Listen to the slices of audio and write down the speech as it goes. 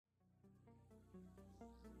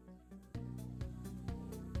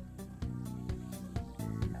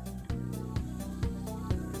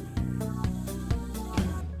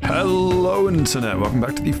Hello, Internet. Welcome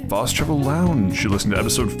back to the Fast Travel Lounge. You're listening to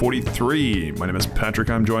episode 43. My name is Patrick.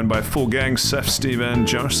 I'm joined by full gang, Seth, Steve, and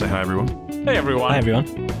Josh. Say hi, everyone. Hey, everyone. Hi, everyone.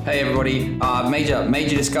 Hey, everybody.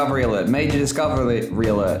 Major discovery alert. Major discovery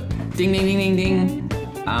alert. Ding, ding, ding, ding, ding.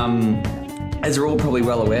 As we're all probably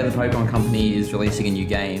well aware, the Pokemon Company is releasing a new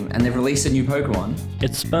game, and they've released a new Pokemon.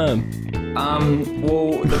 It's sperm.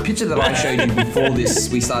 Well, the picture that I showed you before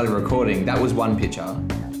we started recording, that was one picture.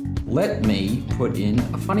 Let me put in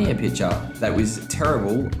a funnier picture that was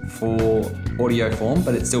terrible for audio form,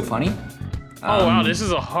 but it's still funny. Oh wow, this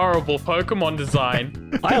is a horrible Pokemon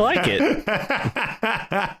design. I like it.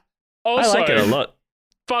 Also, I like it a lot.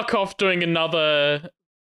 fuck off doing another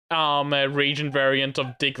region variant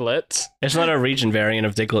of Diglett. It's not a region variant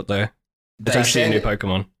of Diglett, though. It's actually a new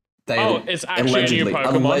Pokemon. It's actually a new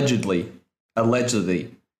Pokemon?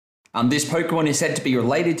 Allegedly. This Pokemon is said to be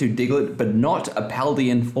related to Diglett, but not a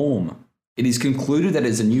Paldean form. It is concluded that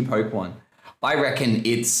it's a new Pokemon. I reckon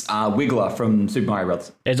it's Wiggler from Super Mario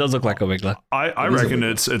Bros. It does look like a Wiggler. I reckon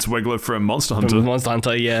it's Wiggler from Monster Hunter. From Monster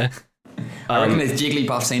Hunter, yeah. I reckon it's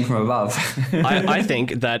Jigglypuff seen from above. I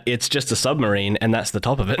think that it's just a submarine, and that's the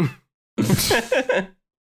top of it.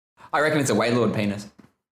 I reckon it's a Wailord penis.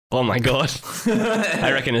 Oh my god.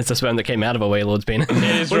 I reckon it's the sperm that came out of a Wailord's penis.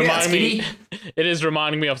 It is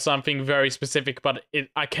reminding me of something very specific, but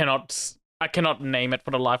I cannot name it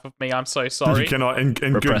for the life of me. I'm so sorry. You cannot, in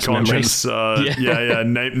good conscience,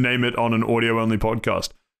 name it on an audio-only podcast.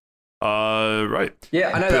 Right.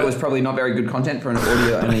 Yeah, I know that was probably not very good content for an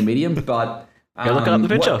audio-only medium, but... Go look up the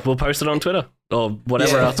picture. We'll post it on Twitter or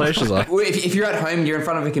whatever our socials are. Well, if you're at home, you're in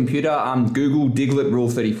front of a computer, Google Diglett Rule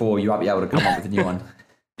 34. You might be able to come up with a new one.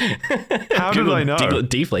 How did I know? Diglett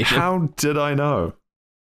deflation. How did I know?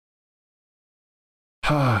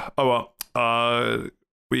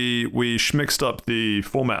 We schmixed up the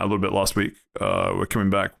format a little bit last week. We're coming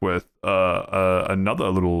back with another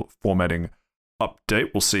little formatting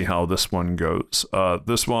update. We'll see how this one goes.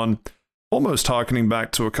 This one almost harkening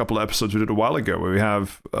back to a couple of episodes we did a while ago, where we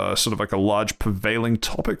have sort of like a large prevailing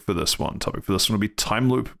topic for this one. Topic for this one will be time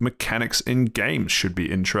loop mechanics in games. Should be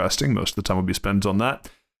interesting. Most of the time will be spent on that.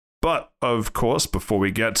 But, of course, before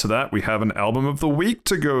we get to that, we have an album of the week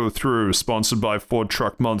to go through, sponsored by Ford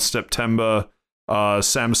Truck Month September,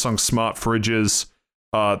 Samsung Smart Fridges,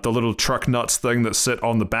 the little truck nuts thing that sit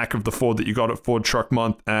on the back of the Ford that you got at Ford Truck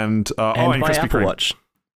Month, and my Krispy Apple Kreme. Watch.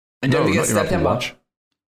 And don't forget not your Apple September. Watch.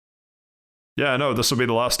 Yeah, no, this will be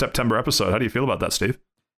the last September episode. How do you feel about that, Steve?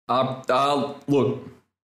 Look,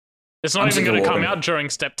 It's not even going to come out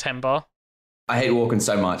during September. I hate walking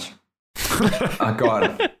so much. Oh,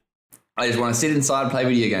 God. I just want to sit inside and play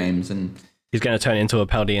video games and... He's going to turn into a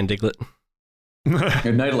Paldean Diglett.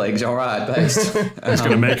 No legs, all right, based. He's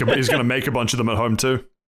gonna make a bunch of them at home too.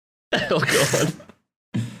 Oh, God.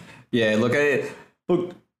 Yeah, look,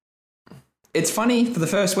 it's funny for the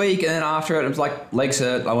first week, and then after it was like, legs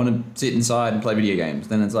hurt, I want to sit inside and play video games.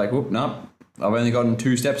 Then it's like, whoop, no, I've only gotten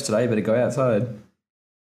 2 steps today, better go outside.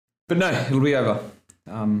 But no, it'll be over.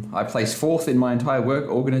 I placed 4th in my entire work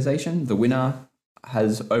organization. The winner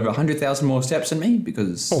has over 100,000 more steps than me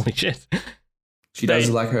because Holy shit. she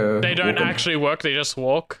does like her... They don't actually work, they just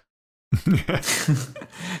walk.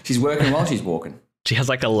 She's working while she's walking. She has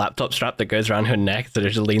like a laptop strap that goes around her neck that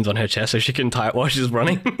just leans on her chest so she can tie it while she's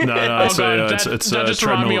running. No, it's a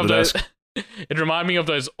treadmill of the desk. It reminded me of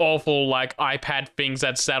those awful like iPad things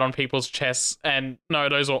that sat on people's chests, and no,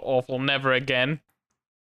 those are awful. Never again.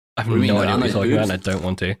 I have What do you no mean, idea what you're talking about, boobs? and I don't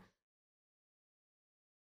want to.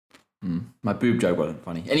 My boob joke wasn't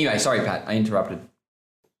funny. Anyway, sorry, Pat, I interrupted.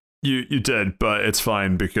 You did, but it's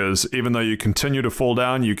fine because even though you continue to fall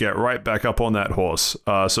down, you get right back up on that horse.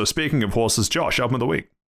 So speaking of horses, Josh, album of the week.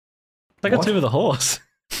 I got to do with a horse.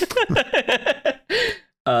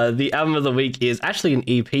 The album of the week is actually an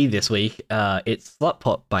EP this week. It's Slut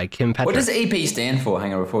Pop by Kim Petras. What does EP stand for?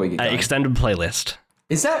 Hang on, before we get going. Extended playlist.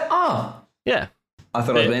 Is that... Yeah. I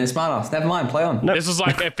thought I was being a smart ass. Never mind, play on. No. This was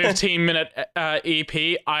like a 15-minute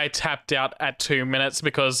EP. I tapped out at 2 minutes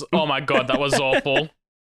because, oh my god, that was awful.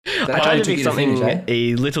 I tried to make something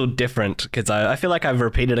a little different because I feel like I've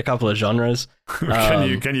repeated a couple of genres.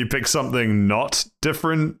 Can you pick something not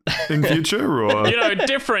different in future, or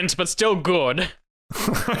Different but still good.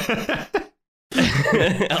 I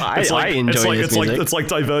enjoy his music. It's like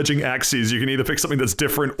diverging axes. You can either pick something that's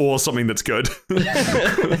different or something that's good.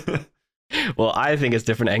 Well, I think it's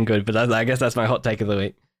different and good, but I guess that's my hot take of the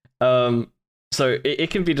week. So it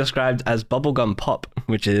can be described as bubblegum pop,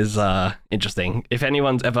 which is interesting. If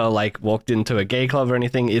anyone's ever like walked into a gay club or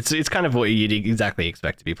anything, it's kind of what you'd exactly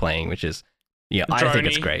expect to be playing, which is I think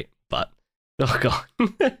it's great. But oh god.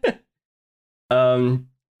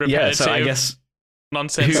 repetitive so I guess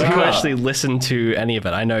nonsense. who Ah. actually listened to any of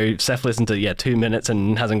it? I know Seth listened to 2 minutes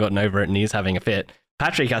and hasn't gotten over it, and he's having a fit.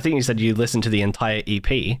 Patrick, I think you said you listened to the entire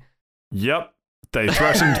EP. Yep, they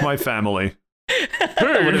threatened my family.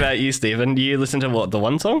 What about you, Stephen? You listened to what, the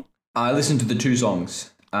one song? I listened to the 2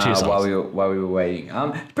 songs, 2 songs. while we were waiting.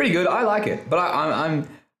 It's pretty good. I like it, but I'm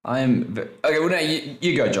okay. Well, now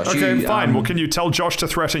you go, Josh. Okay, You, fine. Well, can you tell Josh to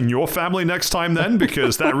threaten your family next time then?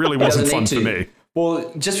 Because that really wasn't doesn't fun need for to. me.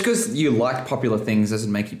 Well, just because you like popular things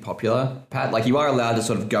doesn't make you popular, Pat. Like, you are allowed to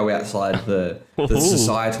sort of go outside the Ooh.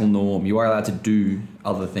 societal norm. You are allowed to do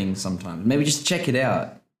other things sometimes. Maybe just check it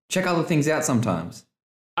out. Check other things out sometimes.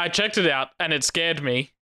 I checked it out and it scared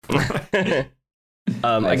me.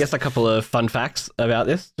 I guess a couple of fun facts about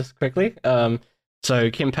this, just quickly.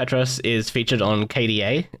 So Kim Petras is featured on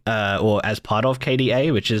KDA, or as part of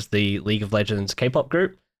KDA, which is the League of Legends K-pop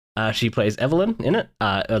group. She plays Evelyn in it,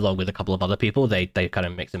 along with a couple of other people. They kind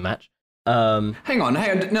of mix and match. Hang on.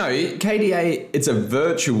 No, KDA, it's a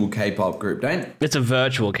virtual K-pop group, It's a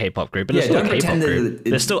virtual K-pop group, but Yeah, it's still a don't K-pop pretend that group. it's-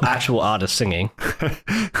 There's still actual artists singing. What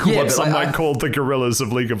but, some like, might call the gorillas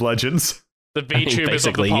of League of Legends. The VTubers of the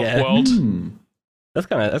basically, pop yeah. world. That's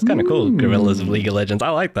kind of cool. Gorillas of League of Legends. I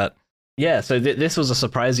like that. Yeah, so this was a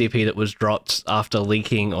surprise EP that was dropped after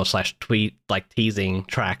leaking or /tweet, like teasing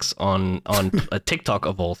tracks on a TikTok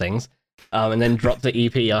of all things, and then dropped the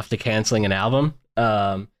EP after canceling an album.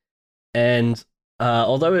 And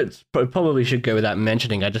although it probably should go without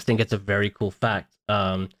mentioning, I just think it's a very cool fact.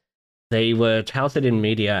 They were touted in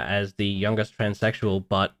media as the youngest transsexual,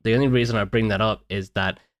 but the only reason I bring that up is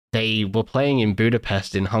that they were playing in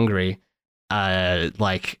Budapest in Hungary.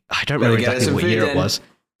 Like, I don't remember Better get us exactly some what food year then. it was,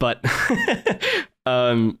 but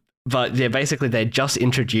yeah, basically they just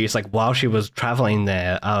introduced, like, while she was traveling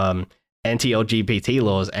there, anti-LGBT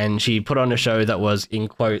laws, and she put on a show that was, in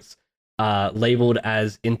quotes, labeled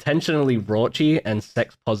as intentionally raunchy and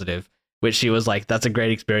sex positive, which she was like, that's a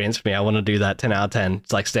great experience for me. I want to do that 10 out of 10.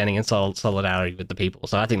 It's like standing in solidarity with the people.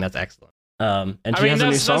 So I think that's excellent. And I she mean, has a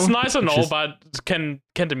new that's song, nice and which all, is- but can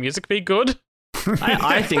the music be good?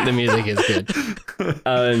 I think the music is good.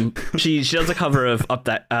 She does a cover of Up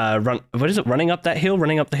That Running Up That Hill,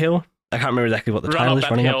 Running Up the Hill. I can't remember exactly what the Run title Up is. That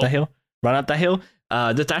Running Hill. Up That Hill. Run Up That Hill.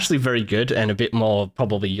 That's actually very good and a bit more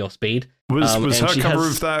probably your speed. Was and her she cover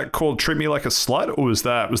has- of that called "Treat Me Like a Slut" or was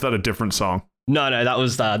that a different song? No, that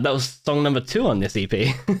was song number 2 on this EP.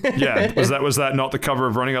 Yeah, was that not the cover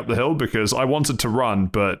of "Running Up the Hill"? Because I wanted to run,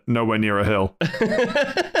 but nowhere near a hill.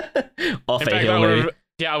 Off In a fact, hill, maybe.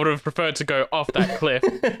 I would have preferred to go off that cliff.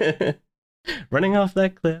 Running off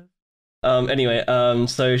that cliff. Anyway,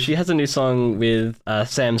 so she has a new song with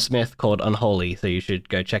Sam Smith called Unholy, so you should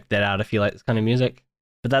go check that out if you like this kind of music.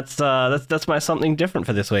 But that's my something different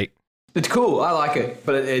for this week. It's cool. I like it,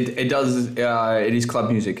 but it is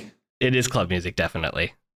club music. It is club music,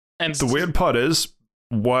 definitely. And The weird part is,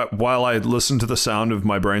 while I listen to the sound of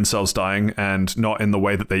my brain cells dying, and not in the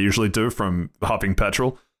way that they usually do from huffing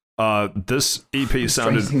petrol, this EP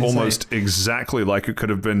sounded thing to almost exactly like it could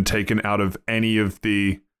have been taken out of any of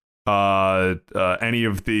the kind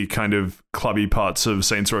of clubby parts of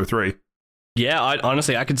Saints Row 3. Yeah,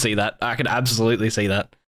 I could see that. I could absolutely see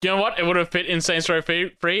that. you know what? It would have fit in Saints Row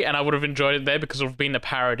 3, and I would have enjoyed it there because it would have been a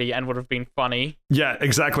parody and would have been funny. Yeah,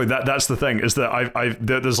 exactly. That's the thing, is that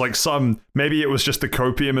there's like maybe it was just the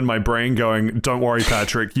copium in my brain going, don't worry,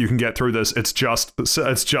 Patrick, you can get through this. It's just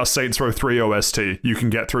Saints Row 3 OST. You can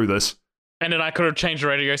get through this. And then I could have changed the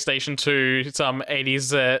radio station to some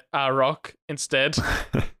 80s rock instead.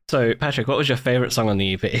 So, Patrick, what was your favorite song on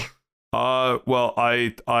the EP? Well,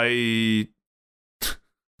 I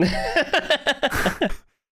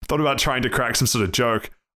thought about trying to crack some sort of joke.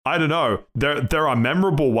 I don't know. There are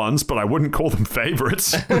memorable ones, but I wouldn't call them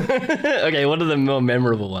favorites. Okay, what are the more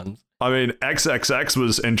memorable ones? I mean, XXX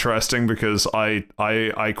was interesting because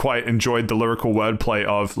I quite enjoyed the lyrical wordplay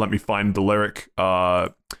of, let me find the lyric. Where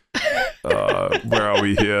are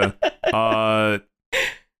we here?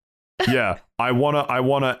 Yeah, I wanna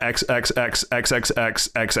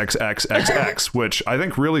XXXXXXXXXX, which I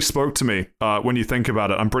think really spoke to me when you think about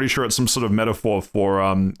it. I'm pretty sure it's some sort of metaphor for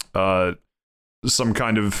some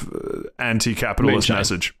kind of anti-capitalist Moonshine.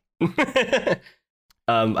 message.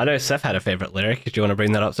 I know Seth had a favorite lyric. Do you want to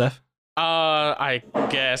bring that up, Seth? I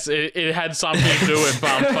guess it had something to do with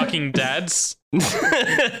fucking dads. Yeah,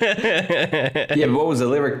 but what was the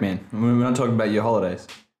lyric, man? We're not talking about your holidays.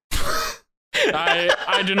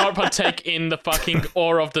 I do not partake in the fucking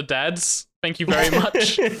awe of the dads. Thank you very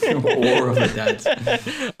much. Or of the dads.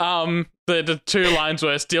 The two lines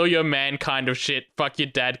were steal your man kind of shit, fuck your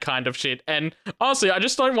dad kind of shit, and honestly, I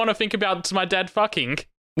just don't want to think about my dad fucking.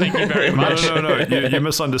 Thank you very much. No. You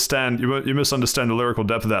misunderstand. You misunderstand the lyrical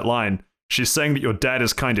depth of that line. She's saying that your dad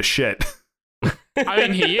is kind of shit. I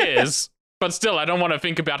mean, he is, but still, I don't want to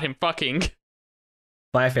think about him fucking.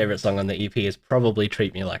 My favorite song on the EP is probably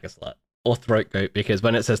 "Treat Me Like a Slut" or "Throat Goat," because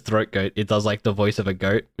when it says "throat goat," it does like the voice of a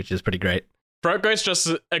goat, which is pretty great. Throat Goat's just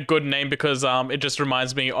a good name because it just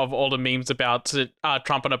reminds me of all the memes about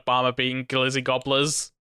Trump and Obama being glizzy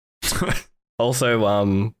gobblers.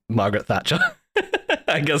 Also, Margaret Thatcher.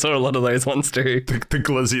 I guess there are a lot of those ones too. The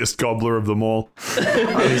glizziest gobbler of them all.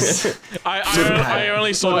 I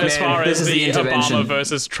only saw Look, as man, far this as is the the Obama intervention.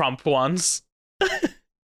 versus Trump ones.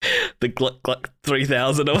 The Gluck Gluck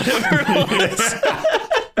 3000 or whatever it was.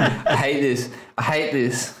 I hate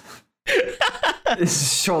this. This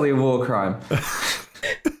is surely a war crime.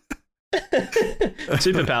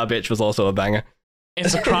 Superpower Bitch was also a banger.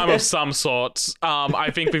 It's a crime of some sort.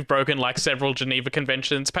 I think we've broken like several Geneva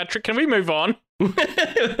Conventions. Patrick, can we move on?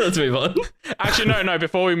 Let's move on. Actually, no.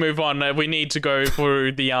 Before we move on, we need to go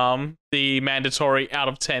through the mandatory out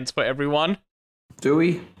of 10s for everyone. Do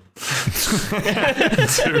we?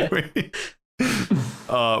 Do we?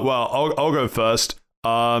 Well, I'll go first.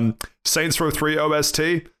 Saints Row 3 OST,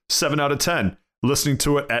 7 out of 10. Listening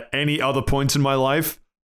to it at any other point in my life,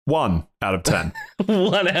 1 out of 10.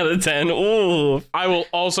 1 out of 10. Ooh. I will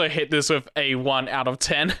also hit this with a 1 out of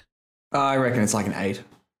 10. I reckon it's like an 8.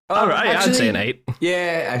 All right, I'd say an 8.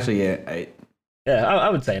 Yeah, actually, yeah, 8. Yeah, I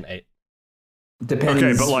would say an 8.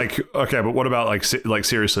 Depends. Okay, but what about like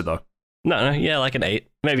seriously though? No, yeah, like an 8.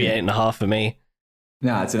 Maybe 8.5 for me.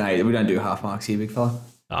 No, it's an 8. We don't do half marks here, big fella.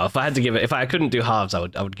 Oh, if I couldn't do halves, I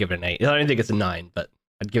would give it an 8. I don't think it's a 9, but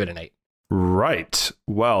I'd give it an 8. Right.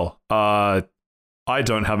 Well, I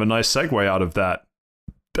don't have a nice segue out of that.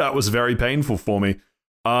 That was very painful for me.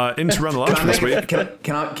 Into Run the Lunch for this week. Can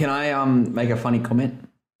I make a funny comment?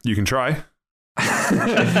 You can try. You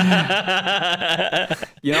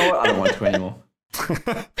know what? I don't want to anymore.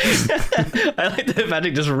 I like that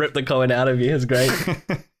Patrick just ripped the comment out of you. It's great.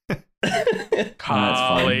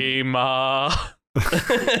 Kalima.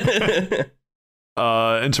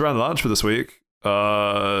 Into Run the Lunch for this week.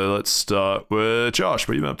 Let's start with Josh.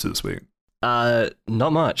 What have you been up to this week?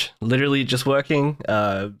 Not much. Literally just working.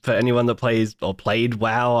 For anyone that plays or played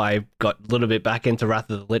WoW, I got a little bit back into Wrath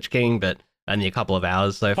of the Lich King, but only a couple of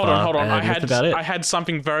hours so far. Hold on. That's about it. I had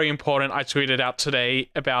something very important I tweeted out today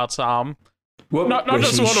about What, not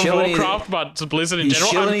just World of Warcraft, but Blizzard in He's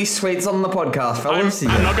general. shilling his sweets on the podcast, fellas.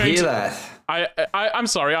 I'm not going hear to- that. I'm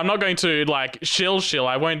sorry, I'm not going to like shill.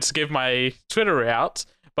 I won't give my Twitter out,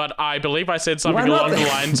 but I believe I said something Why not? along the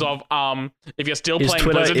lines of if you're still His playing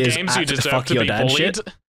Twitter Blizzard is games, you at deserve fuck to your be dad bullied. shit.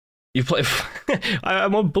 You play.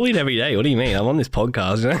 I'm bullied every day. What do you mean? I'm on this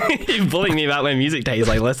podcast. You know? You're bullying me about my music taste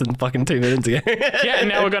like less than fucking 2 minutes ago. Yeah, and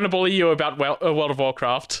now we're going to bully you about World of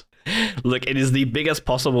Warcraft. Look, it is the biggest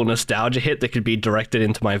possible nostalgia hit that could be directed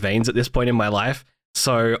into my veins at this point in my life.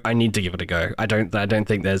 So I need to give it a go. I don't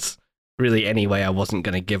think there's really any way I wasn't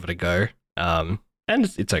going to give it a go. And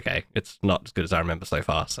it's okay. It's not as good as I remember so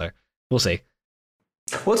far. So we'll see.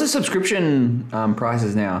 What's the subscription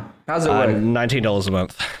prices now? How's it work? $19 a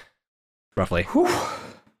month, roughly. Whew.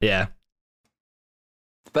 Yeah.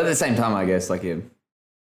 But at the same time, I guess, like you're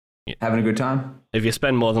having a good time. If you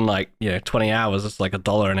spend more than 20 hours, it's like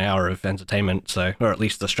 $1 an hour of entertainment. So, or at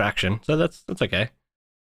least distraction. So that's okay.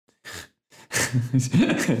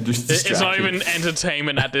 It's not even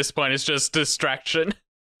entertainment at this point, it's just distraction.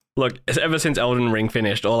 Look, ever since Elden Ring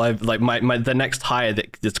finished, all I've like the next higher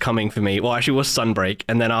that's coming for me, well, actually was Sunbreak,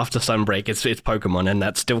 and then after Sunbreak, it's Pokemon, and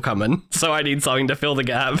that's still coming. So I need something to fill the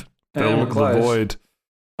gap. Fill we're the close.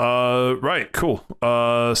 void. Right, cool.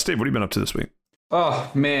 Steve, what have you been up to this week?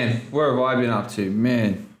 Oh, man. Where have I been up to?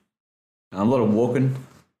 Man. A lot of walking.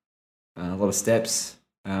 A lot of steps.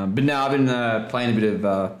 But no, I've been playing a bit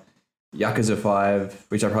of Yakuza 5,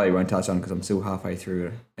 which I probably won't touch on because I'm still halfway through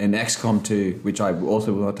it. And XCOM 2, which I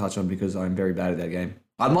also will not touch on because I'm very bad at that game.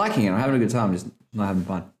 I'm liking it. I'm having a good time, just not having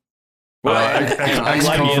fun. I'm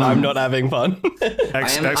liking it. I'm not having fun.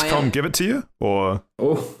 XCOM give it to you? Or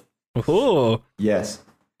Oh, Ooh, yes.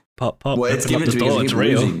 pop. Well, it's open up given the to me door, because it's I keep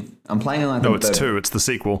real. losing. I'm playing on like no, it's 2. It's the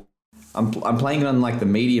sequel. I'm playing it on like the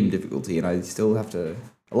medium difficulty, and I still have to.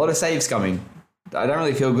 A lot of saves coming. I don't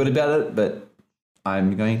really feel good about it, but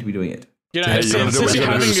I'm going to be doing it. You know, Hey, you gotta do what you gotta do to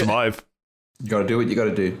having, survive. You got to do what you got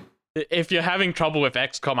to do. if you're having trouble with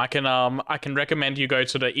XCOM, I can recommend you go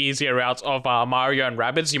to the easier route of Mario and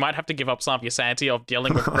Rabbids. You might have to give up some of your sanity of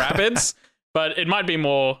dealing with Rabbids, but it might be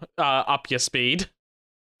more up your speed.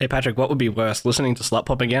 Hey Patrick, what would be worse, listening to Slut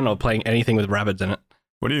Pop again or playing anything with rabbits in it?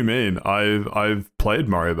 What do you mean? I've played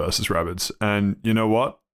Mario vs. Rabbids, and you know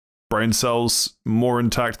what? brain cells more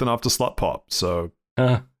intact than after Slut Pop. So,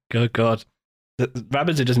 Good God. The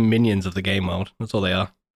Rabbids are just minions of the game world. That's all they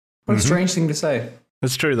are. What a strange thing to say.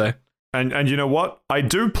 It's true, though. and you know what? I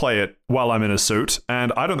do play it while I'm in a suit,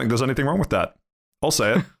 and I don't think there's anything wrong with that. I'll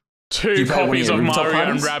say it. 2 copies of rooftop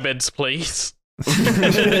Mario and parties? Rabbids, please.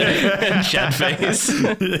 Chat face.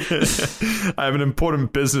 I have an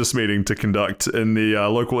important business meeting to conduct in the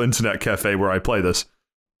local internet cafe where I play this.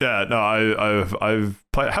 Yeah, no,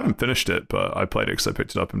 I haven't finished it, but I played it because I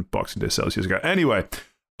picked it up in Boxing Day sales years ago. Anyway,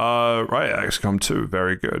 right, XCOM 2,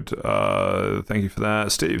 very good. Thank you for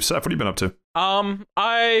that, Steve. Seth, what have you been up to?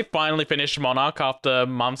 I finally finished Monarch after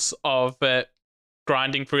months of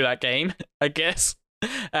grinding through that game, I guess.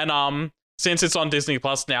 And since it's on Disney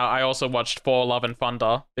Plus now, I also watched Thor: Love and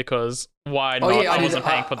Thunder because why not? Yeah, I wasn't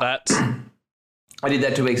paying for that. I did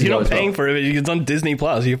that 2 weeks You're ago not as well. paying for it. It's on Disney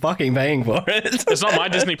Plus. You're fucking paying for it. It's not my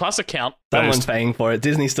Disney Plus account. Someone's paying for it.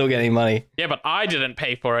 Disney's still getting money. Yeah, but I didn't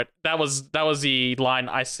pay for it. That was the line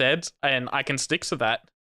I said, and I can stick to that.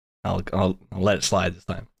 I'll let it slide this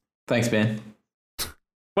time. Thanks, man.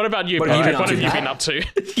 What about you, What have you Patrick? been What up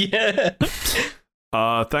have to, you been Pat? up to?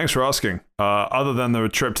 Yeah. Thanks for asking. Other than the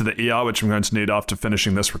trip to the ER, which I'm going to need after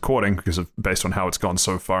finishing this recording, because of based on how it's gone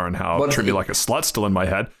so far and how What is Trivia it? Like a Slut's still in my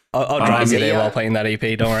head. I'll drive is you it there ER? while playing that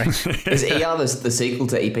EP. Don't worry. Is ER the sequel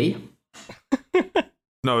to EP?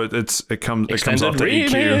 No, it comes Extended after EQ.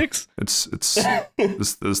 remix.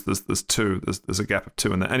 There's two. There's a gap of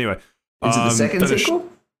 2 in there. Anyway, Is it the second finished- sequel?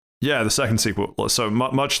 Yeah, the second sequel. So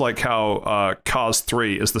much like how Cars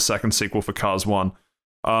 3 is the second sequel for Cars 1.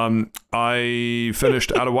 I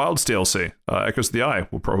finished Outer Wilds DLC. Echoes of the Eye.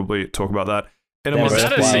 We'll probably talk about that in a Yeah, Is moment.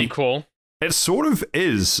 that a Wow. sequel? It sort of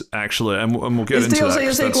is actually, and we'll get Is into DLC that. a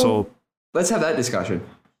 'Cause that's sequel? all Let's have that discussion.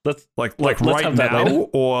 Let's like let's right have that now, later.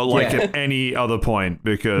 or like Yeah. at any other point,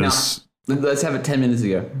 because. Let's have it 10 minutes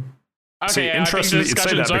ago. Okay, See, I think interesting the that you'd say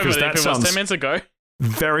discussion's that, because over that if it was sounds- 10 minutes ago.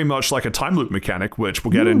 Very much like a time loop mechanic, which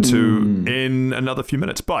we'll get into in another few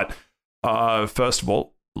minutes. But first of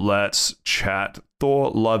all, let's chat Thor: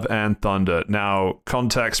 Love and Thunder. Now,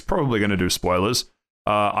 context, probably going to do spoilers.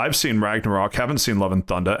 I've seen Ragnarok, haven't seen Love and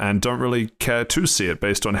Thunder, and don't really care to see it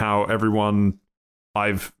based on how everyone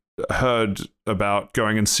I've heard about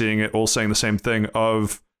going and seeing it all saying the same thing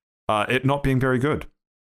of it not being very good.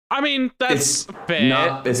 I mean, that's fair.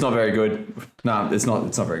 No, it's not very good. No, it's not.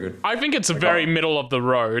 It's not very good. I think it's very middle of the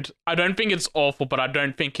road. I don't think it's awful, but I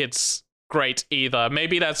don't think it's great either.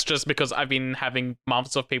 Maybe that's just because I've been having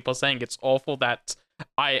months of people saying it's awful that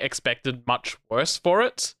I expected much worse for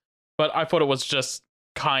it. But I thought it was just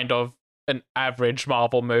kind of an average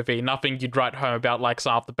Marvel movie. Nothing you'd write home about like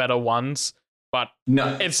some of the better ones. But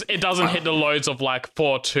No, it doesn't hit the loads of like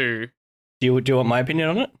 4-2. Do you want my opinion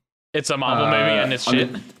on it? It's a Marvel movie and it's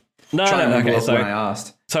shit. No, Trying to no, remember okay. when I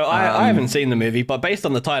asked. So I haven't seen the movie, but based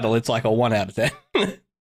on the title, it's like a 1 out of 10.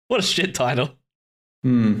 What a shit title.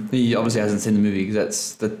 He obviously hasn't seen the movie because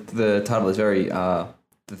that's the title is very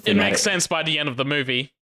It makes sense by the end of the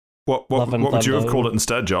movie. What Love and would you have Thunder. called it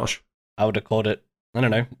instead, Josh? I would have called it, I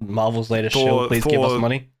don't know, Marvel's latest Thor- shield. Please give us Thor-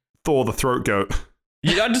 money. Thor the Throat Goat.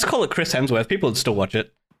 I'd just call it Chris Hemsworth. People would still watch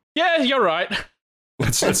it. Yeah, you're right.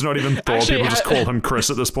 It's not even Thor. Actually, People just call him Chris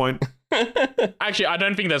at this point. Actually, I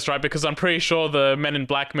don't think that's right because I'm pretty sure the Men in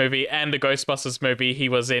Black movie and the Ghostbusters movie he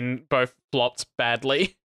was in both flopped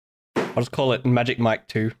badly. I'll just call it Magic Mike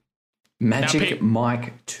 2. Magic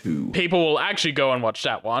Mike 2. People will actually go and watch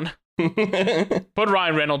that one. Put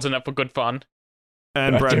Ryan Reynolds in it for good fun.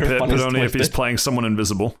 And Right, Brad your Pitt, fun but is only if he's twisted. playing someone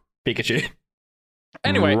invisible. Pikachu.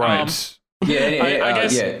 Anyway, right. I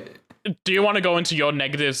guess- yeah. do you want to go into your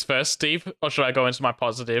negatives first, Steve, or should I go into my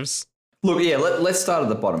positives? Look, yeah. Let's start at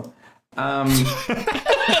the bottom.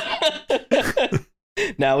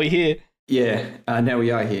 Now we hear. Yeah. Now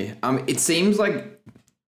we are here. It seems like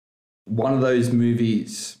one of those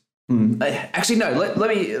movies. Actually, no.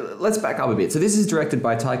 Let's back up a bit. So this is directed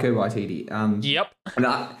by Taika Waititi. Yep.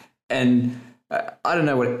 And I don't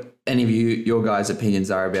know what any of your guys' opinions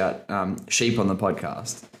are about sheep on the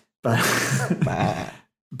podcast,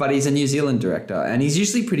 but he's a New Zealand director, and he's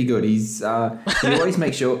usually pretty good. He always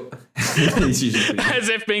makes sure he's usually pretty good. As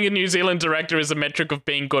if being a New Zealand director is a metric of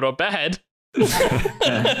being good or bad.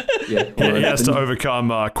 Yeah, Yeah, he has to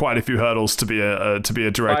overcome quite a few hurdles to be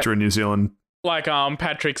a director in New Zealand. Like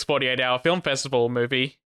Patrick's 48-hour film festival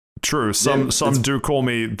movie. True. Some that's- do call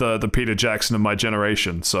me the Peter Jackson of my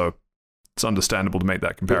generation, so it's understandable to make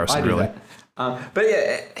that comparison. I do Really. that. But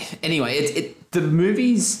yeah, anyway, the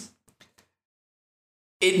movies.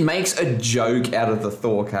 It makes a joke out of the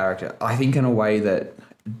Thor character, I think, in a way that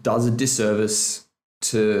does a disservice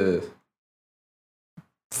to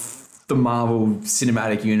the Marvel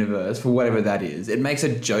Cinematic Universe, for whatever that is. It makes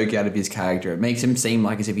a joke out of his character. It makes him seem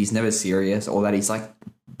like as if he's never serious or that he's like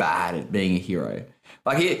bad at being a hero.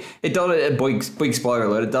 Like it does a big spoiler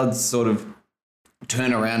alert. It does sort of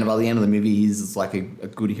turn around, and by the end of the movie, he's like a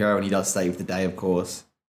good hero, and he does save the day, of course.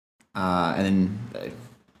 And then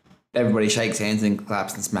everybody shakes hands and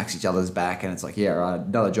claps and smacks each other's back, and it's like, yeah, right,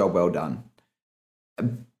 another job well done.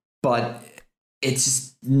 But it's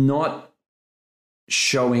just not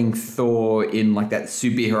showing Thor in like that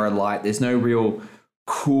superhero light. There's no real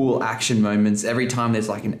cool action moments. Every time there's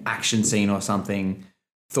like an action scene or something,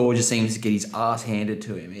 Thor just seems to get his ass handed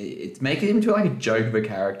to him. It's making him into like a joke of a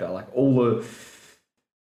character. Like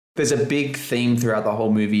there's a big theme throughout the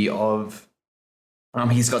whole movie of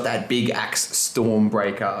he's got that big axe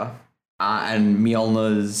Stormbreaker, and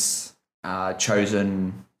Mjolnir's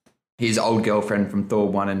chosen his old girlfriend from Thor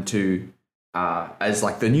 1 and 2 as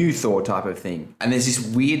like the new Thor type of thing. And there's this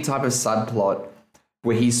weird type of subplot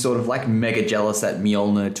where he's sort of like mega jealous that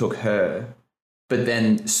Mjolnir took her, but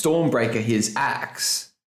then Stormbreaker, his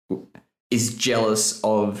axe, is jealous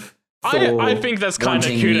of Thor. I think that's kind of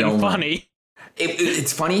cute Mjolnir. and funny.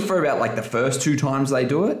 It's funny for about like the first 2 times they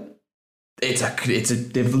do it.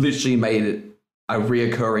 They've literally made it a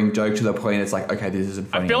reoccurring joke to the point it's like, okay, this isn't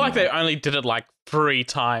funny. I feel like anymore. they only did it like 3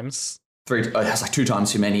 times. That's like 2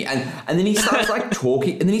 times too many. And then he starts like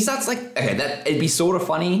talking, and then he starts like, okay, it'd be sort of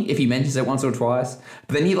funny if he mentions it once or twice,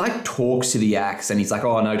 but then he like talks to the axe and he's like,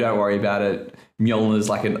 oh no, don't worry about it. Mjolnir's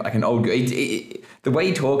like an old, the way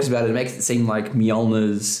he talks about it makes it seem like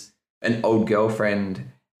Mjolnir's an old girlfriend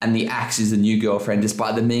and the axe is a new girlfriend,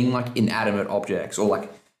 despite them being like inanimate objects or like,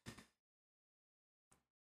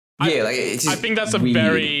 yeah, like it's just I think that's a weird.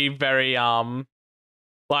 very, very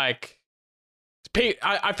like.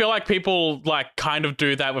 I feel like people like kind of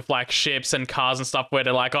do that with like ships and cars and stuff where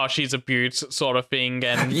they're like, oh, she's a beaut sort of thing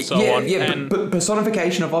and so on. Yeah, and but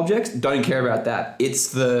personification of objects, don't care about that. It's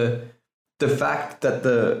the fact that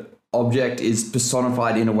the object is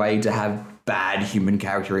personified in a way to have bad human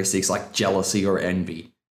characteristics like jealousy or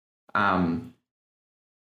envy. In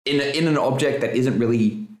an object that isn't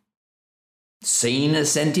really seen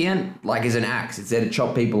as sentient, like as an axe. It's there to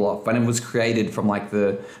chop people off. And it was created from like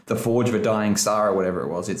the forge of a dying star or whatever it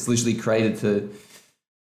was. It's literally created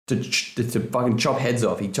to fucking chop heads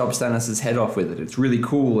off. He chops Thanos' head off with it. It's really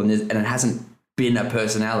cool, and it hasn't been a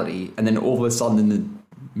personality. And then all of a sudden in the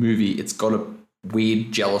movie, it's got a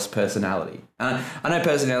weird, jealous personality. I know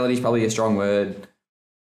personality is probably a strong word,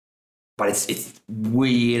 but it's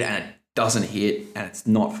weird and it doesn't hit and it's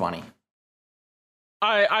not funny.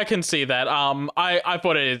 I can see that. I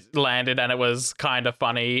thought it landed and it was kind of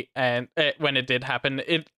funny, and when it did happen,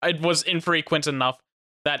 it was infrequent enough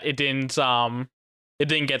that it didn't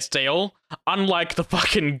get stale. Unlike the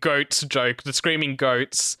fucking goats joke, the screaming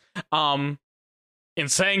goats. In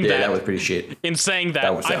saying that was pretty shit. In saying that,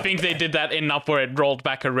 I think they did that enough where it rolled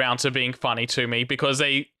back around to being funny to me, because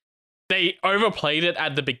they overplayed it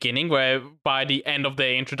at the beginning, where by the end of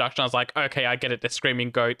their introduction, I was like, okay, I get it. They're screaming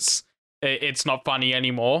goats. It's not funny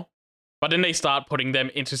anymore. But then they start putting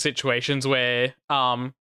them into situations where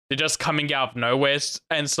they're just coming out of nowhere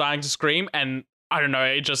and starting to scream, and I don't know,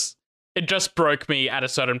 it just broke me at a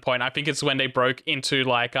certain point. I think it's when they broke into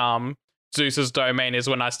like Zeus's domain is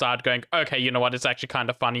when I started going, okay, you know what, it's actually kind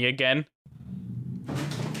of funny again.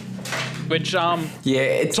 Which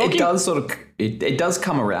it does sort of it does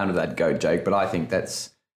come around to that goat joke, but I think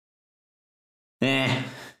that's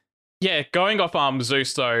Yeah, going off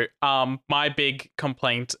Zeus though, my big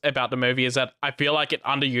complaint about the movie is that I feel like it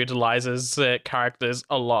underutilizes characters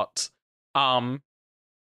a lot.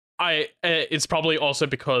 It's probably also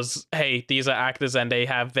because, hey, these are actors and they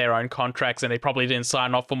have their own contracts and they probably didn't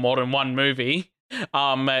sign off for more than one movie.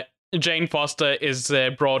 Jane Foster is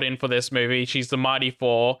brought in for this movie. She's the Mighty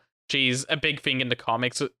Thor. She's a big thing in the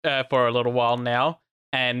comics for a little while now,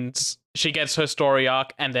 and she gets her story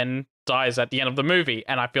arc and then dies at the end of the movie,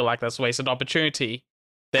 and I feel like that's a wasted opportunity.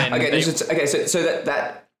 Then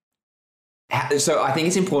so I think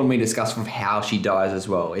it's important we discuss from how she dies as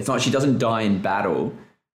well. It's not, she doesn't die in battle.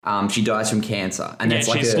 She dies from cancer, and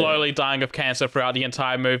she's slowly dying of cancer throughout the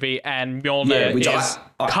entire movie, and Mjolnir is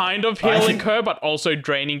kind of healing her, but also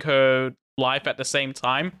draining her life at the same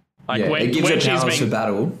time. Like it gives her powers for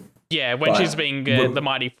battle. Yeah, when she's being the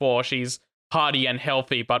Mighty Thor, she's hardy and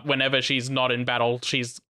healthy, but whenever she's not in battle,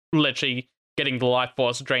 she's literally getting the life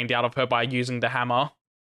force drained out of her by using the hammer.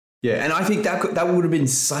 Yeah, and I think that would have been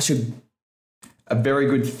such a very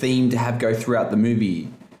good theme to have go throughout the movie.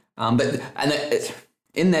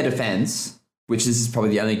 In their defense, which this is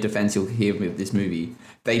probably the only defense you'll hear with this movie,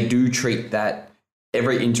 they do treat that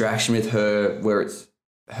every interaction with her, where it's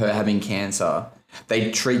her having cancer,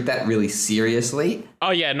 they treat that really seriously.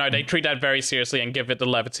 Oh yeah, no, they treat that very seriously and give it the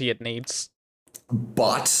levity it needs.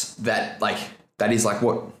 But that is like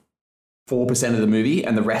what 4% of the movie,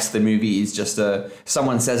 and the rest of the movie is just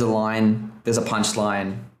someone says a line, there's a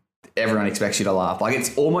punchline, everyone expects you to laugh. Like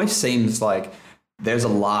it almost seems like there's a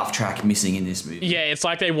laugh track missing in this movie. Yeah, it's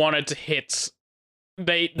like they wanted to hit.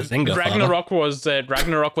 Zinger Ragnarok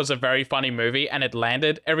was a very funny movie, and it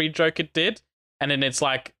landed every joke it did. And then it's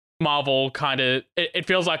like Marvel kind of. It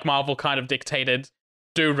feels like Marvel kind of dictated,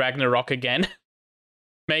 do Ragnarok again,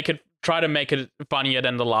 try to make it funnier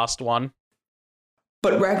than the last one.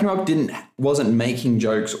 But Ragnarok wasn't making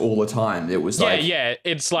jokes all the time. It was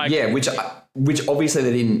it's like which obviously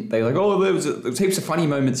they didn't. They were like, oh, there was heaps of funny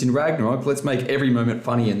moments in Ragnarok. Let's make every moment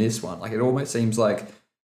funny in this one. Like it almost seems like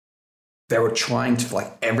they were trying to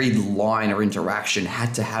like every line or interaction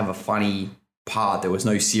had to have a funny part. There was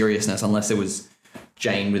no seriousness unless it was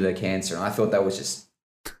Jane with her cancer, and I thought that was just.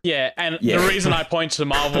 The reason I point to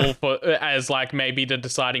Marvel as like maybe the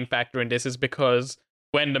deciding factor in this is because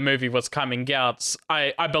when the movie was coming out,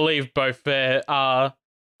 I believe both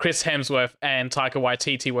Chris Hemsworth and Taika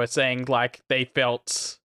Waititi were saying like they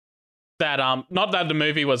felt that not that the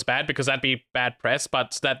movie was bad because that'd be bad press,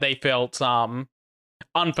 but that they felt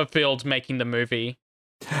unfulfilled making the movie.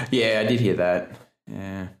 Yeah, I did hear that.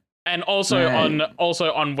 Yeah. And also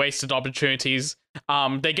on wasted opportunities,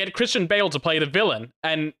 they get Christian Bale to play the villain,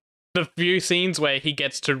 and the few scenes where he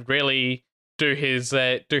gets to really do his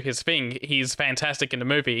thing, he's fantastic in the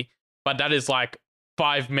movie. But that is like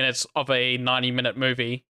 5 minutes of a 90-minute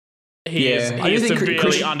movie. He is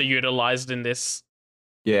severely underutilized in this.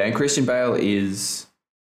 Yeah, and Christian Bale is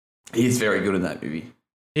very good in that movie.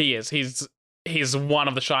 He is. He's one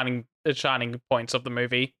of the shining points of the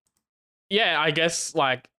movie. Yeah, I guess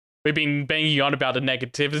like we've been banging on about the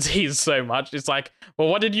negativities so much. It's like, well,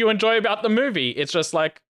 what did you enjoy about the movie? It's just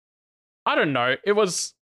like, I don't know. It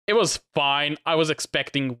was fine. I was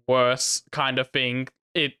expecting worse kind of thing.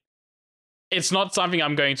 It's not something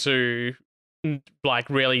I'm going to like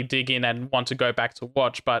really dig in and want to go back to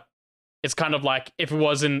watch, but it's kind of like if it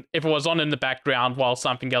was on in the background while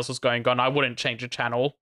something else was going on, I wouldn't change the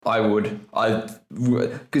channel. I would.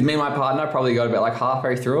 Because me and my partner probably got about like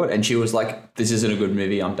halfway through it, and she was like, "This isn't a good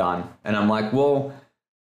movie. I'm done." And I'm like, "Well,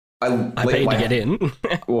 I paid to get in."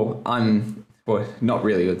 Well, not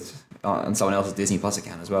really. It's on someone else's Disney Plus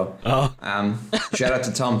account as well. Oh. Shout out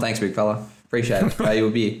to Tom. Thanks, big fella. Appreciate it. You will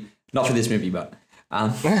be not for this movie, but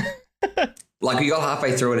like we got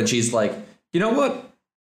halfway through it, and she's like, "You know what?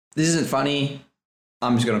 This isn't funny.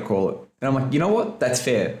 I'm just gonna call it." And I'm like, "You know what? That's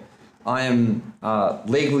fair. I am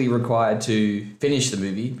legally required to finish the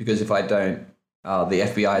movie because if I don't, the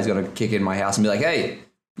FBI is going to kick in my house and be like, hey,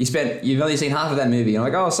 you've only seen half of that movie." And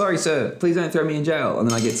I'm like, "Oh, sorry, sir. Please don't throw me in jail." And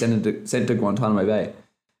then I get sent to Guantanamo Bay.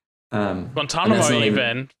 Guantanamo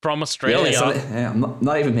even, from Australia. Yeah, I'm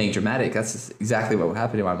not even being dramatic. That's exactly what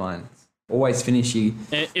happened in my mind. Always finish you.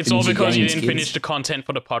 It's all because you didn't finish the content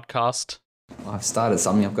for the podcast. I've started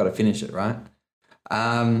something. I've got to finish it, right?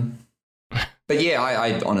 But yeah,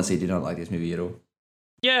 I honestly do not like this movie at all.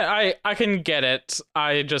 Yeah, I can get it.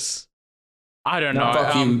 I don't know.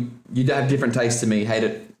 Fuck you. You have different tastes to me. Hate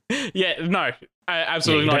it. Yeah, no,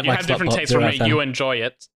 absolutely you not. You like have different Slap tastes from me. Hop, You enjoy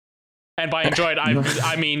it. And by enjoy it,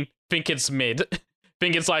 I mean, think it's mid.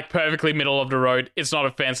 Think it's like perfectly middle of the road. It's not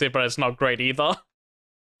offensive, but it's not great either.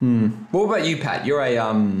 What about you, Pat? You're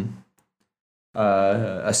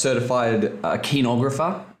a certified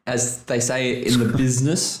kinographer, as they say in the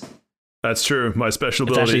business. That's true. My special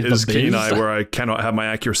It's ability actually is the Keen biz. Eye, where I cannot have my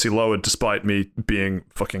accuracy lowered despite me being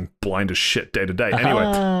fucking blind as shit day to day.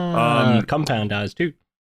 Anyway, Compound eyes too.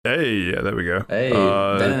 hey, yeah, there we go. Hey,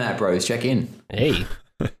 Ben and that bros, check in. Hey.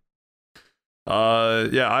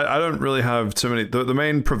 Yeah, I don't really have too many. The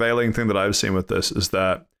main prevailing thing that I've seen with this is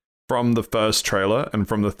that from the first trailer and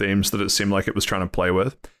from the themes that it seemed like it was trying to play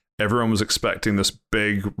with, everyone was expecting this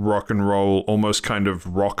big rock and roll, almost kind of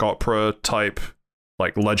rock opera type,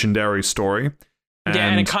 like legendary story.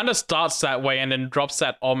 And it kind of starts that way and then drops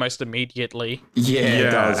that almost immediately. Yeah,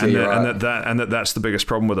 it does. And that's the biggest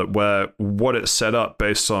problem with it, where what it set up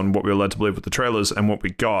based on what we were led to believe with the trailers and what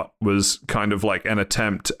we got was kind of like an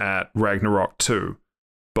attempt at Ragnarok 2,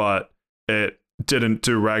 but it didn't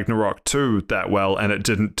do Ragnarok 2 that well, and it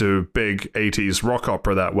didn't do big 80s rock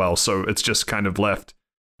opera that well, so it's just kind of left,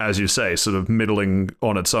 as you say, sort of middling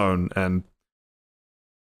on its own. And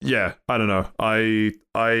yeah, I don't know.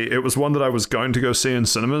 It was one that I was going to go see in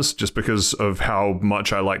cinemas just because of how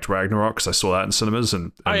much I liked Ragnarok, because I saw that in cinemas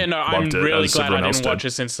and I'm loved it, really as glad everyone I else didn't did. watch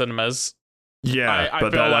this in cinemas. Yeah, I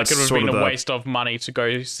but feel like that's it would have sort been of a waste of money to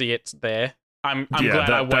go see it there. I'm glad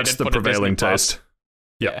I waited that's the for the prevailing Disney Plus. taste.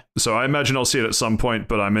 Yeah. So I imagine I'll see it at some point,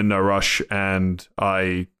 but I'm in no rush, and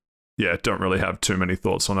I don't really have too many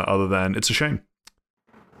thoughts on it other than it's a shame.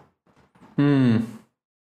 Anything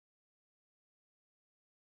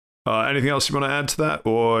else you want to add to that,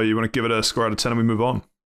 or you want to give it a score out of 10 and we move on?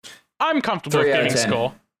 I'm comfortable with 3 out of giving 10.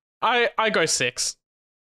 score. I go 6.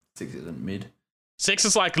 6 isn't mid. 6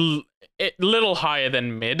 is like little higher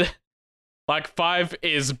than mid. Like 5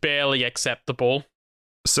 is barely acceptable.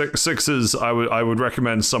 6 is I would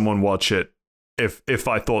recommend someone watch it if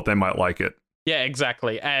I thought they might like it. Yeah,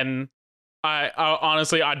 exactly. And I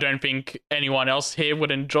honestly, I don't think anyone else here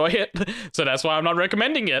would enjoy it, so that's why I'm not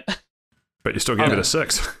recommending it. But you still gave it a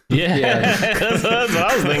 6. Yeah. That's what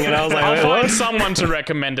I was thinking. I was like, I'll wait, find what? someone to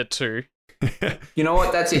recommend it to. You know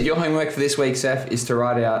what? That's it. Your homework for this week, Seth, is to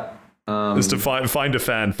write out. Is to find a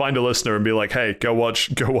fan, find a listener, and be like, hey, go watch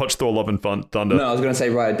Thor: Love and Thunder. No, I was going to say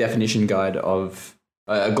write a definition guide of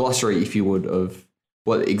a glossary, if you would, of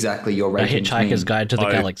what exactly your A ratings Hitchhiker's mean. Guide to the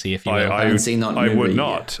Galaxy, if you will. I haven't seen that I would movie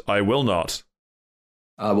not. I will not.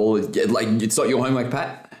 Well, it's not your homework,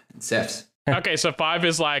 Pat. It's Seth's. Okay, so 5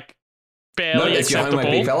 is like No, barely it's your acceptable.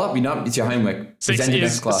 homework, big fella. You know, it's your homework. 6 Present your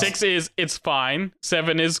next is class. 6 is it's fine.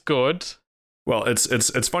 7 is good. Well,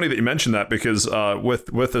 it's funny that you mentioned that because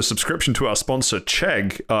with a subscription to our sponsor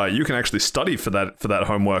Chegg, you can actually study for that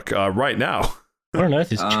homework right now. What on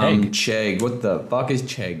earth is Chegg? Chegg. What the fuck is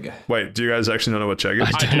Chegg? Wait, do you guys actually know what Chegg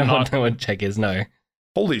is? I do don't not. know what Chegg is, no.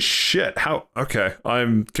 Holy shit! How? Okay,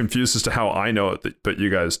 I'm confused as to how I know it, but you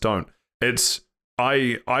guys don't.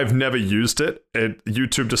 I've never used it.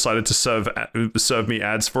 YouTube decided to serve me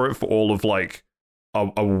ads for it for all of like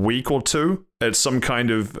a week or two. It's some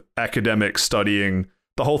kind of academic studying.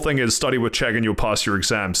 The whole thing is study with Chegg and you'll pass your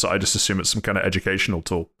exam. So I just assume it's some kind of educational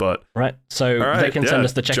tool. But Right, so All right, they can send yeah,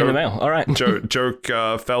 us the check in the mail. All right. joke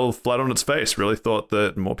fell flat on its face. Really thought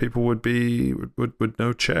that more people would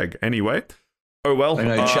know Chegg. Anyway, oh well. I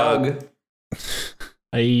know Chug.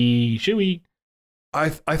 Hey, shooey. I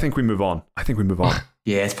think we move on.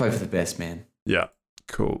 Yeah, it's probably for the best, man. Yeah,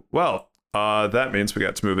 cool. Well, that means we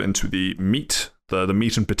get to move into the meat, the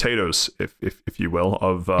meat and potatoes, if you will,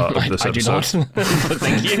 of this I do episode. not.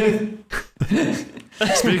 Thank you.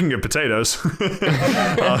 Speaking of potatoes,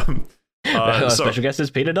 Our so special guest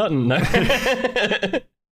is Peter Dutton. No.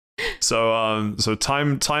 so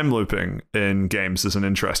time looping in games is an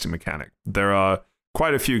interesting mechanic. There are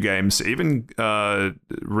quite a few games, even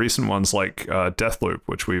recent ones like Deathloop,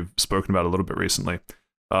 which we've spoken about a little bit recently,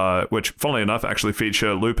 which, funnily enough, actually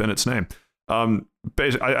feature loop in its name.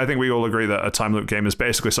 I think we all agree that a time loop game is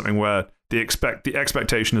basically something where the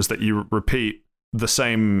expectation is that you repeat the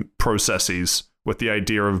same processes with the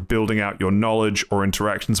idea of building out your knowledge or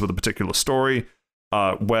interactions with a particular story,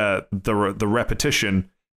 where the repetition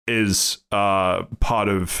is part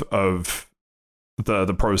of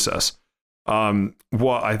the process.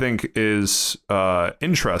 What I think is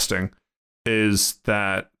interesting is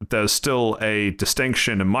that there's still a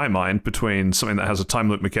distinction in my mind between something that has a time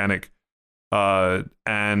loop mechanic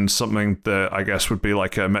and something that I guess would be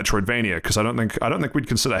like a Metroidvania, because I don't think we'd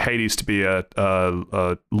consider Hades to be a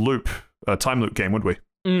time loop game, would we?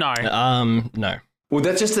 No. No. Well,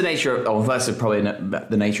 that's just the nature of... Oh, that's probably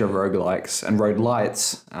the nature of roguelikes and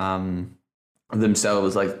roguelites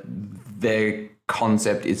themselves. Like, their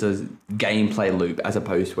concept is a gameplay loop as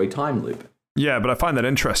opposed to a time loop. Yeah, but I find that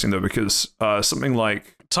interesting, though, because something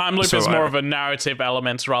like... Time loop is more of a narrative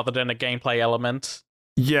element rather than a gameplay element.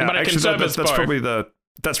 Yeah, But it can actually, serve that's as both.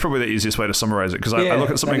 probably the easiest way to summarize it, because I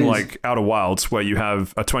look at something like Outer Wilds, where you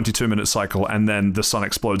have a 22-minute cycle and then the sun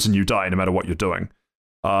explodes and you die no matter what you're doing.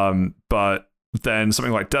 But then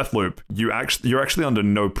something like Deathloop, you're actually under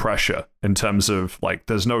no pressure in terms of, like,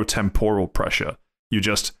 there's no temporal pressure. You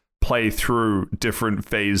just play through different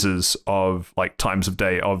phases of, like, times of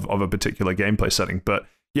day of a particular gameplay setting. But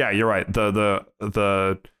yeah, you're right.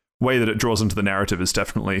 The way that it draws into the narrative is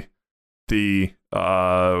definitely the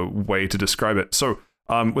way to describe it. So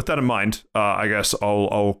with that in mind, I guess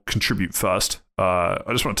I'll contribute first. I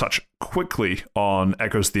just want to touch quickly on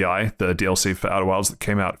Echoes of the Eye, the DLC for Outer Wilds that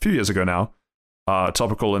came out a few years ago now.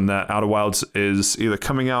 Topical in that Outer Wilds is either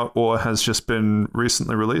coming out or has just been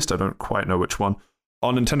recently released. I don't quite know which one.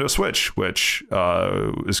 On Nintendo Switch, which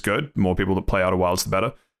is good. More people that play Outer Wilds, the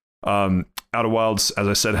better. Outer Wilds, as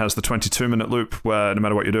I said, has the 22-minute loop where no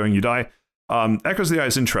matter what you're doing, you die. Echoes of the Eye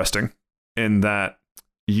is interesting in that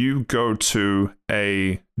you go to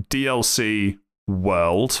a DLC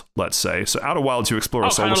world, let's say. So Outer Wilds, you explore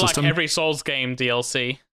a solar kind of system. like every Souls game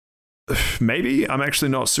DLC. Maybe. I'm actually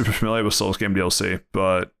not super familiar with Souls game DLC,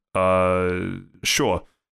 but sure.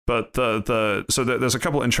 But so there's a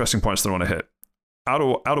couple interesting points that I want to hit.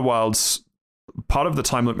 Outer Wilds, part of the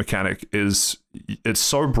time loop mechanic is it's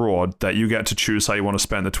so broad that you get to choose how you want to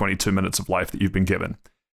spend the 22 minutes of life that you've been given,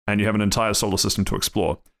 and you have an entire solar system to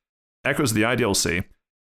explore. Echoes of the IDLC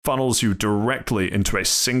funnels you directly into a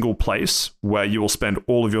single place where you will spend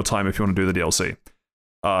all of your time if you want to do the DLC.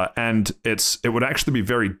 And it would actually be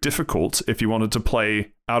very difficult if you wanted to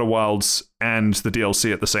play Outer Wilds and the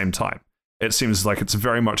DLC at the same time. It seems like it's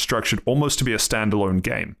very much structured almost to be a standalone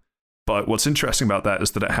game. But what's interesting about that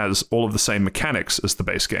is that it has all of the same mechanics as the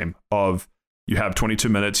base game of you have 22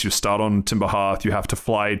 minutes, you start on Timber Hearth, you have to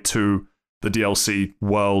fly to the DLC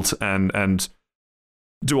world and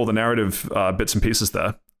do all the narrative bits and pieces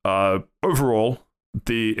there. Overall,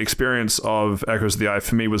 the experience of Echoes of the Eye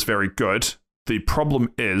for me was very good. The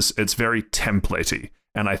problem is it's very templatey,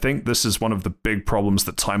 and I think this is one of the big problems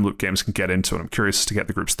that time loop games can get into, and I'm curious to get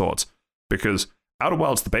the group's thoughts, because Outer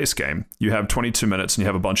Wilds, the base game, you have 22 minutes and you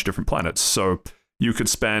have a bunch of different planets, so you could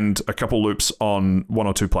spend a couple loops on one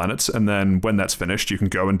or two planets, and then when that's finished, you can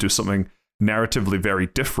go and do something narratively very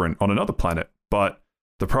different on another planet. But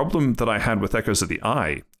the problem that I had with Echoes of the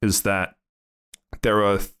Eye is that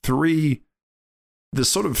there's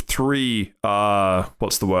sort of three,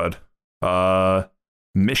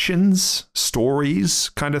 missions, stories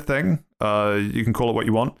kind of thing. You can call it what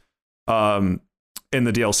you want, in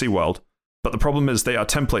the DLC world. But the problem is they are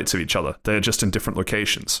templates of each other. They're just in different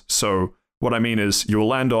locations. So what I mean is you will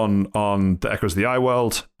land on the Echoes of the Eye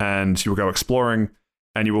world, and you will go exploring,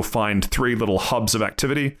 and you will find 3 little hubs of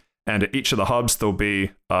activity. And at each of the hubs, there'll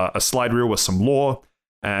be a slide reel with some lore.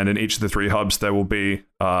 And in each of the 3 hubs, there will be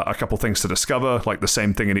a couple things to discover, like the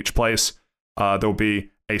same thing in each place. There'll be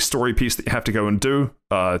a story piece that you have to go and do.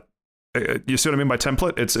 You see what I mean by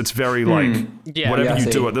template? It's very like, whatever you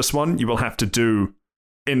do at this one, you will have to do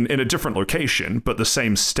in a different location, but the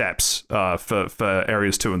same steps for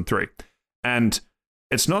areas 2 and 3. And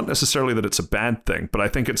it's not necessarily that it's a bad thing, but I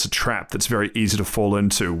think it's a trap that's very easy to fall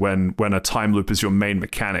into when a time loop is your main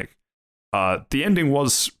mechanic. The ending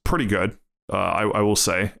was pretty good, I will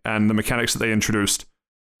say, and the mechanics that they introduced,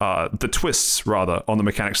 the twists, rather, on the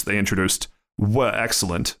mechanics that they introduced were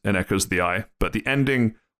excellent in Echoes of the Eye, but the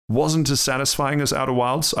ending wasn't as satisfying as Outer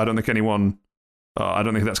Wilds. I don't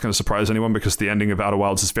think that's going to surprise anyone, because the ending of Outer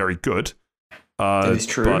Wilds is very good. That is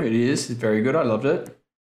true. It is. It's very good. I loved it.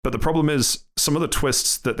 But the problem is some of the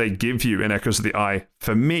twists that they give you in Echoes of the Eye,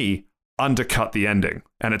 for me, undercut the ending.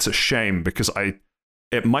 And it's a shame, because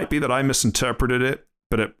it might be that I misinterpreted it,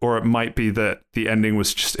 or it might be that the ending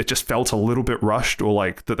was just felt a little bit rushed, or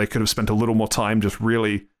like that they could have spent a little more time just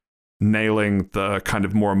really nailing the kind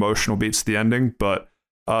of more emotional beats of the ending. But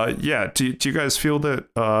do you guys feel that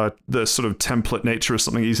the sort of template nature is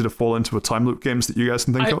something easy to fall into with time loop games that you guys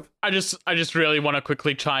can think of? I just really want to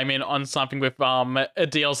quickly chime in on something with a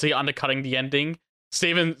DLC undercutting the ending.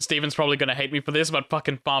 Steven's probably going to hate me for this, but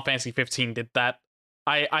fucking Final Fantasy 15 did that.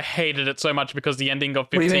 I hated it so much because the ending of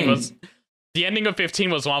 15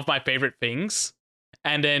 was one of my favorite things.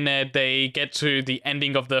 And then they get to the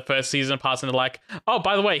ending of the first season pass, and they're like, "Oh,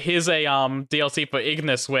 by the way, here's a DLC for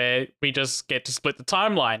Ignis where we just get to split the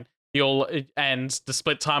timeline." And the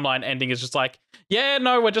split timeline ending is just like, "Yeah,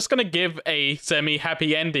 no, we're just gonna give a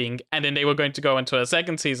semi-happy ending." And then they were going to go into a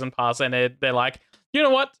second season pass, and they're like, "You know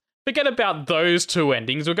what? Forget about those 2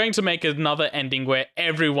 endings. We're going to make another ending where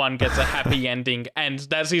everyone gets a happy ending." And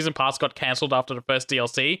that season pass got cancelled after the first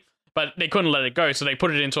DLC, but they couldn't let it go, so they put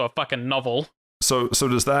it into a fucking novel. So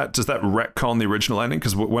does that retcon the original ending?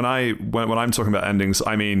 Because when I'm talking about endings,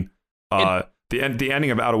 I mean the ending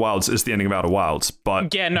of Outer Wilds is the ending of Outer Wilds,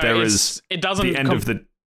 but it doesn't the end of the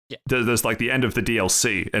there's like the end of the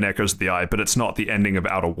DLC in Echoes of the Eye, but it's not the ending of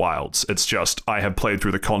Outer Wilds. It's just I have played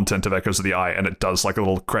through the content of Echoes of the Eye, and it does like a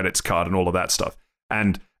little credits card and all of that stuff.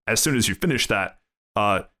 And as soon as you finish that,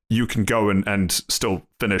 you can go and still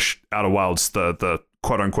finish Outer Wilds the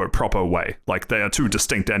quote unquote proper way. Like they are 2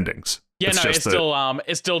 distinct endings. Yeah,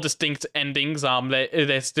 it's still distinct endings.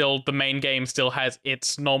 They're still, the main game still has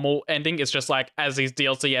its normal ending. It's just like as these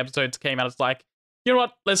DLC episodes came out, it's like, you know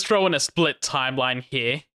what? Let's throw in a split timeline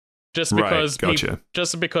here, just because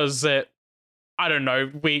I don't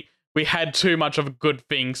know, we had too much of a good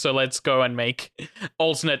thing, so let's go and make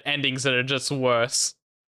alternate endings that are just worse.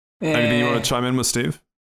 Anything you want to chime in with, Steve?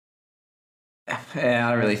 Yeah,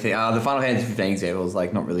 I don't really think the Final Fantasy 15 example is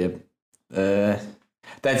like not really a.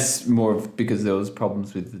 That's more because there was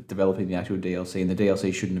problems with developing the actual DLC, and the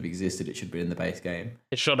DLC shouldn't have existed. It should have been in the base game.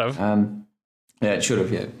 It should have. Yeah, it should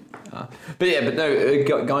have. Yeah, but no.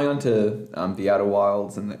 Going on to the Outer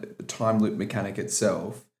Wilds and the time loop mechanic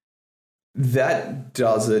itself, that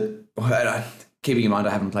does it. keeping in mind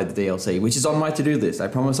I haven't played the DLC, which is on my to-do list. I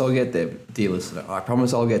promise I'll get there, dear listener. I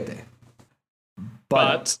promise I'll get there.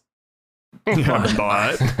 But But there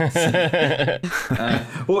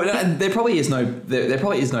probably is no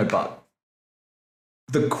but.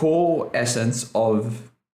 The core essence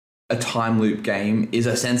of a time loop game is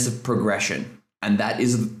a sense of progression, and that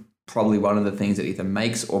is probably one of the things that either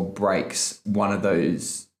makes or breaks one of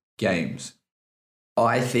those games.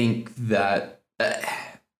 I think that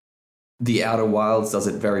The Outer Wilds does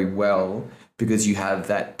it very well because you have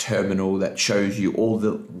that terminal that shows you all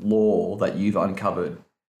the lore that you've uncovered,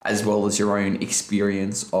 as well as your own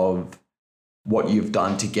experience of what you've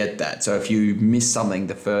done to get that. So if you miss something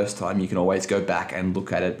the first time, you can always go back and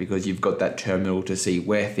look at it because you've got that terminal to see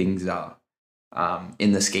where things are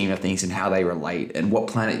in the scheme of things and how they relate and what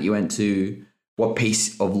planet you went to, what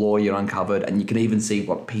piece of lore you uncovered, and you can even see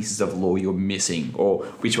what pieces of lore you're missing or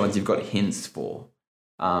which ones you've got hints for.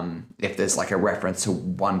 If there's like a reference to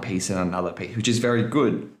one piece and another piece, which is very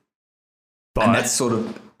good. And that's sort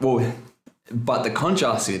of, but the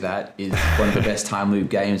contrast to that is one of the best time loop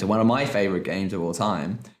games and one of my favorite games of all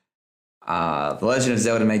time, The Legend of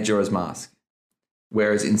Zelda Majora's Mask.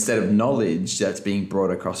 Whereas instead of knowledge that's being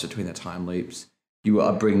brought across between the time loops, you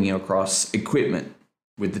are bringing across equipment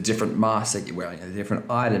with the different masks that you're wearing and the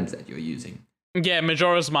different items that you're using. yeah,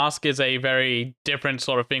 Majora's Mask is a very different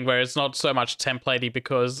sort of thing where it's not so much templatey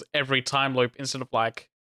because every time loop, instead of like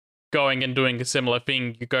going and doing a similar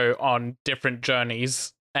thing, you go on different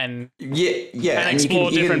journeys and And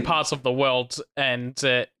explore different parts of the world and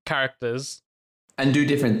characters. And do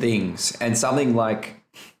different things. And something like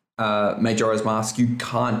Majora's Mask, you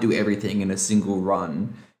can't do everything in a single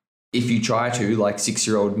run. If you try to, like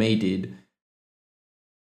 6-year-old me did,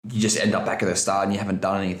 you just end up back at the start and you haven't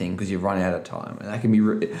done anything because you've run out of time. And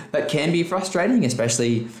that can be frustrating,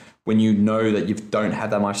 especially when you know that you don't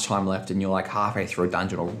have that much time left and you're like halfway through a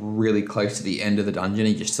dungeon or really close to the end of the dungeon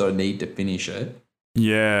and you just sort of need to finish it.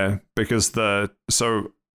 yeah, because that's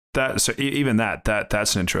an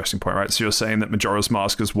interesting point, right? So you're saying that Majora's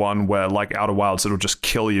Mask is one where, like Outer Wilds, it'll just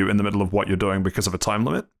kill you in the middle of what you're doing because of a time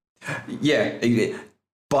limit? Yeah,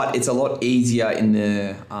 but it's a lot easier in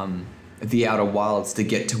the Outer Wilds to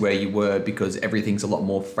get to where you were because everything's a lot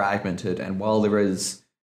more fragmented. And while there is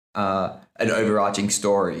an overarching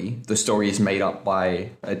story, the story is made up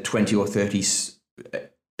by 20 or 30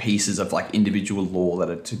 pieces of like individual lore that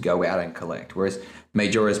are to go out and collect. Whereas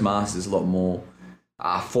Majora's Mask is a lot more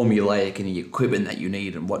formulaic in the equipment that you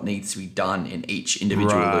need and what needs to be done in each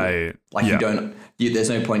individual loop. Like there's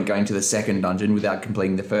no point going to the second dungeon without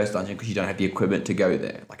completing the first dungeon because you don't have the equipment to go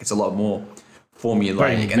there. Like it's a lot more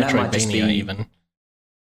formulaic, and that might just be even.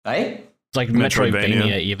 Eh? It's like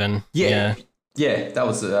Metroidvania even. Yeah. That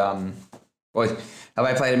was have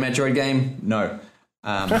I played a Metroid game? No.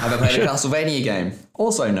 Have I played a Castlevania game?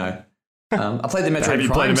 Also no. I played the Metroid Have you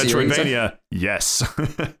Prime played a series. Metroidvania? Yes.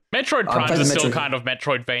 Metroid Prime is still kind of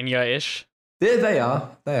Metroidvania-ish. Yeah, they are.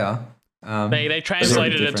 They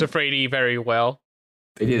translated it to 3D very well.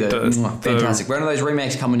 They did fantastic. When are those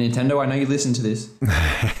remakes coming, Nintendo? I know you listen to this.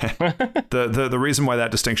 The reason why that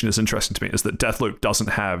distinction is interesting to me is that Deathloop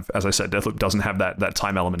doesn't have, as I said, that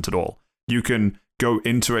time element at all. You can go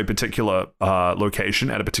into a particular location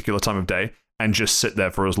at a particular time of day and just sit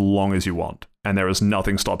there for as long as you want, and there is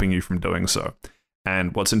nothing stopping you from doing so.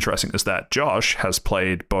 And what's interesting is that Josh has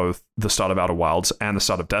played both the start of Outer Wilds and the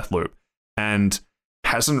start of Deathloop, and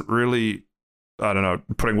hasn't really, I don't know,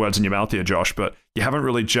 putting words in your mouth here, Josh, but you haven't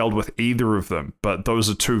really gelled with either of them. But those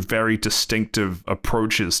are two very distinctive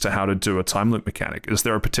approaches to how to do a time loop mechanic. Is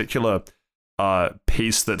there a particular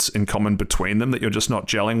piece that's in common between them that you're just not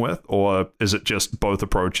gelling with, or is it just both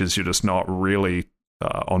approaches you're just not really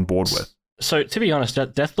on board with? So to be honest,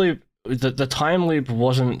 Deathloop, the time loop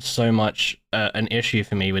wasn't so much an issue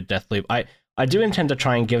for me with Deathloop. I do intend to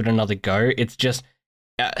try and give it another go. It's just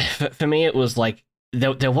for me, it was like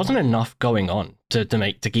there wasn't enough going on to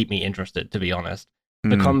keep me interested. To be honest,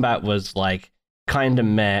 the combat was like kind of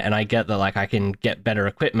meh, and I get that like I can get better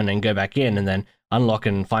equipment and go back in and then unlock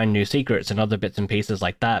and find new secrets and other bits and pieces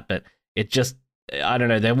like that. But it just, I don't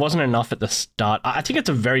know, there wasn't enough at the start. I think it's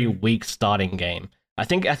a very weak starting game. I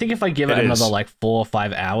think if I give it another like 4 or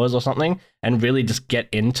 5 hours or something and really just get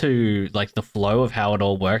into like the flow of how it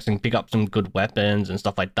all works and pick up some good weapons and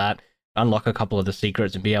stuff like that, unlock a couple of the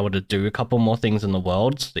secrets and be able to do a couple more things in the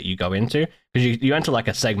worlds that you go into, because you enter like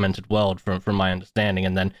a segmented world from my understanding,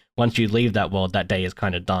 and then once you leave that world, that day is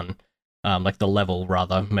kind of done, like the level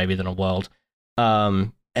rather maybe than a world,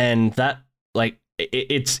 and that like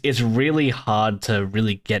it's really hard to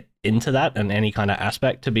really get into that in any kind of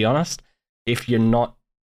aspect, to be honest, if you're not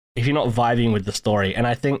vibing with the story. And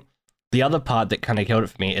I think the other part that kind of killed it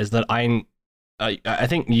for me is that I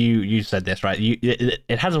think you said this, right?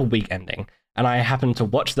 It has a weak ending. And I happened to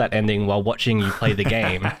watch that ending while watching you play the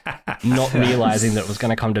game, not realizing that it was going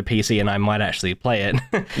to come to PC and I might actually play it,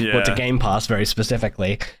 or to Game Pass very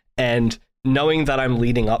specifically. And knowing that I'm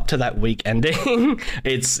leading up to that weak ending,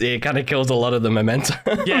 it kind of kills a lot of the momentum.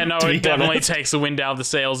 Yeah, no, it definitely takes the wind out of the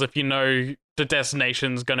sails if you know the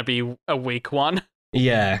destination's going to be a weak one.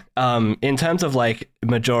 Yeah. In terms of like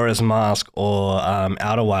Majora's Mask or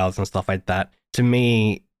Outer Wilds and stuff like that, to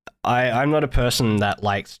me, I'm not a person that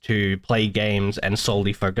likes to play games and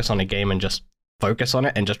solely focus on a game and just focus on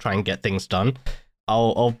it and just try and get things done.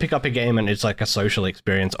 I'll pick up a game and it's like a social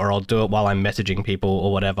experience, or I'll do it while I'm messaging people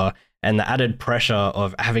or whatever. And the added pressure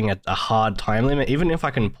of having a hard time limit, even if I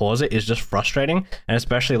can pause it, is just frustrating. And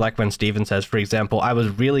especially like when Steven says, for example, I was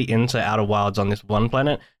really into Outer Wilds on this one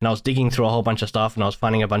planet, and I was digging through a whole bunch of stuff, and I was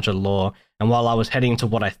finding a bunch of lore. And while I was heading to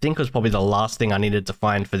what I think was probably the last thing I needed to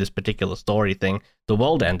find for this particular story thing, the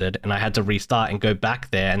world ended, and I had to restart and go back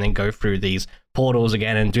there and then go through these portals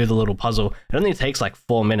again and do the little puzzle. It only takes like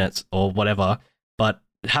 4 minutes or whatever, but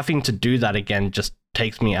having to do that again just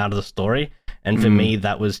takes me out of the story. And for me,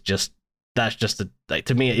 that's just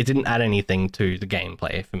to me, it didn't add anything to the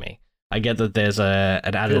gameplay for me. I get that there's an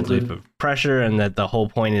added loop of pressure, and that the whole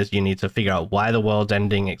point is you need to figure out why the world's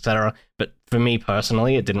ending, etc. But for me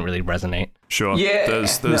personally, it didn't really resonate. Sure. Yeah.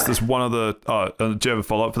 There's one other. Do you have a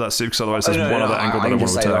follow up for that, Steve? Because otherwise, there's one other angle that I want to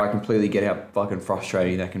just say attack. that I completely get how fucking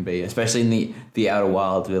frustrating that can be, especially in the Outer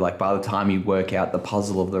Wilds, where like by the time you work out the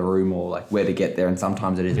puzzle of the room or like where to get there, and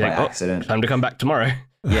sometimes it is by accident. Time to come back tomorrow.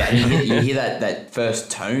 Yeah, and you hear that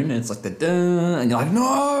first tone, and it's like the duh, and you're like,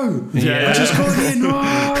 no, Yeah. I just got here,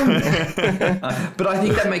 no. But I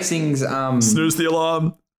think that makes things Snooze the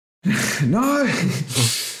alarm. no.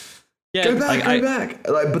 Yeah, Go back.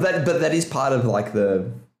 Like, but that is part of like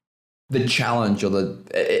the challenge or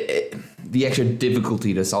the extra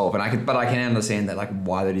difficulty to solve, and I can understand that, like,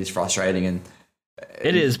 why that is frustrating. And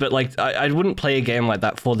it is, but like I wouldn't play a game like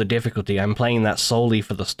that for the difficulty. I'm playing that solely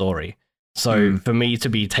for the story. So for me to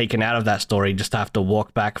be taken out of that story, just to have to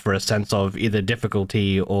walk back for a sense of either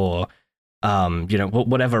difficulty or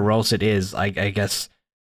whatever else it is, I guess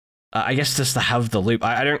just to have the loop.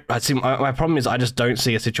 My problem is I just don't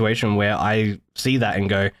see a situation where I see that and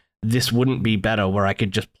go, this wouldn't be better, where I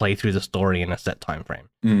could just play through the story in a set time frame.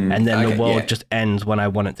 And then the world just ends when I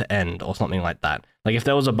want it to end, or something like that. Like if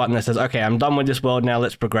there was a button that says, okay, I'm done with this world now,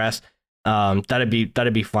 let's progress, that'd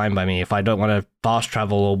be fine by me. If I don't want to fast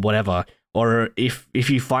travel or whatever, or if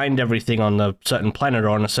you find everything on a certain planet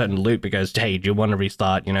or on a certain loop, it goes, hey, do you want to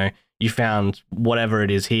restart? You found whatever it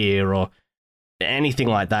is here, or anything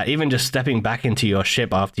like that. Even just stepping back into your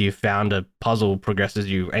ship after you found a puzzle progresses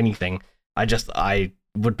you anything. I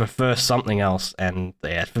would prefer something else, and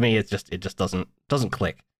yeah, for me, it just doesn't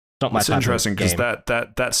click. It's not my It's type interesting of because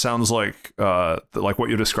game. that sounds like what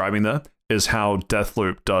you're describing there is how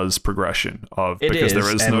Deathloop does progression because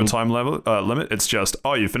there is no time limit. It's just,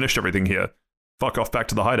 you finished everything here. Fuck off back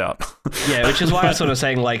to the hideout. Yeah, which is why I'm sort of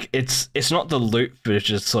saying, like, it's not the loop which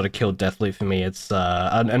has sort of killed Deathloop for me. It's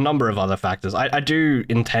a number of other factors. I do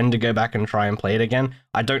intend to go back and try and play it again.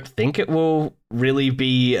 I don't think it will really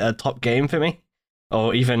be a top game for me,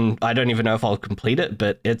 or even I don't even know if I'll complete it.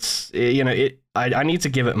 But I need to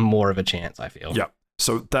give it more of a chance, I feel. Yeah.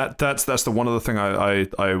 So that's the one other thing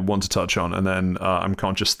I want to touch on, and then I'm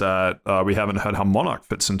conscious that we haven't heard how Monarch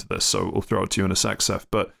fits into this, so we'll throw it to you in a sec, Seth.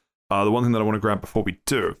 But the one thing that I want to grab before we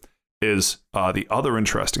do is the other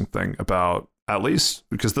interesting thing about, at least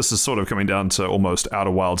because this is sort of coming down to almost Outer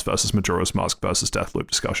Wilds versus Majora's Mask versus Deathloop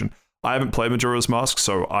discussion. I haven't played Majora's Mask,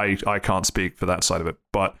 so I can't speak for that side of it.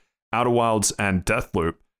 But Outer Wilds and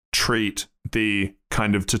Deathloop treat the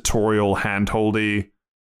kind of tutorial handholdy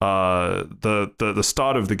the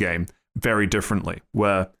start of the game very differently,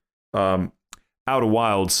 where Outer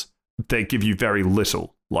Wilds, they give you very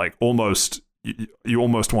little, like you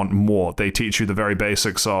almost want more. They teach you the very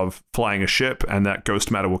basics of flying a ship, and that ghost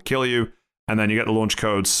matter will kill you, and then you get the launch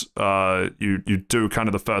codes, you do kind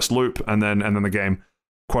of the first loop, and then the game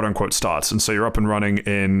quote unquote starts, and so you're up and running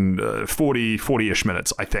in 40-ish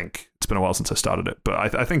minutes. I think it's been a while since I started it,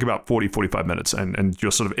 but I think about 45 minutes, and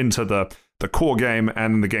you're sort of into the core game,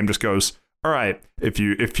 and the game just goes, all right, if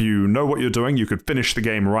you know what you're doing, you could finish the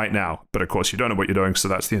game right now, but of course you don't know what you're doing, so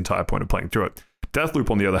that's the entire point of playing through it. Deathloop,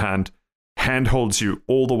 on the other hand, handholds you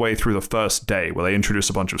all the way through the first day, where they introduce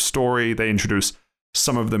a bunch of story, they introduce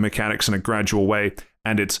some of the mechanics in a gradual way,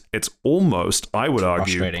 and it's almost, I would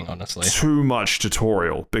argue, frustrating, honestly, too much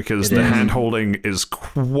tutorial, because the hand-holding is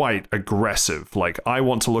quite aggressive. Like, I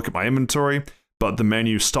want to look at my inventory, but the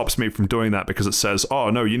menu stops me from doing that because it says, oh,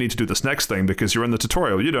 no, you need to do this next thing because you're in the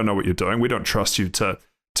tutorial. You don't know what you're doing. We don't trust you to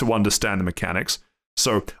understand the mechanics.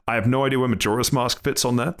 So I have no idea where Majora's Mask fits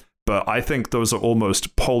on there, but I think those are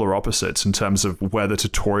almost polar opposites in terms of where the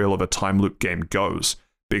tutorial of a time loop game goes,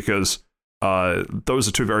 because those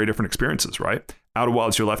are two very different experiences, right? Outer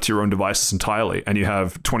Wilds, you're left to your own devices entirely, and you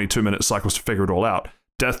have 22-minute cycles to figure it all out.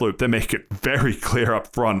 Deathloop, they make it very clear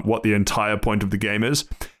up front what the entire point of the game is,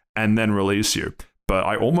 and then release you. But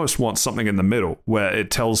I almost want something in the middle where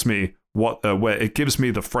it tells me where it gives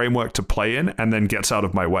me the framework to play in and then gets out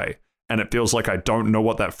of my way. And it feels like I don't know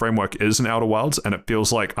what that framework is in Outer Wilds, and it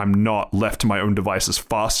feels like I'm not left to my own devices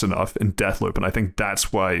fast enough in Deathloop. And I think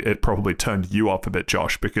that's why it probably turned you off a bit,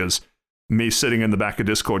 Josh, because me sitting in the back of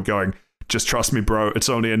Discord going, just trust me, bro. It's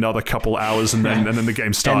only another couple hours and then the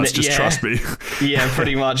game starts. Just trust me. Yeah,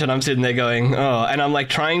 pretty much. And I'm sitting there going, oh, and I'm like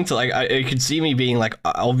trying to I could see me being like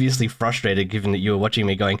obviously frustrated given that you were watching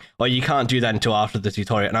me going, oh, you can't do that until after the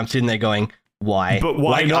tutorial. And I'm sitting there going, why? But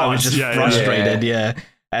why not? I was just frustrated. Yeah.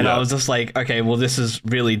 And I was just like, okay, well, this is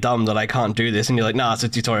really dumb that I can't do this. And you're like, nah, it's a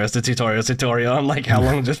tutorial, it's a tutorial, it's a tutorial. I'm like, how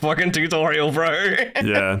long is this fucking tutorial, bro?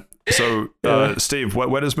 Yeah. So, Steve,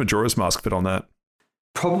 where does Majora's Mask fit on that?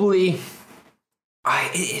 Probably,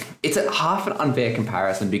 it's a half an unfair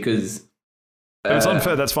comparison because... it's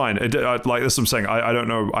unfair, that's fine. Like this I'm saying, I don't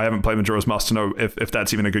know, I haven't played Majora's Mask to know if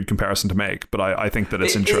that's even a good comparison to make, but I think that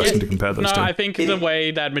it's interesting to compare those two. No, I think the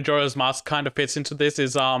way that Majora's Mask kind of fits into this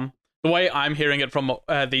is... the way I'm hearing it from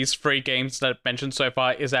these three games that I've mentioned so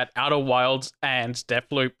far is that Outer Wilds and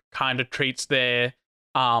Deathloop kind of treat their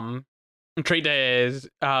time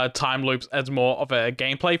loops as more of a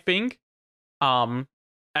gameplay thing,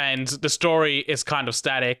 and the story is kind of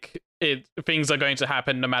static. Things are going to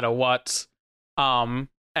happen no matter what, and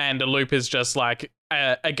the loop is just like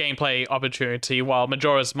a gameplay opportunity. While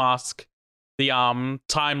Majora's Mask, the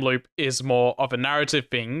time loop is more of a narrative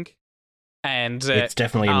thing. And it's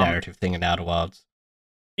definitely a narrative thing in Outer Wilds.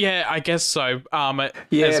 Yeah, I guess so.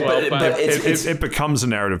 Yeah, as well, but it becomes a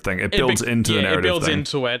narrative thing. It builds into the narrative thing. It builds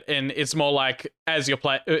into it, and it's more like as you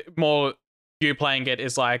playing it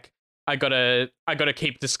is like I gotta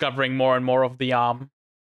keep discovering more and more of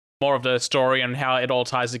the story and how it all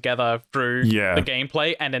ties together through the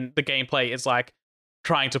gameplay, and then the gameplay is like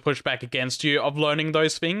trying to push back against you of learning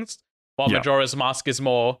those things. While Majora's Mask is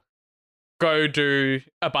more go do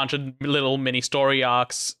a bunch of little mini story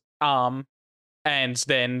arcs, and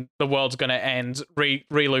then the world's gonna end,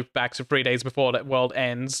 re-loop back to 3 days before that world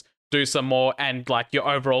ends, do some more, and like your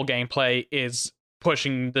overall gameplay is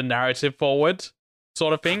pushing the narrative forward,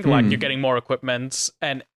 sort of thing. Like you're getting more equipment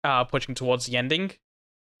and pushing towards the ending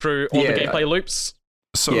through all the gameplay loops.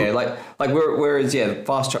 So whereas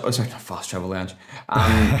Fast Travel Lounge.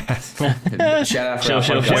 Shout out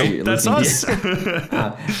for that's us.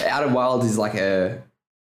 Outer Wilds is like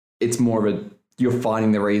it's more of a you're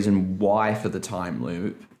finding the reason why for the time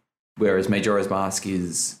loop, whereas Majora's Mask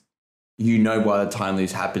is why the time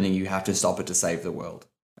loop's happening. You have to stop it to save the world,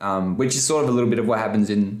 which is sort of a little bit of what happens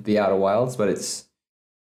in the Outer Wilds, but it's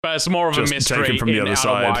more of a mystery from the in other Outer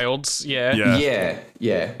side. Wilds. Yeah.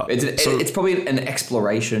 It's probably an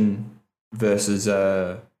exploration versus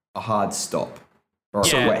a hard stop or a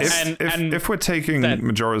quest. If we're taking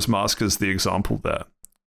Majora's Mask as the example there,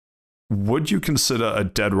 would you consider a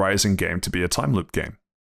Dead Rising game to be a time loop game?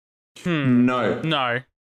 No.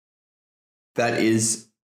 That is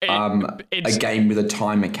a game with a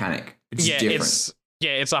time mechanic. It's different.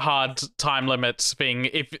 It's a hard time limit thing.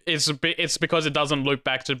 If it's because it doesn't loop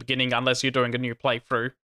back to the beginning unless you're doing a new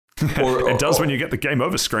playthrough. It does when you get the game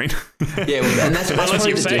over screen. Yeah, and that's unless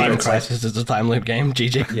you've Time Crisis is a time loop game.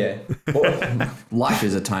 GG. Yeah. Life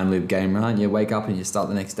is a time loop game, right? You wake up and you start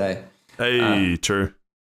the next day. Hey, true.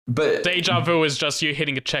 But Deja Vu is just you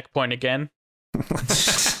hitting a checkpoint again.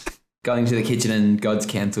 Going to the kitchen and God's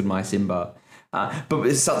cancelled my Simba. But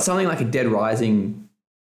it's something like a Dead Rising.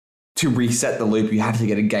 To reset the loop, you have to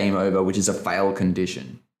get a game over, which is a fail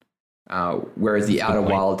condition. Whereas the Outer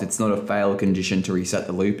Wild, it's not a fail condition to reset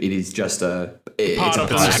the loop. It is just part of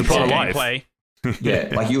the gameplay. Yeah,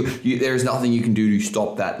 like you there is nothing you can do to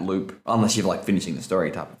stop that loop unless you're like finishing the story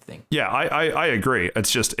type of thing. Yeah, I agree. It's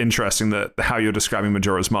just interesting that how you're describing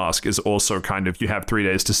Majora's Mask is also kind of you have 3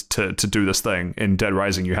 days to do this thing. In Dead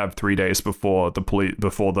Rising, you have 3 days before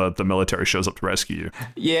the military shows up to rescue you.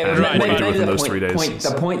 Yeah, right. Maybe within those 3 days.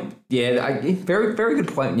 Very very good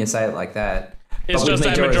point when you say it like that. It's just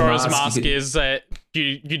that Majora's Mask is that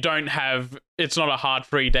you don't have. It's not a hard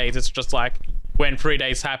 3 days. It's just like. When 3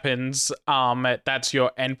 days happens, that's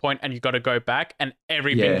your endpoint, and you got to go back, and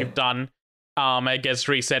everything you've done it gets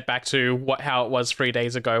reset back to how it was 3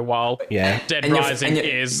 days ago, while Yeah. Dead And you're- Rising and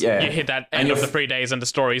you're- is yeah. you hit that And end of you're the 3 days and the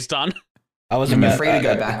story's done. I was And you're about, free to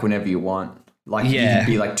go back whenever you want. Like, you Yeah.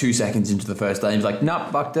 could be like 2 seconds into the first day and you're like,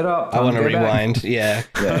 nope, fucked it up. I want to Go back. rewind. Yeah.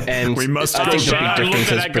 Yeah. And We must I go think the back. big I looked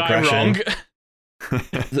difference at is that guy progression. wrong.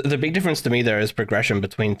 The big difference to me there is progression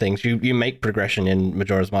between things. You make progression in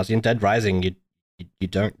Majora's Mask. In Dead Rising, you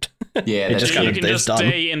don't. Yeah, It that's just You kind true. of- can it's just done.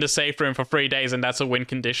 stay in the safe room for 3 days, and that's a win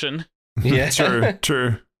condition. Yeah.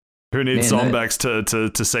 True. Who needs Man, zombies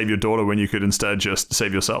to save your daughter when you could instead just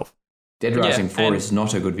save yourself? Dead Rising Yeah, 4 and- is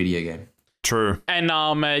not a good video game. True. And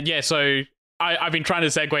so I've been trying to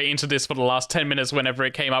segue into this for the last 10 minutes whenever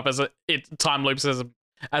it came up as time loops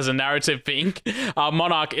as a narrative thing.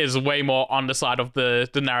 Monarch is way more on the side of the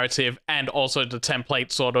narrative and also the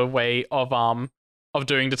template sort of way of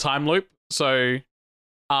doing the time loop. So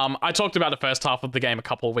I talked about the first half of the game a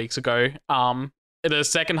couple of weeks ago. The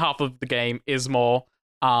second half of the game is more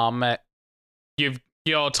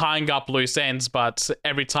you're tying up loose ends, but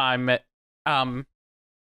every time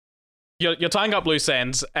you're tying up loose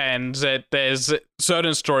ends, and there's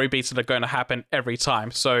certain story beats that are going to happen every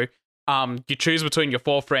time. So you choose between your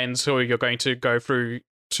 4 friends who you're going to go through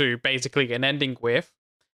to basically an ending with,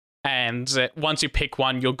 and once you pick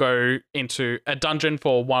one, you'll go into a dungeon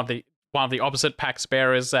for one of the opposite pax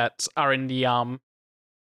bearers that are in the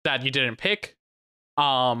that you didn't pick.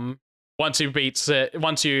 Once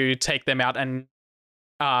you take them out and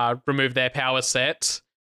remove their power set,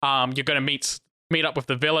 you're going to meet up with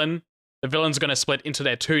the villain. The villain's going to split into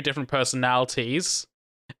their 2 different personalities.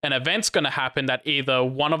 An event's going to happen that either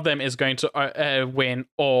one of them is going to win,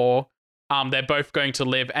 or they're both going to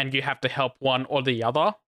live, and you have to help one or the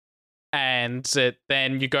other. And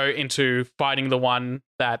then you go into fighting the one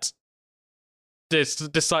that is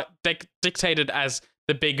dictated as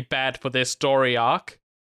the big bad for this story arc.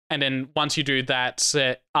 And then once you do that,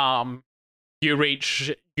 you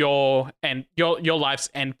reach your life's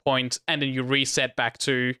end point, and then you reset back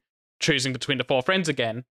to choosing between the 4 friends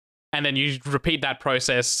again, and then you repeat that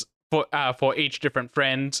process for each different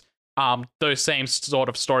friend. Those same sort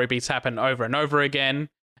of story beats happen over and over again,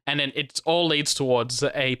 and then it all leads towards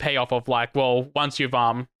a payoff of like, well, once you've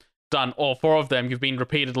done all 4 of them, you've been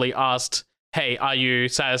repeatedly asked, hey, are you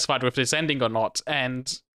satisfied with this ending or not?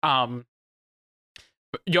 And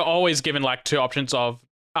you're always given like 2 options of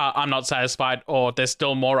I'm not satisfied, or there's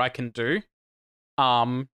still more I can do.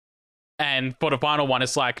 And for the final one,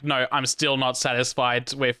 it's like, no, I'm still not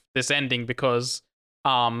satisfied with this ending because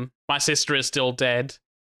my sister is still dead.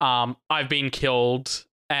 I've been killed,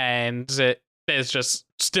 and there's just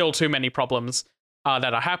still too many problems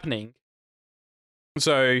that are happening.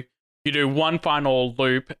 So you do one final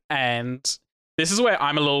loop, and this is where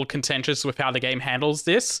I'm a little contentious with how the game handles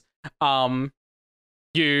this.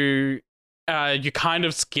 You kind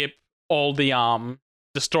of skip all the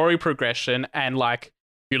story progression, and like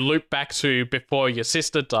you loop back to before your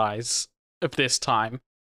sister dies of this time,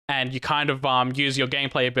 and you kind of use your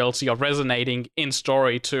gameplay ability of resonating in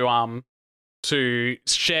story to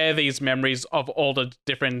share these memories of all the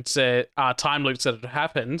different time loops that had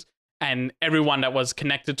happened, and everyone that was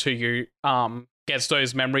connected to you gets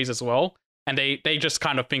those memories as well, and they just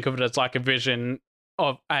kind of think of it as like a vision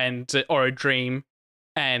of or a dream.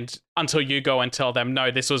 And until you go and tell them,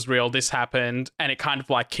 no, this was real, this happened, and it kind of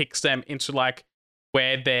like kicks them into like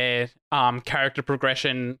where their character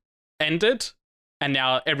progression ended, and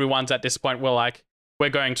now everyone's at this point where like we're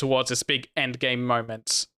going towards this big end game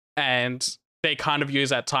moment, and they kind of use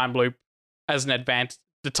that time loop as an advantage.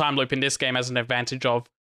 The time loop in this game as an advantage of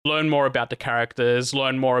learn more about the characters,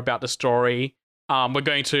 learn more about the story. We're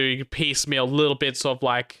going to piecemeal little bits of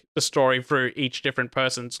like the story through each different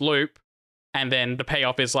person's loop. And then the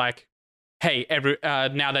payoff is like, hey,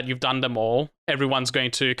 now that you've done them all, everyone's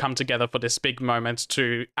going to come together for this big moment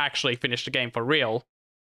to actually finish the game for real.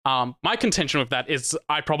 My contention with that is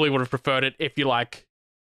I probably would have preferred it if you like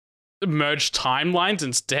merged timelines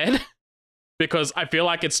instead, because I feel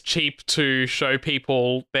like it's cheap to show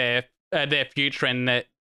people their future and that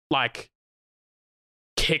like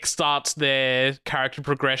kickstarts their character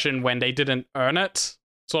progression when they didn't earn it,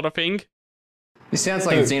 sort of thing. This sounds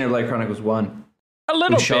like Xenoblade Chronicles 1. A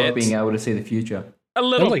little With Shulk bit. being able to see the future. A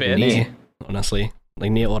little like bit. Nier, honestly,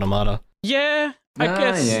 like Nier Automata. Yeah, I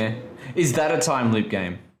guess. Yeah. Is that a time loop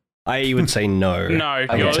game? I would say no. No,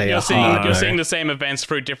 I would say you're a seeing hard you're no. seeing the same events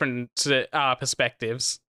through different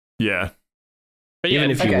perspectives. Yeah. But yeah,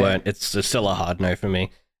 Even if you Okay. weren't, it's still a hard no for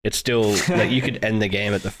me. It's still like you could end the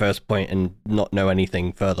game at the first point and not know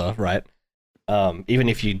anything further, right? Even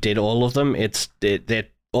if you did all of them, they're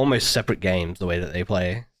almost separate games the way that they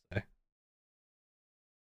play.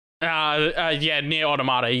 So. Yeah, near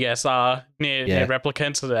Automata, yes. Near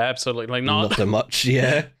Replicant, absolutely not. Not so much,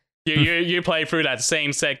 yeah. You play through that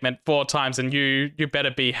same segment 4 times, and you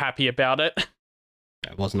better be happy about it.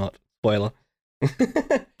 It was not. Spoiler.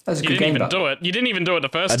 That's a You good didn't game. even do it. You didn't even do it the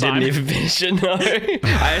first I time. didn't even finish it, no.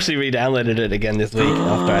 I actually re-downloaded it again this week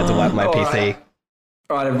after I had to wipe my PC.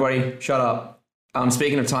 All right, everybody, shut up.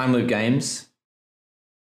 Speaking of time loop games,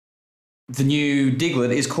 the new Diglett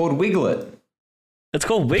is called Wiglet. It's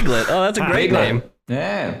called Wiglet. Oh, that's a great Wiglet. name.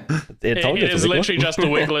 Yeah. It told you It it's is a Wiglet. literally just the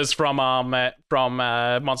Wigglers from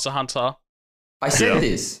Monster Hunter. I said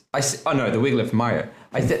this. Oh no, the Wiggler from Mario.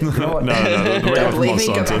 I said, you know what? No, the Don't Wiggler from believe me?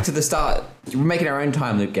 Monster Go back Hunter. to the start. We're making our own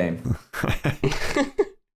time loop game.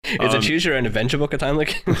 Is it choose your own adventure book a time loop?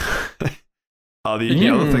 The other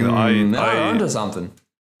thing that No, onto something.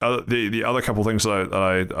 the other couple things that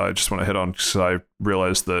I just want to hit on, because I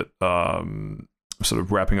realized that sort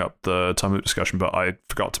of wrapping up the time loop discussion, but I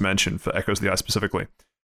forgot to mention for Echoes of the Eye specifically,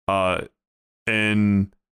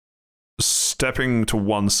 in stepping to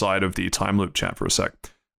one side of the time loop chat for a sec,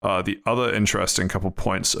 the other interesting couple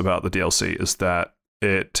points about the DLC is that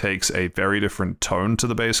it takes a very different tone to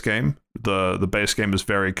the base game. The base game is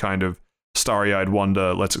very kind of starry-eyed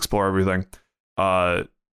wonder, let's explore everything.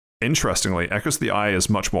 Interestingly, Echoes of the Eye is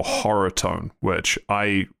much more horror tone, which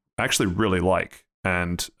I actually really like,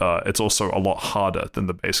 and it's also a lot harder than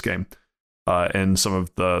the base game in some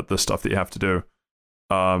of the stuff that you have to do.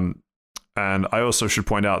 And I also should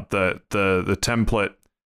point out that the template,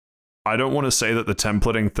 I don't want to say that the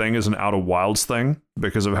templating thing is an Outer Wilds thing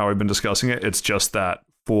because of how we've been discussing it. It's just that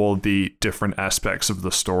for the different aspects of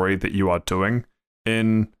the story that you are doing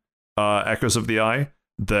in Echoes of the Eye,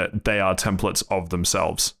 that they are templates of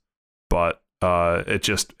themselves. But it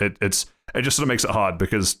just sort of makes it hard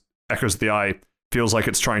because Echoes of the Eye feels like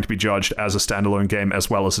it's trying to be judged as a standalone game as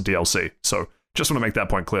well as a DLC. So just want to make that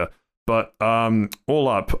point clear. But all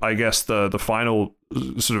up, I guess the final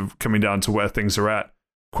sort of coming down to where things are at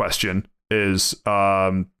question is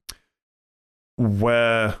where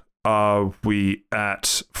are we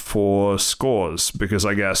at for scores? Because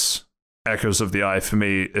I guess Echoes of the Eye for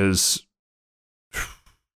me is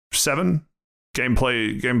 7.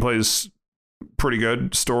 Gameplay's pretty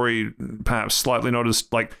good. Story perhaps slightly not as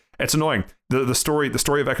like. It's annoying. The story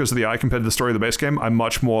of Echoes of the Eye compared to the story of the base game, I'm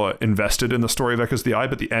much more invested in the story of Echoes of the Eye,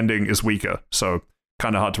 but the ending is weaker, so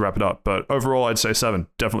kind of hard to wrap it up. But overall, I'd say 7.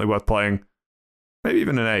 Definitely worth playing. Maybe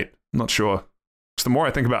even an 8. I'm not sure. Because the more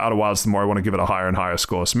I think about Outer Wilds, the more I want to give it a higher and higher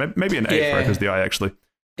score. So maybe an 8 for Echoes of the Eye, actually.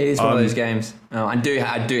 It is one of those games. I do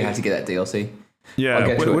have to get that DLC.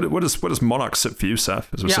 Yeah. What does Monarch sit for you,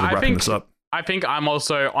 Seth, as we're sort of wrapping this up? I think I'm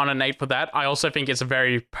also on an 8 for that. I also think it's a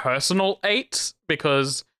very personal 8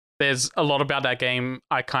 because there's a lot about that game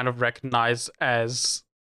I kind of recognize as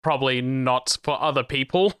probably not for other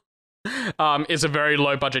people. It's a very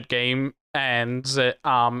low budget game and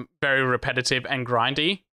very repetitive and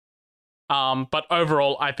grindy. But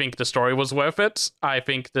overall, I think the story was worth it. I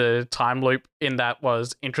think the time loop in that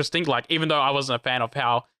was interesting. Like, even though I wasn't a fan of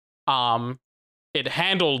how it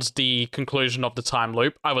handled the conclusion of the time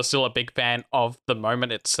loop, I was still a big fan of the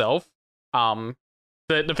moment itself.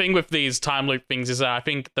 The thing with these time loop things is that I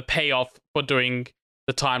think the payoff for doing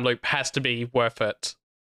the time loop has to be worth it.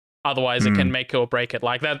 Otherwise, it can make it or break it.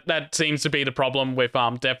 Like that seems to be the problem with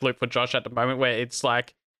Deathloop for Josh at the moment, where it's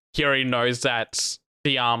like he already knows that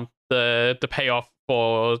the payoff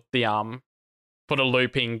for the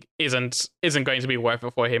looping isn't going to be worth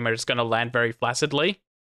it for him, or it's going to land very flaccidly.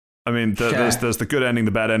 I mean, there's the good ending,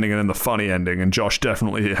 the bad ending, and then the funny ending. And Josh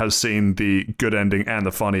definitely has seen the good ending and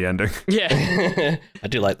the funny ending. Yeah. I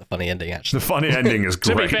do like the funny ending, actually. The funny ending is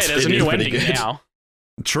great. To be fair, there's a It is new pretty ending good. now.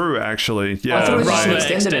 True, actually. Yeah, I thought it was just The an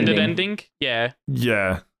right. extended ending. Yeah.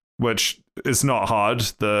 Yeah, which is not hard.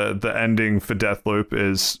 The ending for Deathloop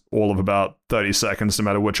is all of about 30 seconds, no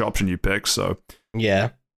matter which option you pick. So Yeah.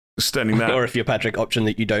 extending that, Or if you're Patrick, option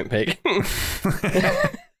that you don't pick.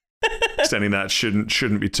 extending that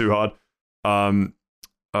shouldn't be too hard.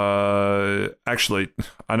 Actually,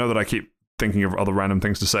 I know that I keep thinking of other random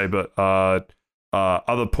things to say, but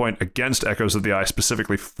other point against Echoes of the Eye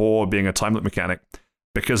specifically for being a time loop mechanic,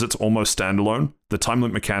 because it's almost standalone. The time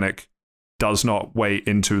loop mechanic does not weigh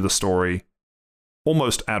into the story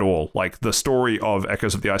almost at all. Like, the story of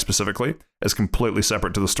Echoes of the Eye specifically is completely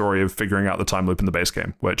separate to the story of figuring out the time loop in the base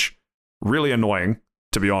game, which really annoying,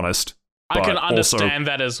 to be honest. I can but understand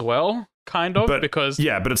that as well, kind of, but because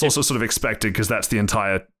but it's also sort of expected because that's the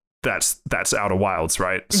entire that's Outer Wilds,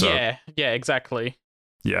 right? So yeah, exactly.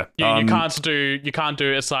 yeah. You can't do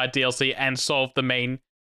a side DLC and solve the main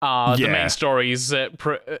the main story's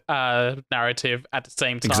narrative at the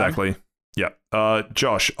same time. Exactly. Yeah.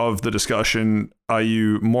 Josh, of the discussion, are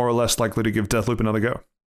you more or less likely to give Deathloop another go?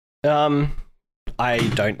 I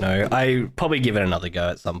don't know. I probably give it another go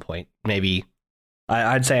at some point. Maybe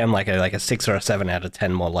I'd say I'm like a 6 or a 7 out of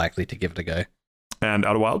 10 more likely to give it a go. And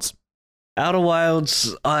Outer Wilds? Outer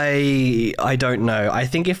Wilds, I don't know. I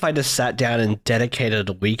think if I just sat down and dedicated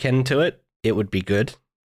a weekend to it, it would be good.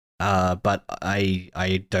 But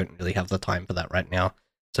I don't really have the time for that right now,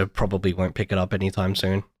 so probably won't pick it up anytime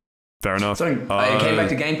soon. Fair enough. So, it came back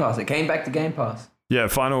to Game Pass. Yeah,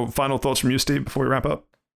 final thoughts from you, Steve, before we wrap up?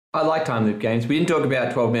 I like time loop games. We didn't talk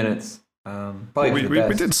about 12 minutes. Probably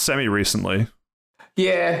We did semi recently.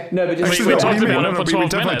 Yeah, no, but just... We talked about it for 12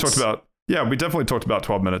 definitely minutes. talked about... Yeah, we definitely talked about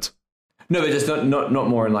 12 minutes. No, but just not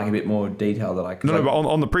more in like a bit more detail that I could... No, but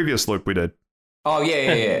on the previous loop we did. Oh,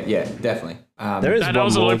 yeah, definitely. There is that one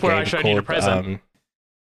was a more loop where I game showed you the called, present.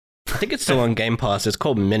 I think it's still on Game Pass. It's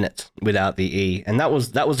called Minute without the E, and that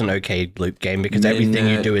was an okay loop game because everything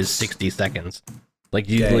you do is 60 seconds. Like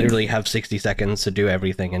you literally have 60 seconds to do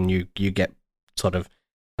everything, and you get sort of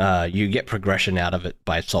you get progression out of it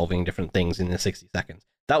by solving different things in the 60 seconds.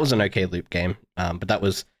 That was an okay loop game, but that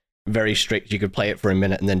was very strict. You could play it for a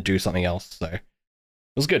minute and then do something else. So it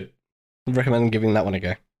was good. I'd recommend giving that one a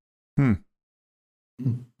go.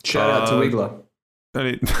 Shout out to Wiggler.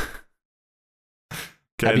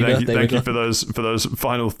 Okay, thank you for those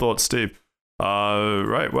final thoughts, Steve.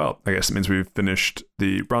 Right, well, I guess it means we've finished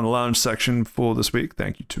the Run the Lounge section for this week.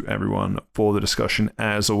 Thank you to everyone for the discussion,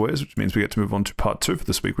 as always, which means we get to move on to part 2 for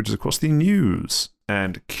this week, which is, of course, the news.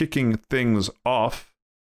 And kicking things off,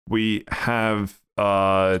 we have...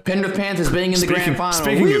 Penrith Panthers being in the grand final.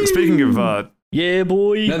 Speaking of... yeah,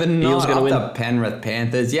 boy. No, they're Eels not gonna up win. the Penrith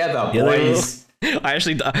Panthers. Yeah, the Yeah, they boys.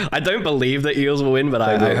 I don't believe that Eels will win, but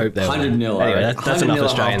I hope they'll 100 win. 0. Anyway, that's enough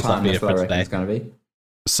Australian stuff here for today. It's going to be.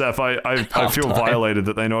 Seth, I feel Halftime. violated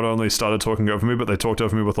that they not only started talking over me, but they talked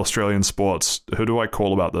over me with Australian sports. Who do I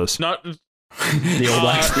call about this? Not The All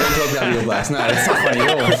Blacks. We don't talk about the All Blacks. No, it's not funny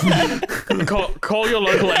at all. call your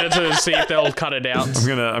local editor to see if they'll cut it out.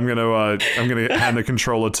 I'm gonna hand the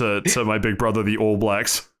controller to my big brother, the All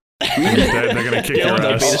Blacks. They're gonna kick your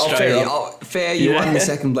they'll ass. beat us. Fair, you won the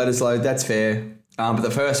second Bledisloe. That's fair. But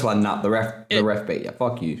the first one, the ref beat you.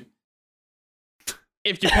 Fuck you.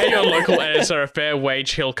 If you pay your local editor a fair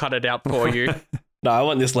wage, he'll cut it out for you. No, I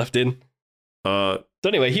want this left in. So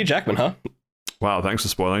anyway, Hugh Jackman, huh? Wow, thanks for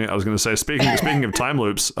spoiling it. I was going to say, speaking of time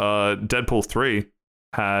loops, Deadpool 3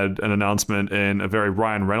 had an announcement in a very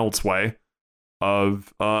Ryan Reynolds way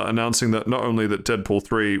of announcing that not only that Deadpool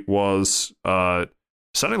 3 was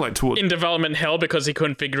sounding like In development hell because he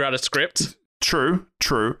couldn't figure out a script. True,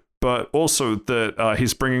 but also that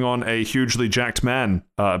he's bringing on a hugely jacked man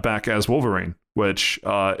back as Wolverine, which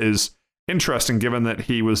is interesting given that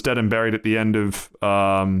he was dead and buried at the end of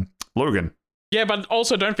Logan. Yeah, but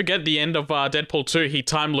also don't forget the end of Deadpool 2. He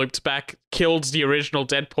time looped back, killed the original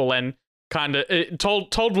Deadpool, and kind of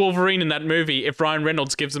told Wolverine in that movie if Ryan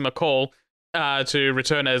Reynolds gives him a call to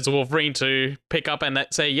return as Wolverine to pick up and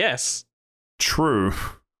say yes. True.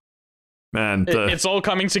 Man, it's all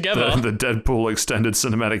coming together. The Deadpool extended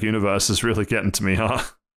cinematic universe is really getting to me, huh?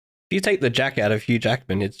 If you take the Jack out of Hugh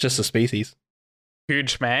Jackman, it's just a species.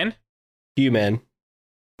 Huge man. Hugh man.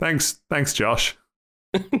 Thanks, Josh.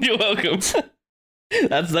 You're welcome.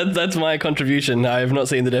 That's my contribution. I have not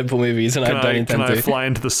seen the Deadpool movies, and I don't intend to. Can I fly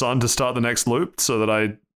into the sun to start the next loop so that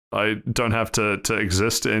I don't have to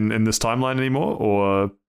exist in this timeline anymore?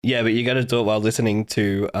 Or yeah, but you got to do it while listening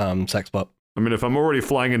to Sex Pop. I mean, if I'm already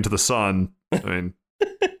flying into the sun, I mean,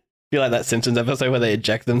 feel like that Simpsons episode where they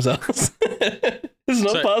eject themselves. It's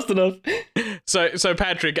not fast enough. So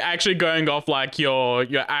Patrick, actually going off like your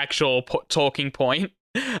actual talking point,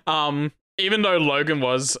 even though Logan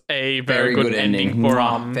was a very good ending for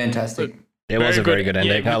fantastic. It was a very good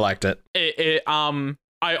ending. I liked it.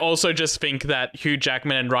 I also just think that Hugh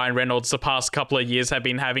Jackman and Ryan Reynolds the past couple of years have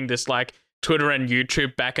been having this like Twitter and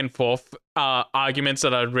YouTube back and forth arguments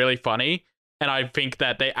that are really funny, and I think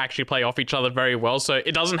that they actually play off each other very well. So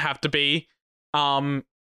it doesn't have to be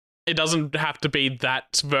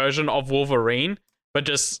that version of Wolverine, but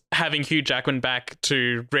just having Hugh Jackman back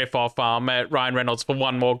to riff off Ryan Reynolds for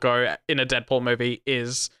one more go in a Deadpool movie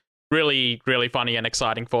is really, really funny and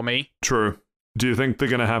exciting for me. True. Do you think they're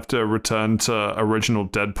going to have to return to original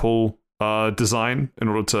Deadpool design in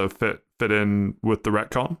order to fit in with the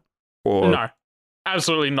retcon? Or... No,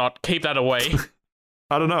 absolutely not. Keep that away.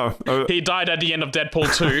 I don't know. He died at the end of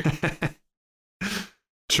Deadpool 2.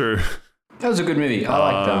 True. That was a good movie. I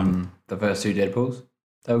liked the first two Deadpools.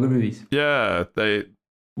 They were good movies. Yeah,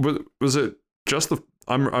 was it just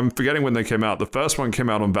I'm forgetting when they came out. The first one came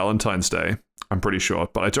out on Valentine's Day, I'm pretty sure,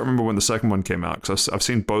 but I don't remember when the second one came out because I've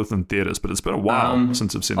seen both in theaters, but it's been a while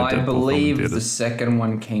since I've seen a Deadpool I film in believe theaters. the second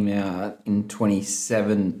one came out in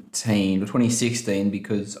 2017 or 2016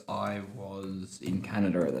 because I was in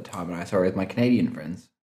Canada at the time and I saw it with my Canadian friends.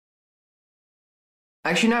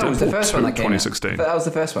 Actually, no, it was the Deadpool first 2, one that came 2016. out. That was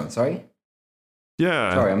the first one, sorry.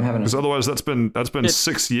 Yeah. Sorry, I'm having a... Because otherwise that's been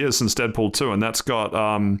 6 years since Deadpool 2, and that's got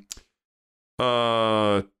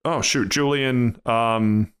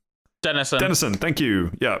Julian Dennison, thank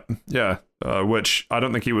you. Yeah. Which I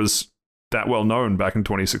don't think he was that well known back in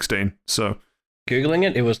 2016. So Googling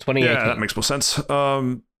it, it was 2018. yeah, that makes more sense.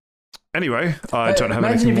 Anyway, I don't have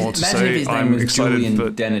Imagine anything if more to imagine say. if his name I'm was excited Julian for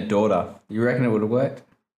Denadorta. You reckon it would have worked?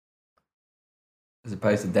 As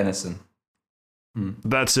opposed to Dennison.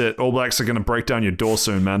 That's it. All Blacks are going to break down your door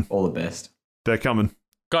soon, man. All the best. They're coming.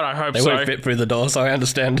 God, I hope They so. won't fit through the door, so I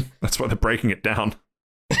understand. That's why they're breaking it down.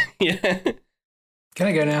 Yeah. Can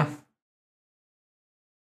I go now?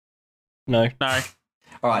 No. No.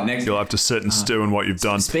 All right, next. You'll have to sit and stew in what you've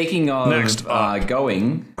done. Speaking of Next up.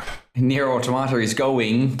 going, Nier Automata is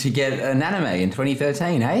going to get an anime in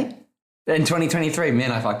 2013, eh? In 2023.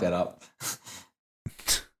 Man, I fucked that up.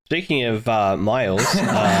 Speaking of Miles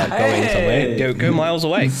going somewhere, go miles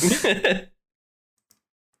away. This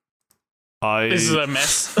is a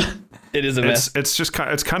mess. It is a mess. It's just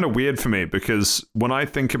kind of weird for me because when I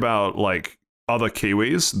think about like other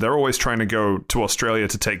Kiwis, they're always trying to go to Australia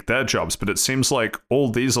to take their jobs, but it seems like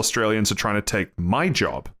all these Australians are trying to take my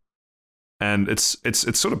job, and it's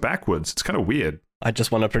sort of backwards. It's kind of weird. I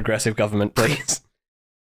just want a progressive government, please.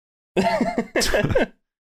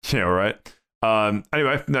 Yeah, right.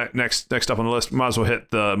 Anyway, next up on the list, might as well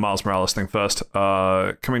hit the Miles Morales thing first.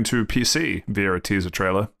 Coming to PC via a teaser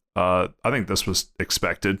trailer. I think this was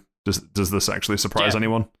expected. Does this actually surprise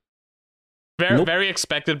anyone? Very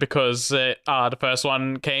expected because the first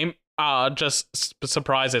one came. Just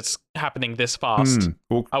surprised it's happening this fast.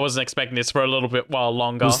 Well, I wasn't expecting this for a little bit while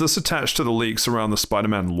longer. was this attached to the leaks around the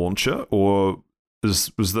Spider-Man launcher, or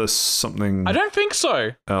was this something I don't think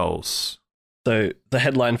so. else? So the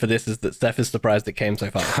headline for this is that Steph is surprised it came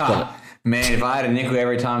so fast. Got Man, if I had a nickel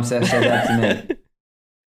every time Seth said that to me,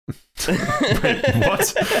 Wait,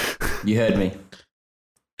 what? you heard me.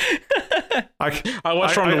 I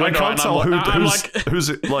watched from the window can't and tell I'm like, who's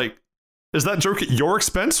it like. Is that joke at your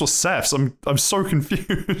expense or Seth's? I'm so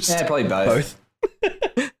confused. Yeah, probably both. both.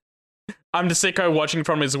 And then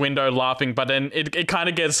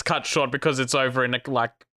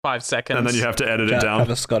you have to edit it down.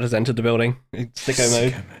 Travis Scott has entered the building. Sicko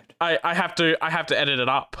mode. I have to edit it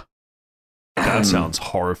up. That sounds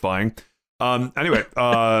horrifying. Anyway,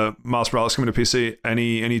 Miles Morales coming to PC.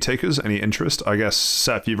 Any takers? Any interest? I guess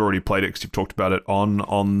Seth, you've already played it because you've talked about it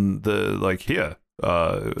on the like here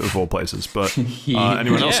of all places. But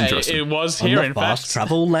anyone else interested? It was On here the in Fast fact.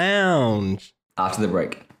 Travel Lounge. After the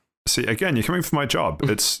break. See, again, you're coming for my job.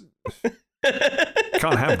 It's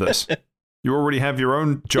can't have this. You already have your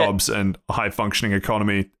own jobs and a high functioning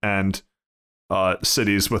economy and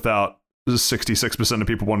cities without 66% of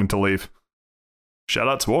people wanting to leave. Shout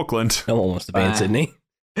out to Auckland. No one wants to be in Sydney.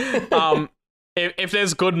 If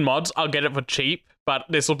there's good mods, I'll get it for cheap. But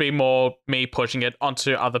this will be more me pushing it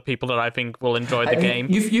onto other people that I think will enjoy the game.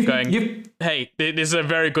 Hey, this is a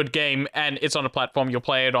very good game, and it's on a platform you'll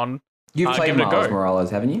play it on. You've played give it a Miles go. Morales,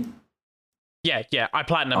 haven't you? Yeah, I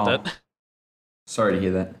platinumed it. Sorry to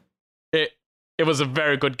hear that. It was a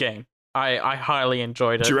very good game. I highly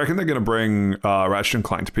enjoyed it. Do you reckon they're going to bring Ratchet and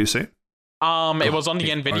Clank to PC? It was on the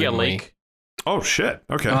if Nvidia only. leak. Oh shit!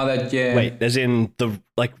 Okay. Yeah. Wait, as in the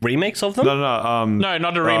like remakes of them? No. No,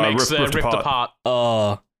 not a remake. Rift Rift Apart.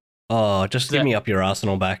 Just give me up your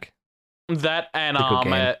arsenal back. That and It's a good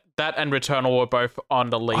game. that and Returnal were both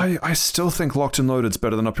on the leak. I still think Locked and Loaded's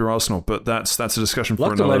better than Up Your Arsenal, but that's a discussion for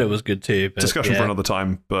Locked and another Loaded was good too. But discussion yeah. for another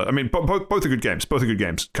time. But I mean, both are good games. Both are good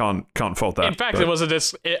games. Can't fault that. In fact, but it was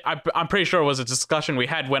I'm pretty sure it was a discussion we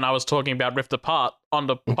had when I was talking about Rift Apart on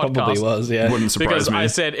the podcast. Probably was, yeah. wouldn't surprise Because me. I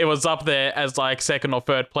said it was up there as like second or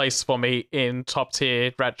third place for me in top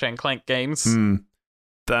tier Ratchet and Clank games.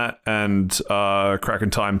 That and Crack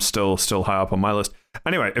in Time still high up on my list.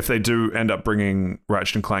 Anyway, if they do end up bringing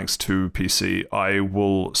Ratchet and Clanks to PC, I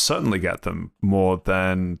will certainly get them more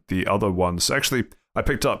than the other ones. Actually, I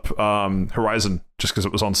picked up Horizon just because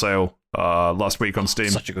it was on sale last week on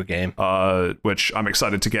Steam. Such a good game. Which I'm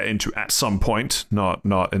excited to get into at some point, not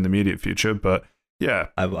in the immediate future, but yeah.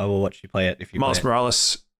 I will watch you play it if you Miles play it.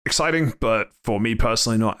 Morales, exciting, but for me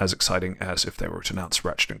personally, not as exciting as if they were to announce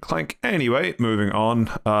Ratchet and Clank. Anyway, moving on,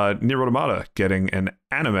 Nier Automata getting an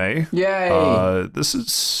anime. Yay! This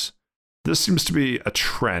is This seems to be a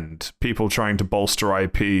trend. People trying to bolster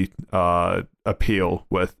IP appeal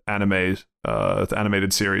with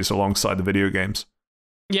animated series alongside the video games.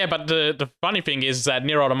 Yeah, but the funny thing is that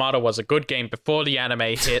Nier Automata was a good game before the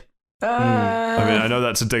anime hit. I mean, I know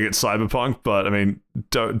that's a dig at Cyberpunk, but I mean,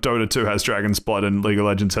 Dota 2 has Dragon's Blood and League of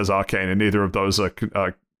Legends has Arcane, and neither of those are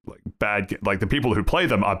like bad. Like the people who play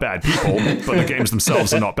them are bad people, but the games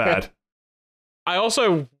themselves are not bad. I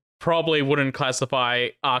also probably wouldn't classify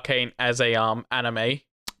Arcane as a anime.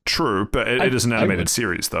 True, but it is an animated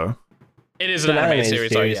series, though. It is an anime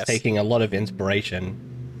series, yes. Taking a lot of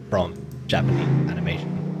inspiration from Japanese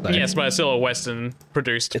animation. So. Yes, but it's still a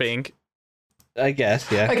Western-produced thing. I guess,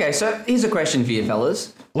 yeah. Okay, so here's a question for you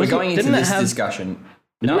fellas. We're going into this discussion.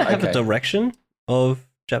 Didn't it have a direction of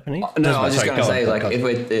Japanese? No, I was just going to say, like,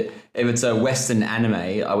 if it's a Western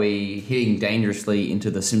anime, are we hitting dangerously into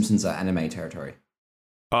the Simpsons anime territory?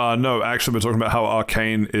 No, actually, we're talking about how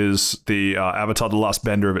Arcane is the Avatar: The Last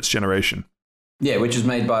Bender of its generation. Yeah, which is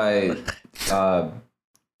made by the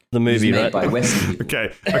movie, made right? by Western people.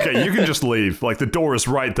 Okay, you can just leave. Like the door is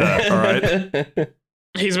right there. All right.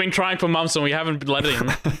 He's been trying for months and we haven't let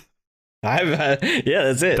him.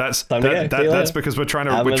 Yeah, that's it. That's because we're trying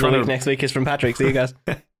to. Next week is from Patrick. See you guys.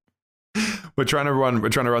 We're trying to run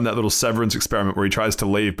that little Severance experiment where he tries to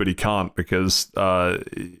leave, but he can't because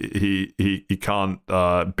he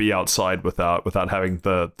can't be outside without having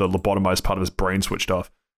the lobotomized part of his brain switched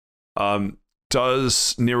off.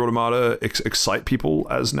 Does Nier Automata excite people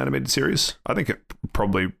as an animated series? I think it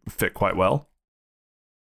probably fit quite well.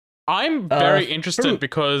 I'm very interested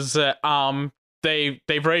because they've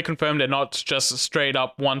already confirmed they're not just straight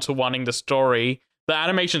up one-to-oneing the story. The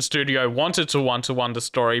animation studio wanted to one-to-one the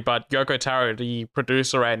story, but Yoko Taro, the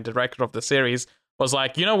producer and director of the series, was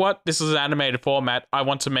like, you know what? This is an animated format. I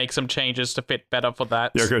want to make some changes to fit better for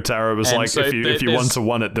that. Yoko Taro was like, so if you want to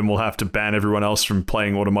one it, then we'll have to ban everyone else from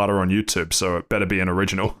playing Automata on YouTube, so it better be an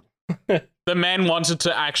original. The man wanted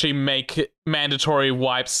to actually make mandatory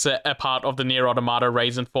wipes a part of the Nier Automata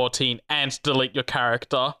Raisin 14 and delete your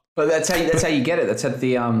character. But that's how you get it. That's at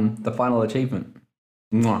the final achievement.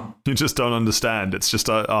 Mwah. You just don't understand. It's just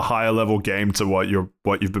a higher level game to what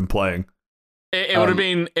you've been playing. It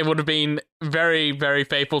would have been very, very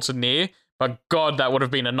faithful to Nier, but God, that would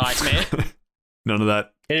have been a nitmare. None of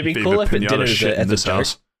that. It'd be cool if it did it in this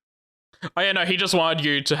house. Oh yeah, no, he just wanted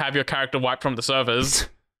you to have your character wiped from the servers.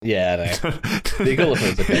 Yeah, I know. Be cool if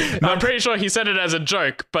it was a bit. I'm pretty sure he said it as a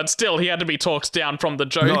joke, but still, he had to be talked down from the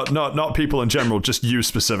joke. Not people in general, just you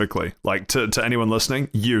specifically. Like to anyone listening,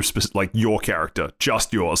 like your character,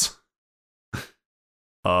 just yours.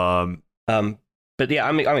 But yeah,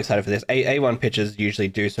 I'm excited for this. A1 Pictures usually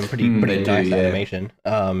do some pretty nice animation.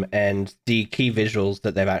 And the key visuals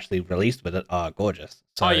that they've actually released with it are gorgeous.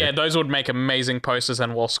 So, oh yeah, those would make amazing posters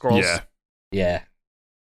and wall scrolls. Yeah.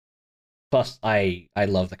 Plus, I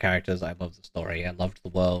love the characters. I love the story. I loved the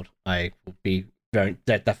world. I will be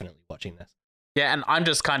definitely watching this. Yeah, and I'm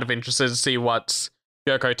just kind of interested to see what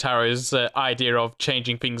Yoko Taro's idea of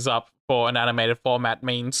changing things up for an animated format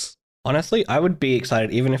means. Honestly, I would be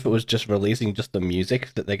excited even if it was just releasing just the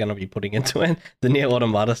music that they're going to be putting into it. The Nier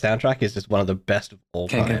Automata soundtrack is just one of the best of all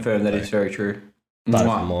time. Can confirm that it's very true.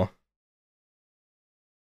 More.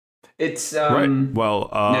 It's right. Well,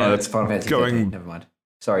 no, it's Final Fantasy 13. Never mind.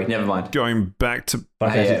 Sorry, never mind. Going back to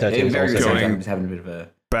Final Fantasy 13. Very good. I'm just having a bit of a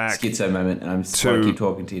schizo moment, and I'm just want to keep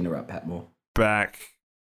talking to interrupt Pat more. Back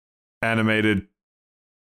animated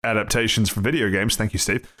adaptations for video games. Thank you,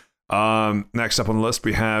 Steve. Next up on the list,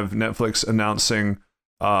 we have Netflix announcing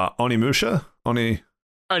Onimusha.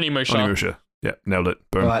 Onimusha. Yeah, nailed it.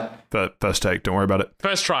 Boom. Right. First take. Don't worry about it.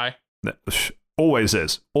 First try. Always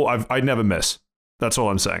is. I never miss. That's all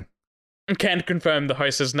I'm saying. Can confirm the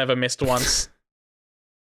host has never missed once.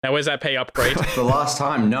 Now, where's that pay upgrade? The last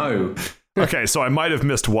time, no. Okay, so I might have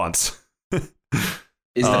missed once. Is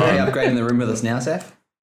the pay upgrade in the room with us now, Seth?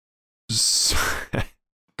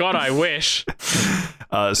 God, I wish.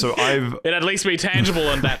 So it'd at least be tangible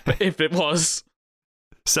in that if it was.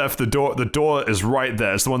 Seth, the door is right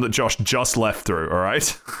there. It's the one that Josh just left through. All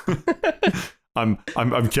right. I'm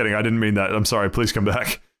kidding. I didn't mean that. I'm sorry. Please come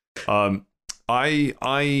back.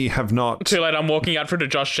 I have not. Too late. I'm walking out through the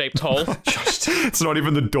Josh-shaped hole. It's not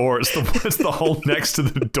even the door. It's the hole next to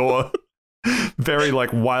the door. Very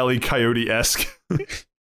like Wile E. Coyote-esque.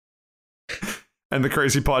 And the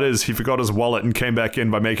crazy part is he forgot his wallet and came back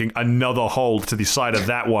in by making another hole to the side of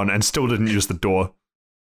that one and still didn't use the door.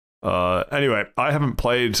 Anyway, I haven't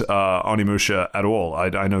played Onimusha at all.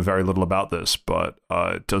 I know very little about this, but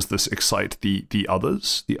does this excite the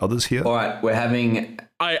others? The others here? All right, we're having.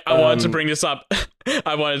 I wanted to bring this up.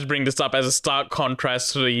 I wanted to bring this up as a stark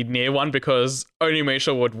contrast to the Nier one because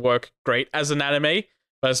Onimusha would work great as an anime,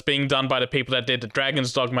 but it's being done by the people that did the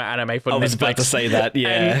Dragon's Dogma anime for Netflix. I was about to say that,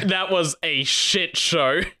 yeah. And that was a shit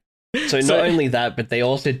show. So not only that, but they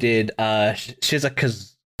also did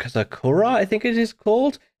Kazakura, I think it is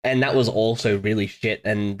called, and that was also really shit.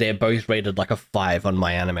 And they're both rated like a 5 on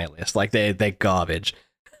my anime list. Like they're garbage.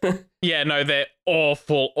 Yeah, no, they're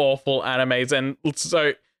awful animes, and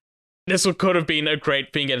so this could have been a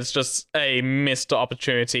great thing, and it's just a missed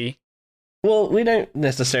opportunity. Well, we don't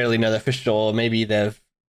necessarily know that for sure. Maybe they've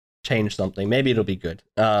changed something. Maybe it'll be good.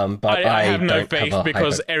 But I have no don't faith have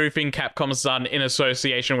because hope. everything Capcom's done in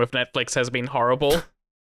association with Netflix has been horrible.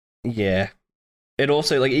 Yeah. It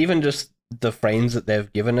also, like, even just the frames that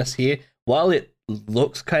they've given us here, while it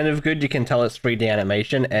looks kind of good, you can tell it's 3D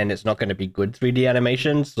animation, and it's not going to be good 3D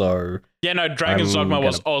animation, so... Yeah, no, Dragon's I'm Dogma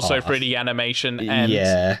was gonna also pass. 3D animation, and...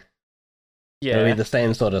 Yeah. It'll be Yeah. the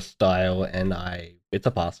same sort of style, and it's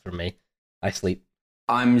a pass from me. I sleep.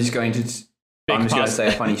 I'm just going to pass. say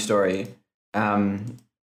a funny story,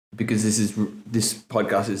 because this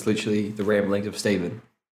podcast is literally the ramblings of Stephen.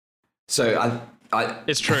 So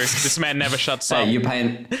It's true. This man never shuts up. hey, you're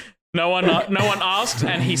paying. No one asked,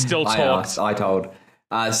 and he still talked. I told.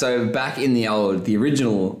 So back in the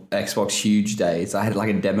original Xbox Huge days, I had like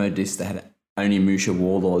a demo disc that had Onimusha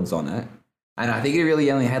Warlords on it, and I think it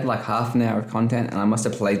really only had like half an hour of content, and I must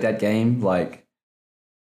have played that game like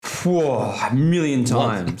a million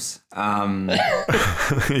times.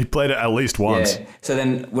 He played it at least once. Yeah. So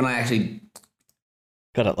then when I actually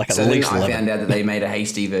Got it, like at So then least I 11. found out that they made a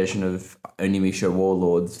hasty version of Onimusha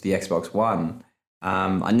Warlords, the Xbox One.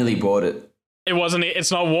 I nearly bought it.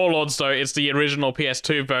 It's not Warlords though. It's the original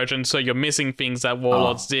PS2 version. So you're missing things that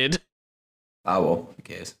Warlords did. Oh well, who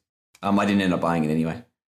cares? I didn't end up buying it anyway.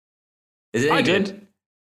 Is it any I good? did.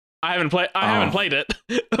 I haven't played it,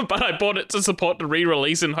 but I bought it to support the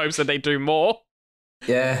re-release in hopes that they do more.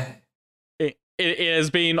 Yeah. It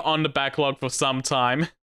has been on the backlog for some time.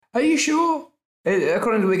 Are you sure?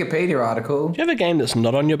 According to the Wikipedia article, Do you have a game that's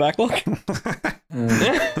not on your backlog? hey,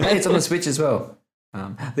 it's on the Switch as well.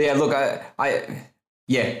 Yeah, look,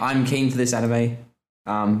 I'm keen for this anime.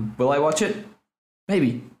 Will I watch it?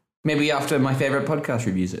 Maybe after my favorite podcast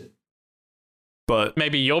reviews it. But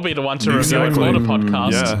Maybe you'll be the one to Exactly. review it for the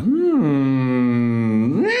podcast. Yeah.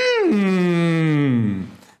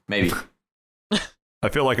 Maybe. I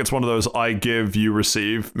feel like it's one of those I give, you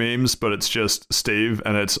receive memes, but it's just Steve,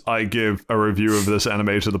 and it's I give a review of this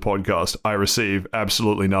anime to the podcast. I receive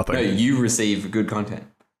absolutely nothing. No, you receive good content.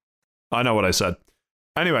 I know what I said.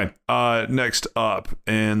 Anyway, next up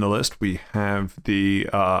in the list, we have the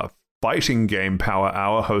fighting game Power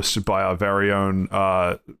Hour, hosted by our very own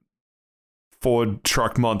Ford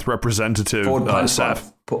Truck Month representative, Ford Punch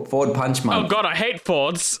Seth. Month. Ford Punch Oh Month. god, I hate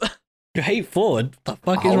Fords. You hate Ford? What the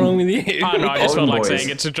fuck is wrong with you? I know, I just felt like Boys. saying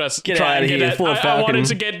it to just Get try outta and get here, that. Ford I wanted Falcon.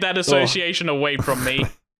 to get that association away from me.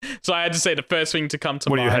 So I had to say the first thing to come to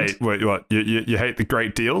What do you mind. hate? What you hate the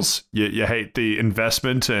great deals? You hate the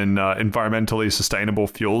investment in environmentally sustainable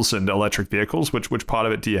fuels and electric vehicles? Which part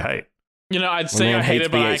of it do you hate? You know, I'd say man I hate hates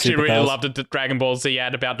it, but I V8 actually really supercars. loved the Dragon Ball Z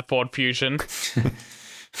ad about the Ford Fusion.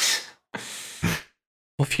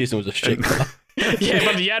 Well, Fusion was a shit car. Yeah,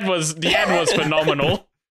 but the ad was phenomenal.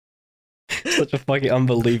 Such a fucking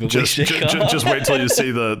unbelievably Just shit car. just wait till you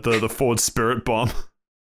see the Ford Spirit Bomb.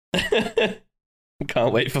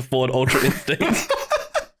 Can't wait for Ford Ultra Instinct.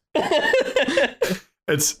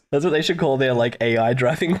 It's That's what they should call their like AI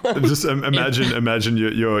driving one. just imagine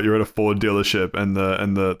you're at a Ford dealership and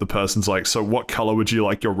the person's like, so what color would you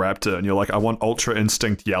like your Raptor? And you're like, I want Ultra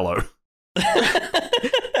Instinct yellow.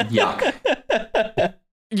 Yuck.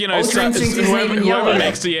 You know, Ultra Instinct isn't even whoever yellow.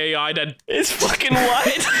 makes the AI that It's fucking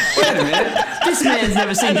white. Wait a minute. This man's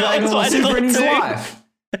never seen know, Dragon that's Ball what I Super in his thought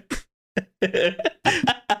too. life.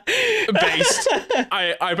 based.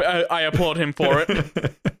 I applaud him for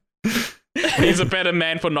it. He's a better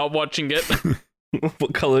man for not watching it.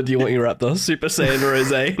 What color do you want your Raptor? Super Saiyan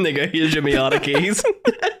Rose. And they go, here's your Miata keys.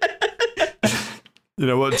 You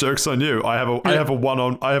know what? Joke's on you. I have a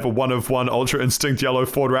one of one Ultra Instinct yellow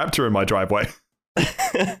Ford Raptor in my driveway.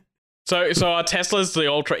 So are Teslas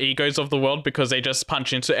the ultra egos of the world because they just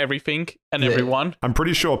punch into everything and Yeah. everyone? I'm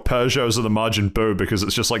pretty sure Peugeots are the Majin Buu because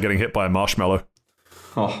it's just like getting hit by a marshmallow.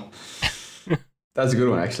 Oh, that's a good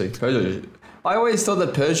one, actually. Peugeot. I always thought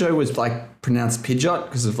that Peugeot was like pronounced Pidgeot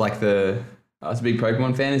because of like I was a big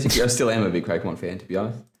Pokemon fan. I still am a big Pokemon fan, to be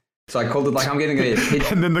honest. So I called it like I'm getting a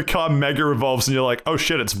hit. And then the car mega evolves, and you're like, oh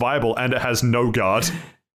shit, it's viable, and it has no guard.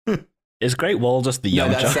 Is Great Wall just the No,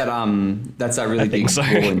 Yamcha? that's that really big so.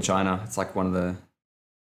 wall in China. It's like one of the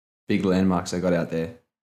big landmarks they got out there.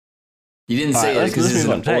 You didn't see it Let's because this is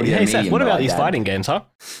move an on. audio Hey, Seth, medium, what but about like these that. fighting games, huh?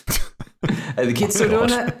 Are the kids still doing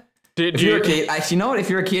that? If you're a kid, actually, you know what? If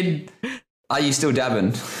you're a kid, are you still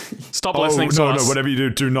dabbing? Stop listening to no, us. whatever you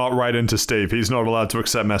do not write into Steve. He's not allowed to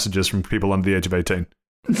accept messages from people under the age of 18.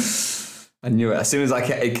 I knew it. As soon as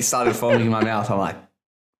it started foaming in my mouth, I'm like,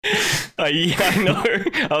 Yeah, I know.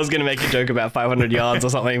 I was going to make a joke about 500 yards or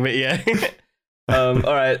something, but yeah. All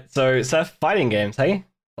right, so Seth, fighting games, hey?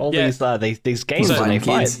 All Yeah. these games So- and they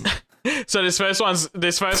kids. fight. So this first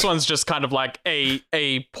one's just kind of like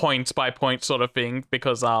a point by point sort of thing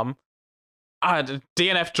because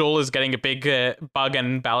DNF Duel is getting a big bug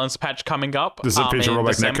and balance patch coming up. Does it feature in rollback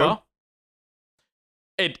December. netcode?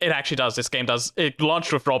 It actually does. This game does. It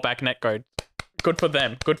launched with rollback netcode. Good for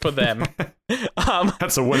them. Good for them.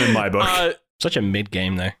 That's a win in my book. Such a mid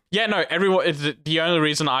game, though. Yeah, no, everyone. The only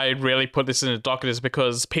reason I really put this in the docket is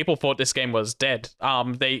because people thought this game was dead.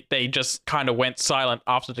 They just kind of went silent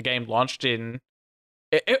after the game launched in.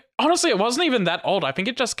 Honestly, it wasn't even that old. I think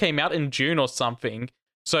it just came out in June or something.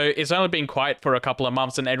 So it's only been quiet for a couple of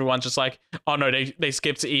months, and everyone's just like, "Oh no, they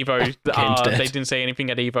skipped Evo. Game's dead. They didn't say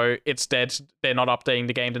anything at Evo. It's dead. They're not updating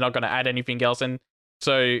the game. They're not going to add anything else." And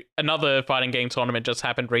so another fighting game tournament just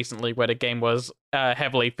happened recently where the game was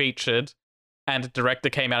heavily featured. And the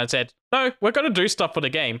director came out and said, "No, we're going to do stuff for the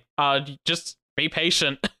game. Just be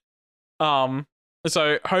patient."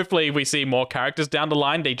 So hopefully we see more characters down the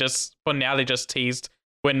line. For now they just teased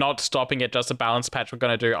we're not stopping at just a balance patch. We're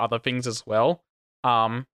going to do other things as well.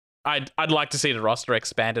 I'd like to see the roster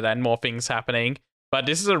expanded and more things happening. But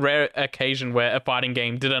this is a rare occasion where a fighting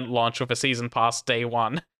game didn't launch with a season pass day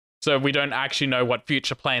one. So we don't actually know what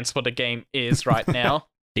future plans for the game is right now.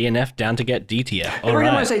 DNF down to get DTF. every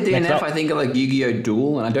time I say Next DNF, up. I think of like Yu-Gi-Oh!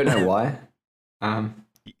 Duel, and I don't know why.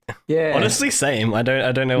 Yeah. Honestly, same. I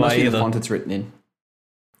don't know Must why be the either. font it's written in.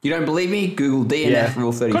 You don't believe me? Google DNF Yeah.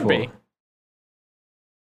 Rule 34. Could be.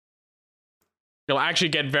 You'll actually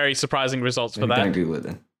get very surprising results for Don't that. Google it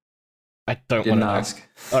then. I don't Didn't want to ask.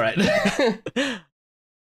 All right.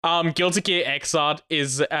 Guilty Gear Xrd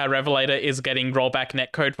is Revelator is getting rollback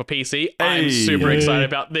netcode for PC. I'm Hey. super Yay. excited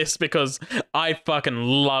about this because I fucking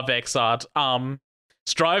love Xrd.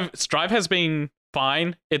 Strive has been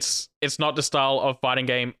fine. It's not the style of fighting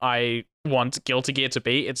game I want Guilty Gear to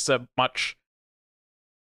be. It's a much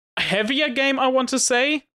heavier game, I want to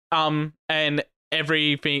say. And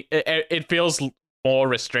everything it feels more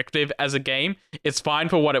restrictive as a game. It's fine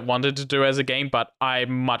for what it wanted to do as a game, but I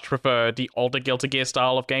much prefer the older Guilty Gear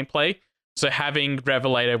style of gameplay. So having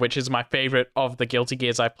Revelator, which is my favorite of the Guilty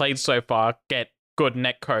Gears I've played so far, get good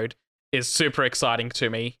netcode is super exciting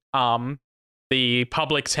to me. The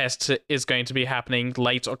public test is going to be happening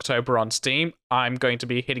late October on Steam. I'm going to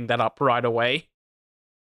be hitting that up right away.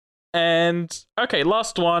 And okay,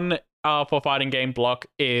 last one for fighting game block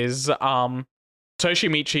is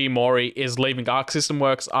Toshimichi Mori is leaving Arc System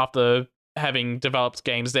Works after having developed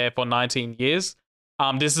games there for 19 years.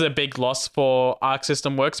 This is a big loss for Arc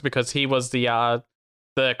System Works because he was the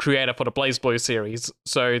creator for the BlazBlue series.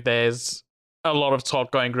 So there's a lot of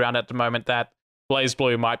talk going around at the moment that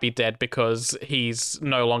BlazBlue might be dead because he's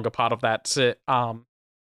no longer part of that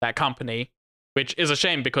company, which is a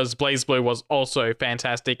shame because BlazBlue was also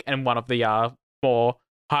fantastic and one of the more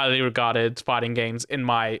highly regarded fighting games in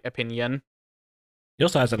my opinion. He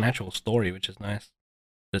also has an actual story, which is nice.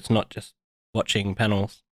 It's not just watching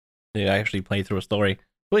panels. They actually play through a story.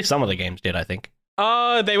 At least some of the games did, I think.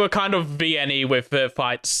 They were kind of VNE with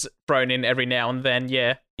fights thrown in every now and then,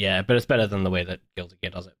 yeah. Yeah, but it's better than the way that Guilty Gear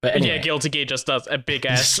does it. But anyway, Yeah, Guilty Gear just does a big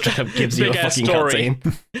ass straight up gives you a big-ass fucking story.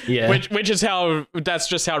 cutscene. Yeah. Which is that's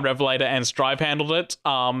just how Revelator and Strive handled it.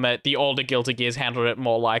 The older Guilty Gears handled it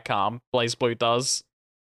more like BlazBlue does.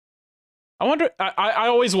 I wonder. I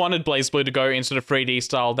always wanted BlazBlue to go into the 3D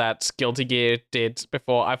style that Guilty Gear did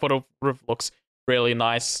before. I thought it looks really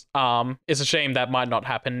nice. It's a shame that might not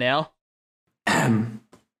happen now.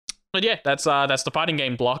 But yeah, that's the fighting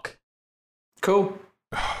game block. Cool.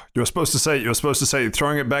 You were supposed to say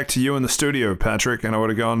throwing it back to you in the studio, Patrick, and I would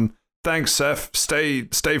have gone, thanks, Seth. Stay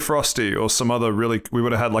frosty, or some other really. We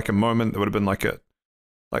would have had like a moment that would have been like a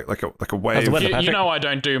wave. weather, You Patrick? know I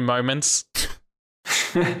don't do moments.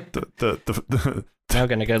 The Now we're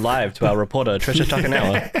going to go live to our reporter, Trisha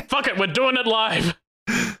Tuckanella. Fuck it, we're doing it live.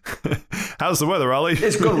 How's the weather, Ollie?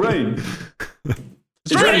 It's got rain.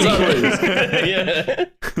 It's raining. Yeah.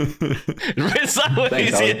 It's so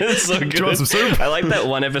Thanks, easy. Ollie. It's so Do you want some good. soup? I like that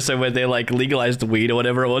one episode where they like legalized weed or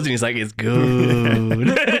whatever it was, and he's like, "It's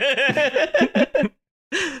good."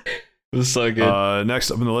 It was so good.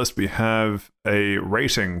 Next up on the list, we have a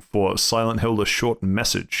rating for Silent Hill: The Short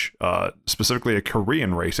Message, specifically a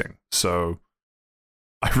Korean rating. So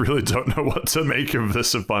I really don't know what to make of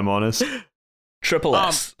this, if I'm honest. Triple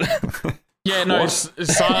S. Yeah, no,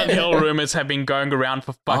 Silent Hill rumors have been going around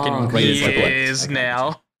for fucking great. years Okay.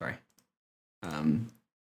 now. Sorry.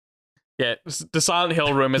 Yeah, the Silent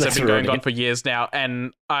Hill rumors have That's been going right. on for years now,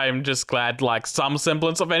 and I'm just glad like some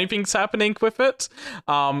semblance of anything's happening with it.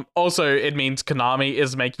 Also, it means Konami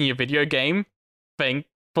is making a video game,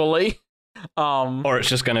 thankfully. Or it's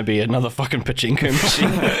just going to be another fucking pachinko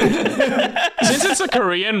machine. Since it's a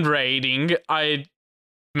Korean rating,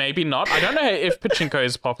 maybe not. I don't know if pachinko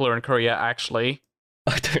is popular in Korea, actually.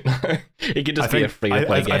 I don't know. It could just I be a think,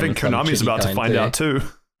 free-to-play game. I think of some Konami's shitty about to kind find too. out too.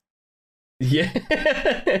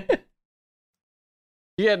 Yeah.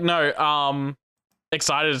 Yeah, no,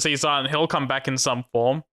 excited to see Silent Hill come back in some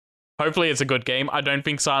form. Hopefully it's a good game. I don't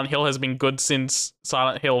think Silent Hill has been good since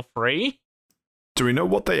Silent Hill 3. Do we know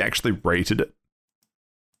what they actually rated it?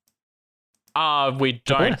 We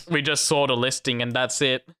don't. course. We just saw the listing and that's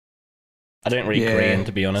it. I don't read Yeah. Korean,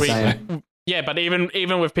 to be honest. Same. Yeah, but even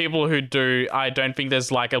with people who do, I don't think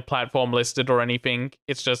there's like a platform listed or anything.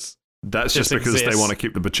 It's just That's just Just because they exists. want to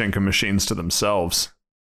keep the pachinko machines to themselves.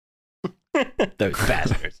 Those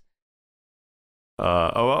bastards.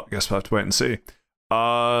 Oh well, guess we'll have to wait and see.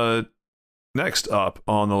 Next up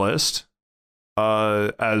on the list,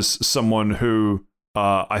 as someone who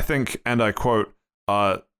I think, and I quote,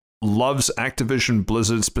 loves Activision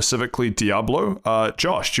Blizzard, specifically Diablo.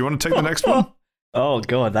 Josh, do you want to take the next one? Oh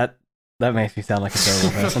god, that makes me sound like a terrible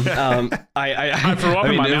person. I threw up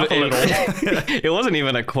in my mouth a little. It wasn't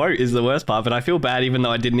even a quote, is the worst part, but I feel bad even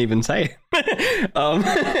though I didn't even say it. No,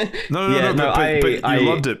 but you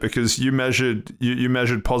loved it because you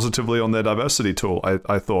measured positively on their diversity tool.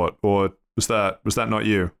 I thought, or was that not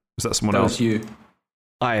you? Was that someone That else? was you.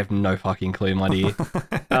 I have no fucking clue, my dear.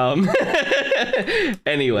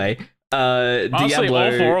 Anyway, honestly,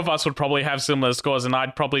 Diablo. all four of us would probably have similar scores, and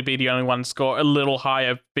I'd probably be the only one score a little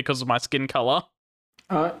higher because of my skin color.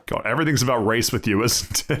 Alright. God, everything's about race with you,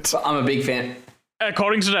 isn't it? But I'm a big fan.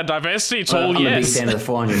 According to that diversity I'm tool, a big yes. fan of the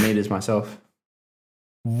 400 meters myself.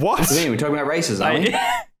 What? What do you mean? We're talking about races, aren't we?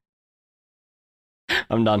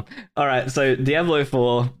 I'm done. All right, so Diablo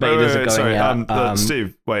 4 Wait, betas are going sorry, out.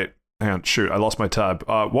 Steve, wait, hang on, shoot, I lost my tab.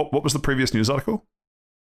 What was the previous news article?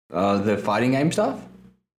 The fighting game stuff?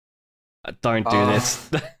 Don't do this.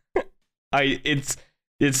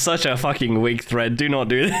 It's such a fucking weak thread. Do not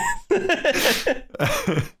do this.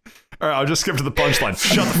 All right, I'll just skip to the punchline.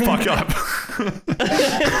 Shut the fuck up.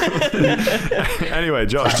 Anyway,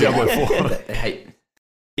 Josh, Diablo 4. Hey,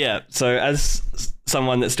 Yeah, so as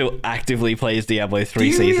someone that still actively plays Diablo 3 do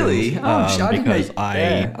you seasons, really? I didn't because know-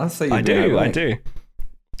 yeah, I thought you I did that do.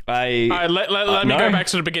 Let me no. go back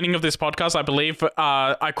to the beginning of this podcast. I believe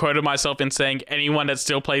I quoted myself in saying anyone that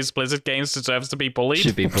still plays Blizzard games deserves to be bullied.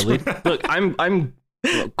 Should be bullied. Look, I'm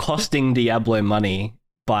costing Diablo money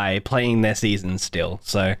by playing their seasons still,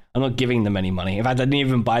 so I'm not giving them any money. In fact, I didn't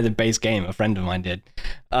even buy the base game. A friend of mine did.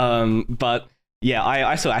 But yeah,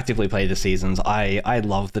 I still actively play the seasons. I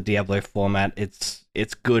love the Diablo format.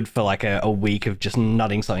 It's good for like a week of just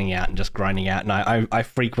nutting something out and just grinding out. And I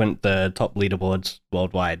frequent the top leaderboards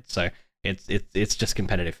worldwide, so it's just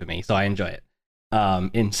competitive for me. So I enjoy it.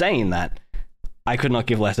 In saying that, I could not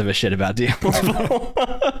give less of a shit about Diablo 4.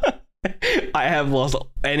 I have lost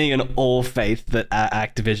any and all faith that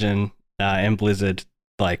Activision and Blizzard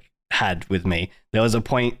like had with me. There was a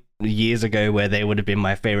point years ago where they would have been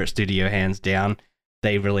my favorite studio, hands down.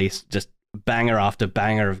 They released just banger after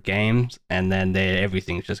banger of games, and then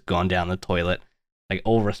everything's just gone down the toilet. Like,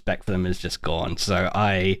 all respect for them is just gone. So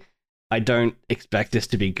I don't expect this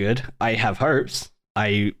to be good. I have hopes.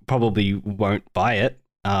 I probably won't buy it.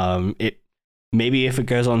 Maybe if it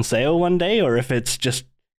goes on sale one day, or if it's just,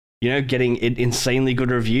 getting insanely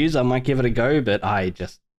good reviews, I might give it a go, but I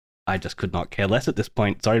just could not care less at this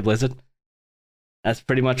point. Sorry, Blizzard. That's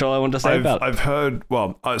pretty much all I want to say about it. I've heard,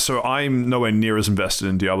 so I'm nowhere near as invested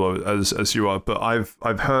in Diablo as you are, but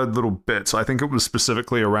I've heard little bits. I think it was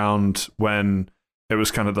specifically around when it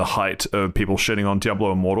was kind of the height of people shitting on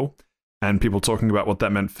Diablo Immortal and people talking about what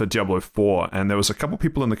that meant for Diablo 4. And there was a couple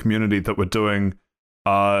people in the community that were doing,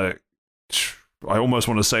 I almost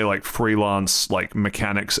want to say like freelance like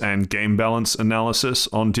mechanics and game balance analysis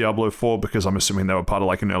on Diablo 4, because I'm assuming they were part of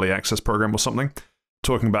like an early access program or something,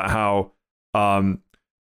 talking about how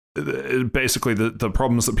basically the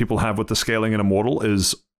problems that people have with the scaling in Immortal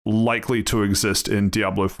is likely to exist in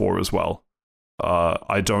Diablo 4 as well.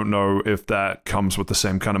 I don't know if that comes with the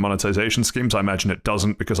same kind of monetization schemes. I imagine it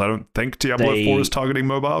doesn't, because I don't think Diablo 4 is targeting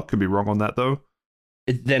mobile. Could be wrong on that, though.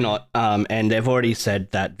 They're not, and they've already said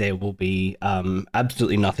that there will be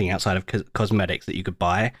absolutely nothing outside of cosmetics that you could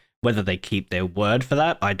buy. Whether they keep their word for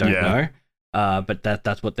that, I don't know. But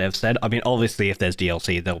that's what they've said. I mean, obviously, if there's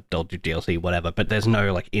DLC, they'll do DLC, whatever. But there's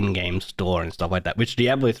no like in-game store and stuff like that, which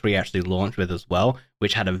Diablo 3 actually launched with as well,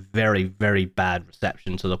 which had a very, very bad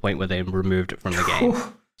reception to the point where they removed it from the game.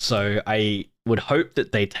 So I would hope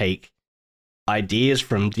that they take ideas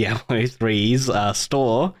from Diablo 3's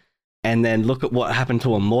store and then look at what happened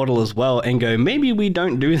to Immortal as well and go, maybe we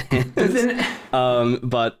don't do this.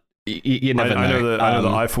 But you never know. I know that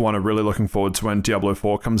I, for one, are really looking forward to when Diablo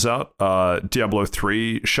 4 comes out. Diablo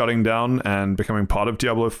 3 shutting down and becoming part of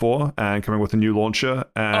Diablo 4 and coming with a new launcher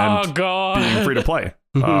and being free to play.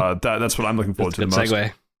 That's what I'm looking forward to the most.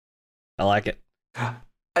 Segue. I like it.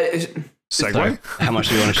 Segue? How much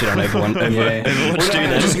do you want to shit on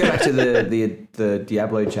Overwatch? Just go back to the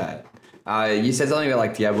Diablo chat. You said something about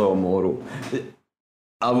like Diablo Immortal.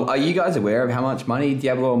 Are you guys aware of how much money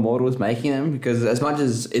Diablo Immortal is making them? Because as much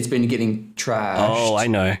as it's been getting trashed, oh, I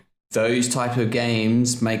know. Those type of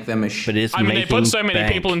games make them a But it's I mean, they put so many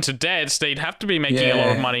bank. people into debt, so they'd have to be making a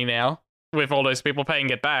lot of money now with all those people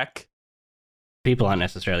paying it back. People aren't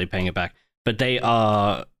necessarily paying it back, but they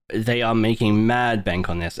are making mad bank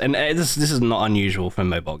on this. And this is not unusual for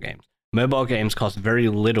mobile games. Mobile games cost very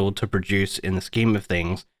little to produce in the scheme of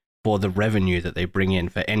things for the revenue that they bring in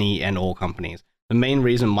for any and all companies. The main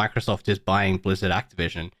reason Microsoft is buying Blizzard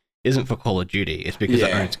Activision isn't for Call of Duty. It's because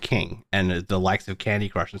it owns King and the likes of Candy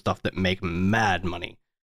Crush and stuff that make mad money.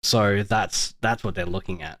 So that's what they're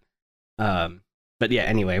looking at. But yeah,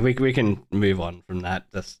 anyway, we can move on from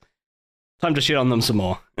that. Just time to shit on them some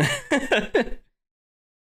more.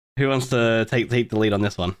 Who wants to take the lead on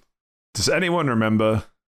this one? Does anyone remember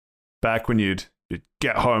back when you'd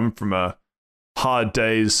get home from a hard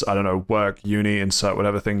days, I don't know, work, uni, insert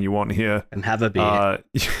whatever thing you want here, And have a beer.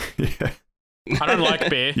 yeah. I don't like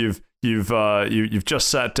beer. You've just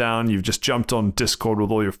sat down, you've just jumped on Discord with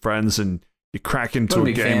all your friends, and you crack into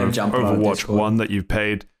a game of Overwatch 1 that you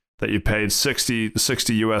paid $60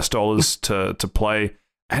 US to play,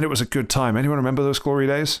 and it was a good time. Anyone remember those glory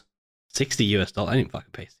days? $60. I didn't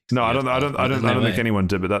fucking pay $60. No, I don't think anyone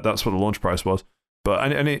did, but that's what the launch price was. But I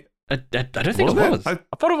don't think it was. I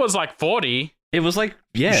thought it was like 40. It was like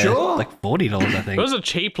like $40. I think It was a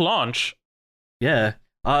cheap launch. Yeah.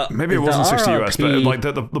 Maybe it wasn't 60 US, but like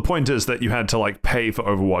the point is that you had to like pay for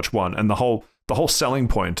Overwatch 1, and the whole selling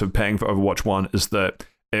point of paying for Overwatch 1 is that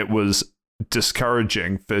it was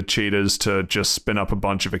discouraging for cheaters to just spin up a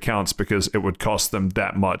bunch of accounts because it would cost them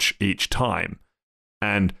that much each time.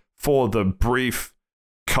 And for the brief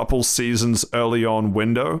couple seasons early on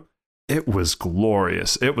window, it was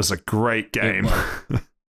glorious. It was a great game.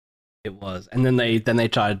 It was. And then they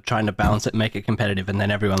tried trying to balance it, make it competitive, and then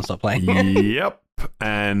everyone stopped playing. Yep.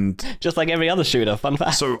 And just like every other shooter, fun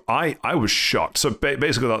fact. So I was shocked. So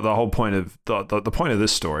basically, the whole point of the point of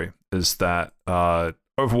this story is that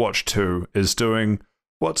Overwatch 2 is doing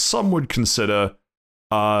what some would consider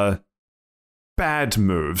bad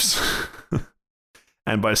moves.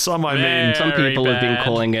 And by some, I mean some people have been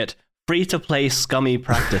calling it free-to-play scummy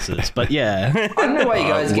practices. But yeah, I don't know why you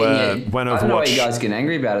guys I don't know why you guys getting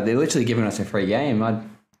angry about it. They're literally giving us a free game.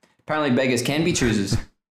 Apparently, beggars can be choosers.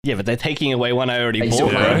 Yeah, but they're taking away one I already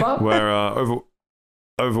bought. Yeah, where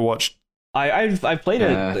Overwatch. I've played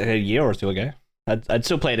it a year or two ago. I'd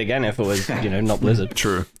still play it again if it was not Blizzard.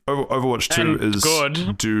 True. Overwatch 2 is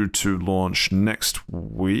due to launch next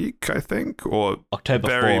week, I think, or October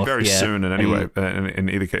 4th, very soon. In anyway, in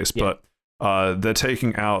either case, yeah. But they're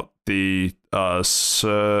taking out they're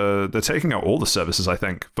taking out all the services, I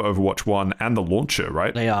think, for Overwatch 1 and the launcher,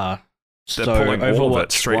 right? They are. They're pulling all of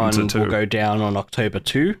it straight into 2. Will go down on October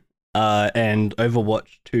 2, and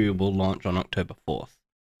Overwatch 2 will launch on October 4th.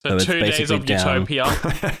 So 2 days of Utopia.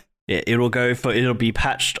 It'll be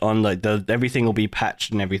patched on everything will be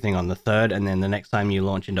patched and everything on the 3rd, and then the next time you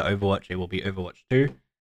launch into Overwatch, it will be Overwatch 2.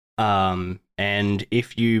 And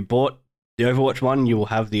if you bought the Overwatch 1, you will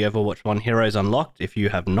have the Overwatch 1 heroes unlocked. If you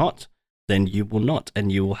have not, then you will not, and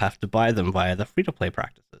you will have to buy them via the free-to-play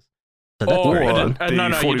practices. So that's no, you don't. I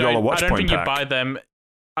don't think you buy them.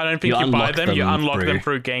 I don't think you buy them. You unlock them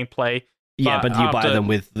through gameplay. Yeah, but you buy them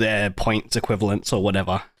with their points equivalents or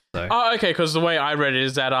whatever. So. Oh, okay, because the way I read it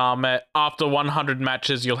is that after 100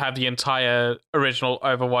 matches, you'll have the entire original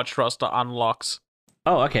Overwatch roster unlocked.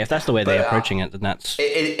 Oh, okay. If that's the way But, they're approaching it, then that's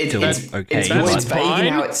It's still okay. it's That's vague fine,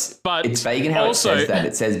 in how but it's vague in how also- it says that.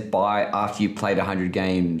 It says by after you played 100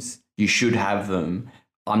 games, you should have them.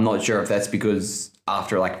 I'm not sure if that's because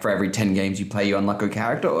after like for every 10 games you play, you unlock a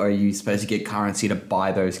character, or are you supposed to get currency to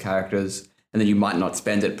buy those characters, and then you might not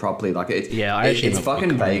spend it properly. Like it's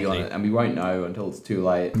fucking vague on it, and we won't know until it's too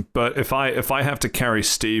late. But if I have to carry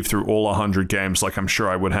Steve through all 100 games, like I'm sure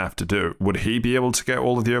I would have to do, would he be able to get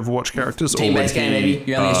all of the Overwatch characters? Team-based game, maybe.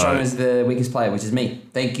 You're only as strong uh, as the weakest player, which is me.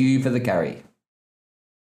 Thank you for the carry.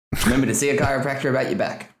 Remember to see a chiropractor about your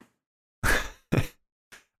back.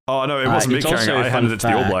 Oh no, it wasn't me it's carrying it. also I a handed fun it to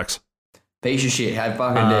the All fact. Blacks. Piece of shit. How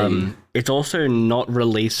fucking dare you? It's also not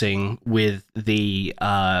releasing with the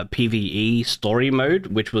PvE story mode,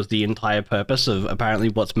 which was the entire purpose of apparently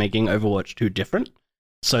what's making Overwatch 2 different.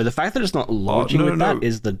 So the fact that it's not launching with that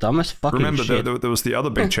is the dumbest fucking Remember, shit. there was the other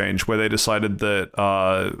big change where they decided that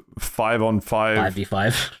 5-on-5.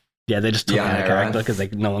 5v5. Yeah, they just took Yeah, out a right. character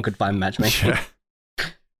because no one could find matchmaking. Yeah.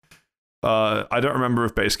 I don't remember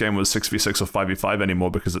if base game was 6v6 or 5v5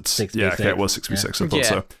 anymore because it's 6v6. yeah, okay, it was 6v6. I thought Yeah.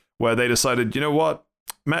 so. Where they decided, you know what,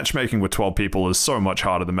 matchmaking with 12 people is so much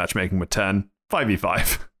harder than matchmaking with 10.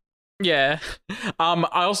 5v5. Yeah. I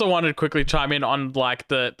also wanted to quickly chime in on like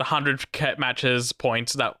the 100 matches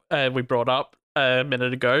points that we brought up a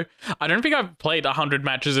minute ago. I don't think I've played 100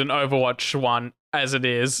 matches in Overwatch 1 as it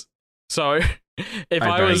is. So if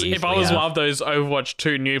I was one of those Overwatch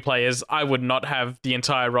 2 new players, I would not have the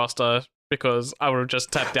entire roster because I would have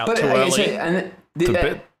just tapped out too early.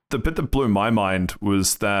 The bit that blew my mind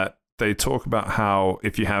was that they talk about how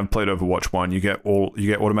if you have played Overwatch 1, you get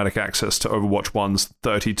automatic access to Overwatch 1's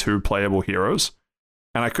 32 playable heroes.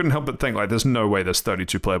 And I couldn't help but think, like, there's no way there's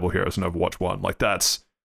 32 playable heroes in Overwatch 1. Like,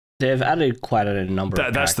 They've added quite a number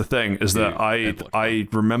of that's the thing, is that I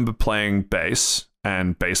remember playing base,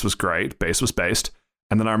 and base was great, base was based,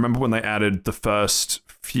 and then I remember when they added the first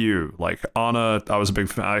few, like Ana, I was a big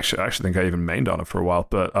fan, I actually think I even mained Ana for a while,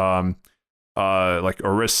 but like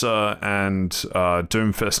Orisa and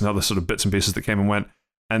Doomfist and other sort of bits and pieces that came and went,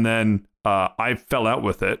 and then I fell out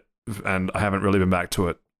with it, and I haven't really been back to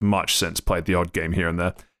it much since, played the odd game here and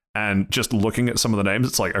there, and just looking at some of the names,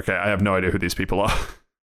 it's like, okay, I have no idea who these people are.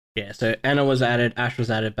 Yeah, so Anna was added, Ash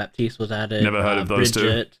was added, Baptiste was added. Never heard of those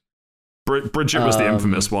Bridget. two. Bridget was the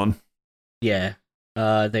infamous one. Yeah.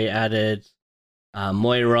 They added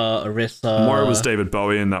Moira, Orisa. Moira was David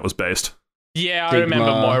Bowie, and that was based. Yeah, I Sigma.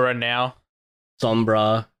 remember Moira now.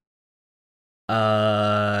 Sombra.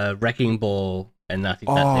 Wrecking Ball, and I think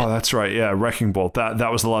that's Oh, it. that's right. Yeah, Wrecking Ball.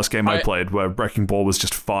 That was the last game I played where Wrecking Ball was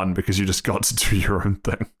just fun because you just got to do your own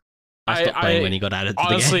thing. I stopped playing when he got added to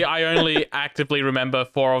Honestly, the game. I only actively remember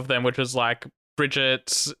 4 of them, which was like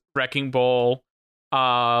Bridget, Wrecking Ball,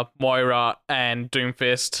 Moira, and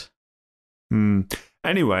Doomfist.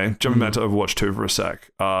 Anyway, jumping back to Overwatch 2 for a sec.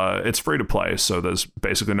 It's free to play, so there's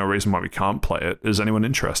basically no reason why we can't play it. Is anyone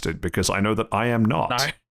interested? Because I know that I am not. No.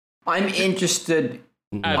 I'm interested.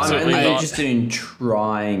 Absolutely I'm only not. interested in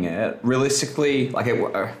trying it. Realistically, like,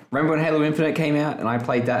 remember when Halo Infinite came out and I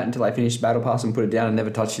played that until I finished Battle Pass and put it down and never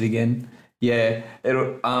touched it again? Yeah,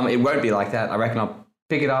 it won't be like that. I reckon I'll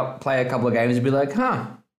pick it up, play a couple of games, and be like,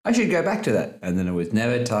 I should go back to that. And then it was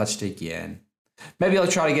never touched again. Maybe I'll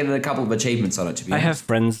try to get a couple of achievements on it, to be honest. I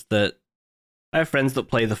have friends that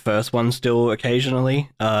play the first one still occasionally,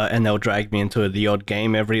 and they'll drag me into the odd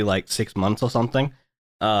game every like 6 months or something.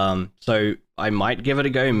 So I might give it a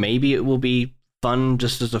go. Maybe it will be fun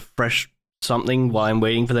just as a fresh something while I'm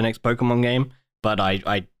waiting for the next Pokemon game. But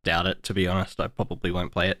I doubt it, to be honest. I probably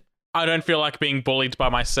won't play it. I don't feel like being bullied by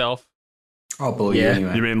myself. I'll bully you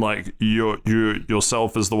anyway. You mean like you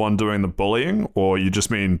yourself is the one doing the bullying, or you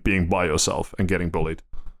just mean being by yourself and getting bullied?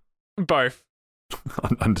 Both.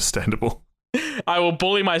 Understandable. I will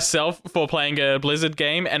bully myself for playing a Blizzard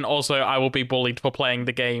game, and also I will be bullied for playing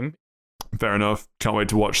the game. Fair enough. Can't wait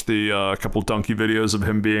to watch the couple donkey videos of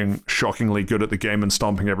him being shockingly good at the game and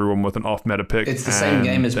stomping everyone with an off-meta pick. It's the same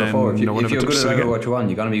game as and before. If no one you're ever good touches at it again. Overwatch 1,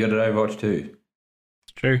 you're going to be good at Overwatch 2.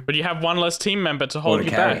 It's true. But you have one less team member to Or hold to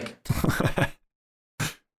you carry. back.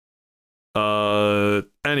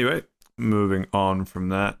 Anyway, moving on from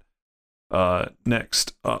that.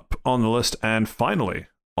 Next up on the list, and finally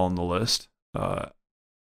on the list,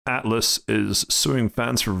 Atlas is suing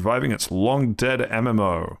fans for reviving its long-dead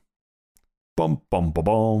MMO. Bum bum bum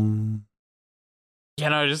bum. You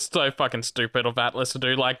know, just so fucking stupid of Atlas to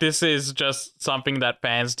do. Like, this is just something that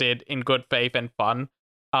fans did in good faith and fun.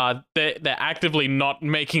 They're actively not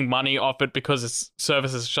making money off it because its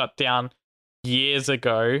services shut down years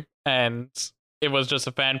ago, and it was just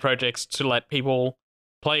a fan project to let people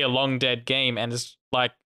play a long dead game. And it's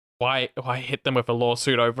like, why hit them with a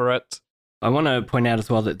lawsuit over it? I want to point out as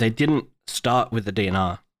well that they didn't start with the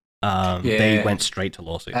DNR. They went straight to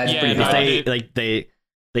lawsuit. That's Yeah, pretty no, hard.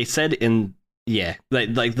 They said the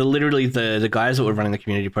guys that were running the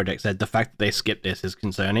community project said the fact that they skipped this is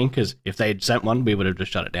concerning because if they'd sent one, we would have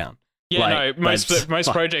just shut it down. Yeah, no, most that's fine.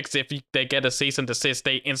 projects, if they get a cease and desist,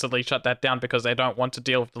 they instantly shut that down because they don't want to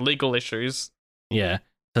deal with the legal issues. Yeah.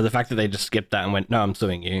 So the fact that they just skipped that and went, no, I'm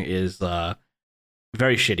suing you is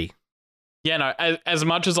very shitty. Yeah, no, as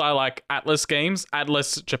much as I like Atlas games,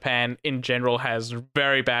 Atlas Japan in general has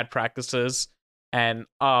very bad practices and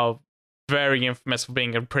are very infamous for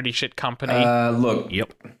being a pretty shit company. Look.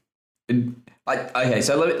 Yep. Okay,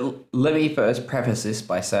 so let me first preface this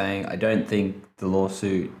by saying I don't think the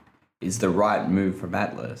lawsuit is the right move from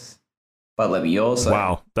Atlas. But let me also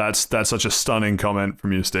Wow, that's such a stunning comment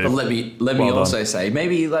from you, Steve. But let me Well also done. say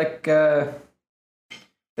maybe like there's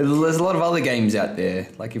a lot of other games out there.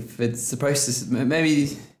 Like if it's supposed to,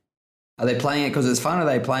 maybe are they playing it because it's fun? Are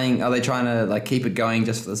they trying to like keep it going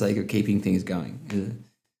just for the sake of keeping things going?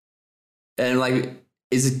 And like,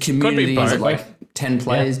 is it community? both. Is it like 10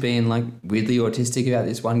 players being like weirdly autistic about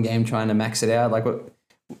this one game, trying to max it out? Like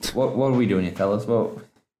what are we doing here, fellas? Well,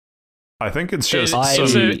 I think it's just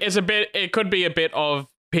It could be a bit of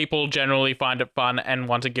people generally find it fun and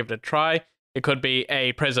want to give it a try. It could be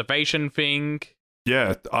a preservation thing.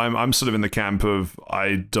 yeah. I'm sort of in the camp of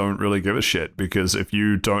I don't really give a shit because if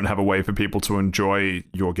you don't have a way for people to enjoy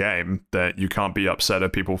your game, that you can't be upset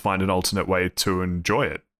if people find an alternate way to enjoy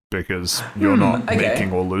it because you're not okay.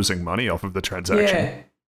 making or losing money off of the transaction. yeah.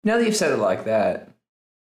 Now that you've said it like that,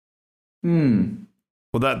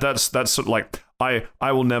 Well, that's sort of like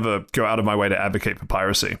I will never go out of my way to advocate for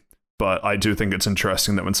piracy, but I do think it's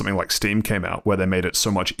interesting that when something like Steam came out, where they made it so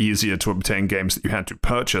much easier to obtain games that you had to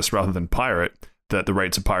purchase rather than pirate, that the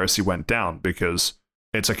rates of piracy went down because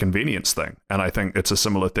it's a convenience thing. And I think it's a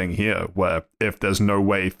similar thing here, where if there's no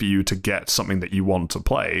way for you to get something that you want to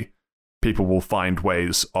play, people will find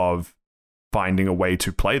ways of finding a way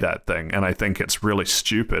to play that thing. And I think it's really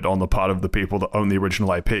stupid on the part of the people that own the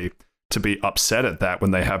original IP to be upset at that when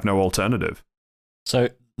they have no alternative. So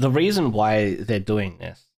the reason why they're doing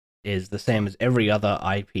this is the same as every other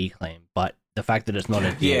IP claim, but the fact that it's not a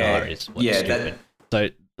DNR is what's stupid. So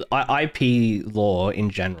IP law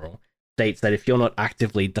in general states that if you're not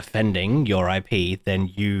actively defending your IP, then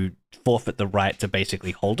you forfeit the right to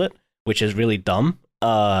basically hold it, which is really dumb.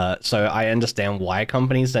 So I understand why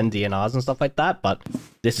companies send DNRs and stuff like that, but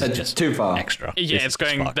this is just too far. extra. Yeah, This it's is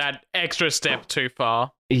going fucked. that extra step too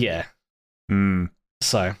far. Yeah. Hmm.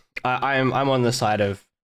 So I'm on the side of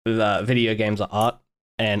video games are art,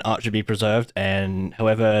 and art should be preserved, and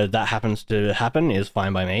however that happens to happen is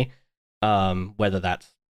fine by me. Whether that's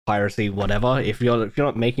piracy, whatever. If you're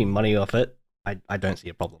not making money off it, I don't see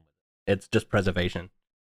a problem with it. It's just preservation.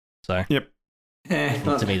 So Yep.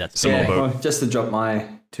 to me that's Similar boat. Well, just to drop my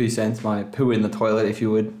 2 cents, my poo in the toilet, if you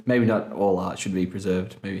would. Maybe not all art should be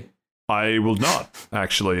preserved. Maybe. I will not,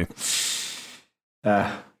 actually.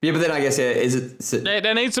 Yeah, but then I guess is it?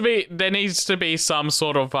 There needs to be some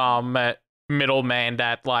sort of middleman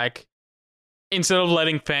that like instead of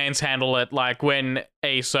letting fans handle it, like when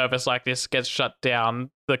a service like this gets shut down,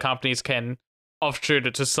 the companies can offshoot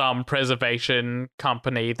it to some preservation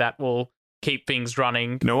company that will keep things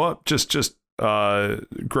running. You know what? Just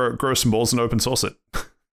grow some balls and open source it.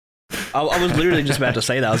 I was literally just about to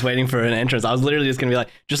say that. I was waiting for an entrance. I was literally just going to be like,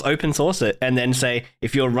 just open source it and then say,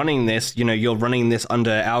 if you're running this, you're running this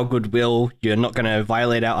under our goodwill. You're not going to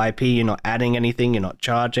violate our IP. You're not adding anything. You're not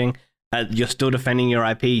charging. You're still defending your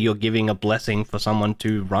IP. You're giving a blessing for someone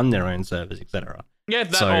to run their own servers, etc. Yeah,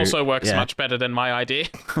 that also works much better than my idea.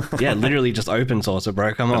 Yeah, literally just open source it,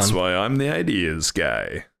 bro. Come That's on. why I'm the ideas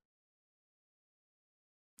guy.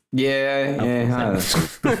 Yeah.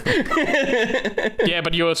 Yeah,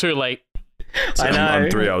 but you were too late. So I know.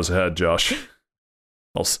 I'm 3 hours ahead, Josh.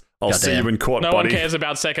 I'll see Goddamn. you in court, No buddy. one cares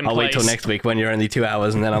about second I'll place. wait till next week when you're only 2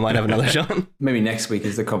 hours, and then I might have another shot. Maybe next week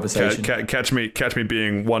is the conversation. Catch me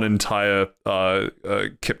being one entire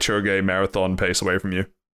Kipchoge marathon pace away from you.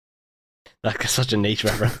 That's such a niche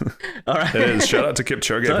reference. All right. It is. Shout out to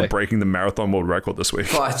Kipchoge So- for breaking the marathon world record this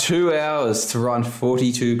week. By 2 hours to run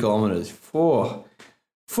 42 kilometers.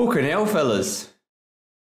 Fucking hell, fellas.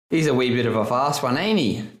 He's a wee bit of a fast one, ain't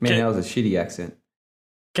he? Man, that was a shitty accent.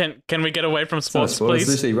 Can we get away from It's not a sports, sport, it's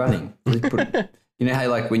please? literally running. You know how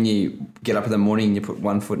like when you get up in the morning and you put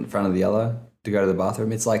one foot in front of the other to go to the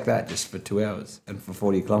bathroom? It's like that, just for 2 hours and for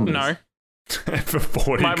 40 kilometers. No. For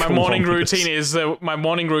 40 My morning kilometers.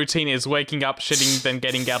 routine is waking up, shitting, then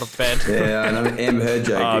getting out of bed. Yeah, I know. Amber Heard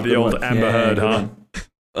joke. The Good old one. Amber Heard, good huh? one.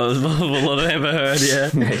 Most vulnerable I've ever heard, yeah.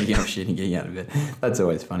 Making up shit and getting out of bed. That's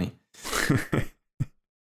always funny.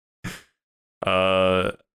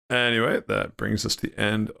 Anyway, that brings us to the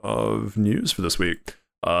end of news for this week.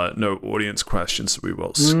 No audience questions, so we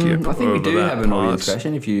will skip. I think over we do that have an part. audience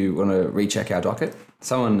question if you want to recheck our docket.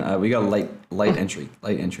 Someone, we got a late entry.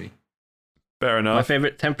 Fair My enough.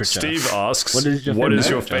 favorite temperature. Steve asks, What is your what favorite is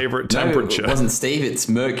your temperature?" favorite temperature? No, it wasn't Steve, it's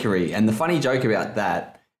Mercury. And the funny joke about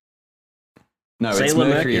that, no, it's Sailor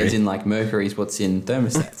Mercury, Mercury. as in like Mercury's what's in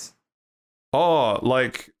thermostats. Oh,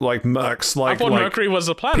 like Mercs, I like thought Mercury was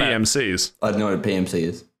a planet. PMCs, I don't know what a PMC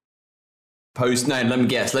is. Let me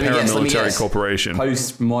guess. paramilitary corporation.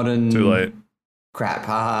 Postmodern. Too late. Crap.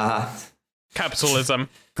 Capitalism.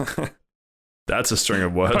 That's a string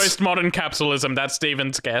of words. Postmodern capitalism. That's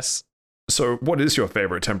Steven's guess. So, what is your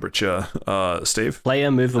favorite temperature, Steve?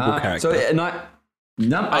 Player movable character. So, he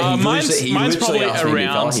mine's literally probably asked me,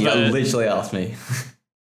 around He the- literally asked me.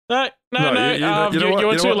 No. You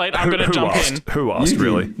were too late. I'm going to jump in. Who asked, You did.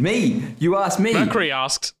 really? Me. You asked me. Mercury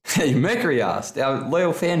asked. Hey, Mercury asked. Our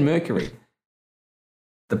loyal fan, Mercury.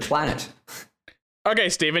 The planet. Okay,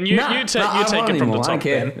 Steven, you Nah, take I it from won't the anymore. I top don't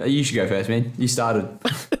care. then. You should go first, man. You started.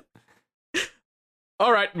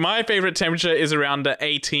 All right, my favorite temperature is around the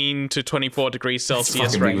 18 to 24 degrees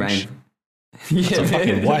Celsius Fucking big range. Yeah, It's a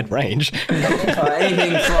fucking wide range.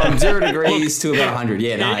 anything from 0 degrees to about 100.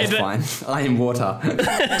 Yeah, no, it's it- fine. I am water.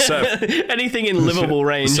 Seth, Anything in livable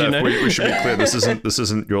range, Seth, you know. we should be clear. This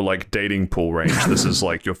isn't your like dating pool range. This is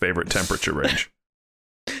like your favorite temperature range.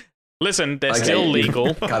 Listen, they're Okay. still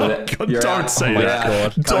legal. Cut it. God, You're don't out. say You're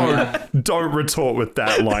that. out. Cut me out. Don't retort with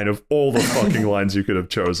that line of all the fucking lines you could have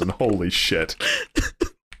chosen. Holy shit.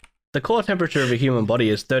 The core temperature of a human body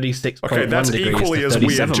is 36.1 Okay, that's degrees equally to as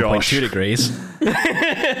weird, 37.2 Josh. degrees.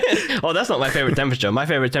 Oh, that's not my favorite temperature. My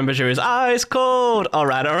favorite temperature is ice cold. All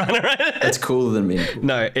right. That's cooler than me.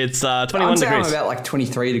 No, it's 21 I'm saying I'm degrees. about like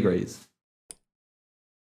 23 degrees.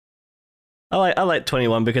 I like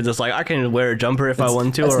 21 because it's like I can wear a jumper if I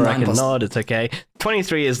want to, that's or I 9 can plus- not. It's okay.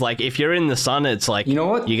 23 is like if you're in the sun, it's like You know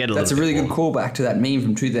what? You get a That's a little really bit good warm. callback to that meme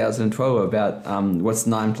from 2012 about what's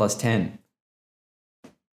 9 plus 10.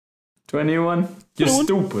 21. You're 21.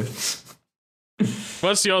 stupid.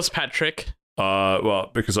 What's yours, Patrick?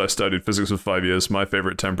 Well, because I studied physics for 5 years, my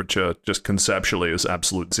favorite temperature, just conceptually, is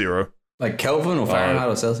absolute zero. Like Kelvin or Fahrenheit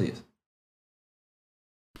or Celsius?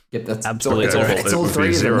 Yep, that's Absolute it's all, zero. it's It all would be three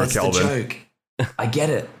of them. 0 That's Kelvin. the joke. I get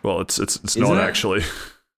it. Well, it's Isn't not it? actually.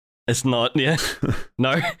 It's not. Yeah.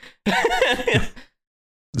 No.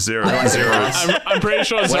 Zero. I like Zero. it. I'm pretty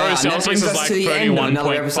sure 0 Wow, and that Celsius brings is us like to the end of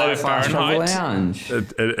another episode 31.5 of Fast Travel Fahrenheit. Lounge.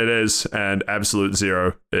 It is, and absolute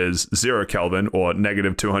zero is 0 Kelvin or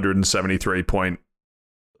negative 273 point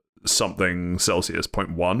something Celsius,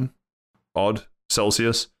 0.1 odd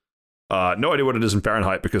Celsius. No idea what it is in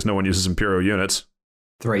Fahrenheit because no one uses imperial units.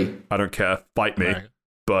 3. I don't care. Fight me. America.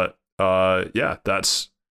 But yeah, that's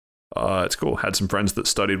it's cool. Had some friends that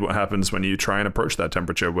studied what happens when you try and approach that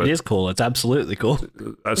temperature It with. is cool. It's absolutely cool.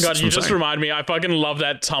 That's God, what you I'm just saying. remind me. I fucking love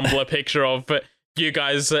that Tumblr picture of you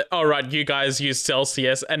guys. You guys use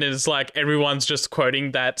Celsius, and it's like everyone's just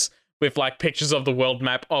quoting that with like pictures of the world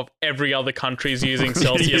map of every other country's using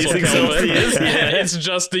Celsius or Using Kelvin. Celsius, Yeah, yeah. it's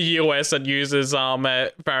just the US that uses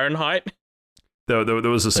Fahrenheit. There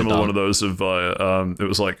was a similar dumb. one of those of it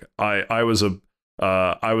was like I was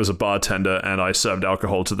a bartender and I served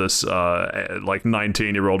alcohol to this like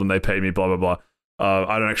 19-year-old and they paid me blah blah blah.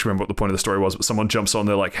 I don't actually remember what the point of the story was, but someone jumps on,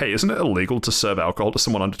 they're like, hey, isn't it illegal to serve alcohol to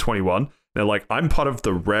someone under 21? They're like, I'm part of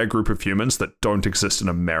the rare group of humans that don't exist in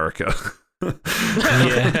America.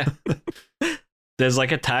 Yeah. There's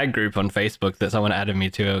like a tag group on Facebook that someone added me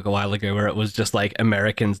to a while ago where it was just like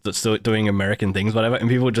Americans that's still doing American things, whatever, and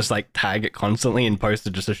people just like tag it constantly and post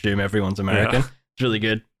to just assume everyone's American. Yeah. It's really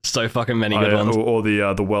good. So fucking many good ones. Or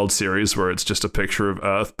the World Series where it's just a picture of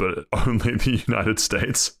Earth but only the United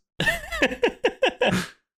States.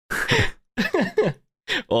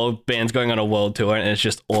 Or bands going on a world tour and it's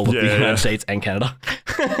just all of the Yeah, United yeah. States and Canada.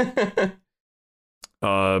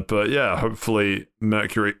 But yeah, hopefully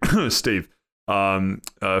Mercury, Steve,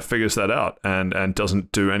 figures that out and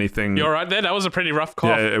doesn't do anything. You're right there. That was a pretty rough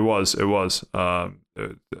cough. Yeah, it was. I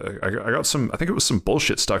got some. I think it was some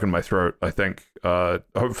bullshit stuck in my throat. I think.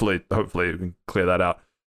 Hopefully, we can clear that out.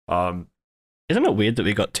 Isn't it weird that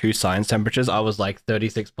we got two science temperatures? I was like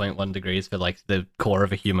 36.1 degrees for like the core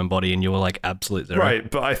of a human body, and you were like absolute zero. Right,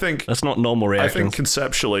 but I think That's not normal I reactions. think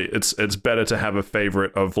conceptually, it's better to have a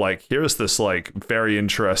favorite of like here's this like very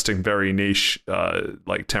interesting, very niche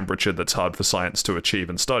like temperature that's hard for science to achieve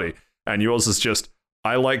and study, and yours is just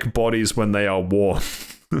I like bodies when they are warm.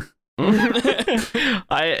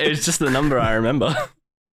 It's just the number I remember.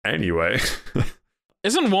 Anyway,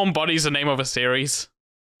 Isn't Warm Bodies the name of a series?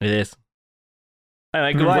 It is.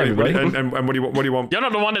 Anyway, goodbye, everybody. and what do you want? You're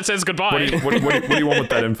not the one that says goodbye. What do you want with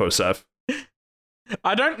that info, Seth?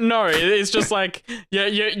 I don't know. It's just like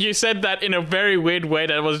you said that in a very weird way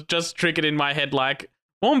that was just triggered in my head. Like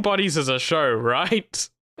Warm Bodies is a show, right?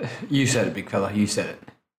 You said it, big fella. You said it.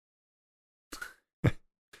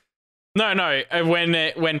 No.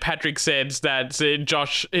 When Patrick said that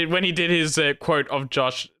Josh, when he did his quote of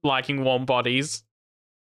Josh liking Warm Bodies,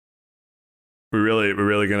 We're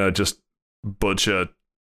really gonna just butcher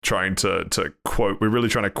trying to quote. We're really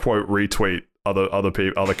trying to quote retweet other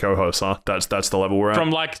people, other co-hosts, huh? That's the level we're at.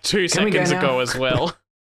 from like 2 Can we go seconds now? ago as well.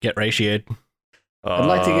 Get ratioed. I'd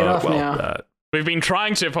like to get off now. that- We've been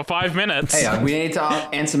trying to for 5 minutes. Hey, we need to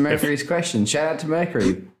answer Mercury's question. Shout out to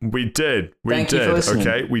Mercury. we did. Thank you for listening.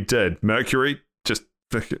 Okay, we did. Mercury, just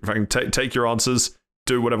fucking take your answers.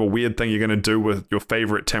 Do whatever weird thing you're gonna do with your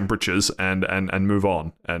favorite temperatures, and move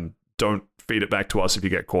on. And don't feed it back to us if you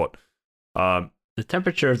get caught. The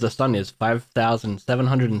temperature of the sun is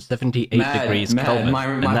 5,778 Mad, degrees mad. Kelvin. My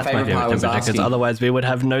and that's my favourite favorite part was temperature, because asking. otherwise we would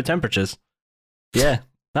have no temperatures. Yeah.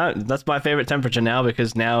 No, that's my favorite temperature now,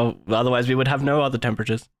 because now, otherwise we would have no other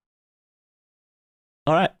temperatures.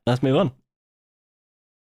 Alright, let's move on.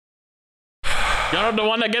 You're not the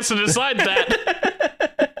one that gets to decide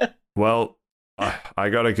that. Well, I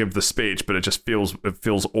gotta give the speech, but it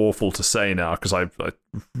feels awful to say now because I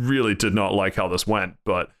really did not like how this went.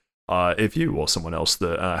 But if you or someone else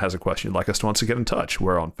that has a question you'd like us to answer, get in touch.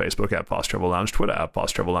 We're on Facebook at Fast Travel Lounge, Twitter at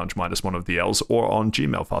Fast Travel Lounge -1 of the L's, or on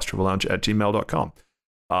Gmail, fasttravellounge@gmail.com.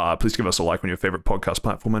 Please give us a like on your favorite podcast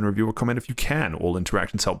platform and review or comment if you can. All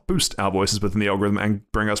interactions help boost our voices within the algorithm and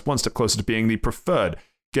bring us one step closer to being the preferred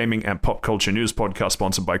gaming and pop culture news podcast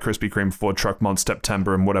sponsored by Krispy Kreme, Ford Truck, Month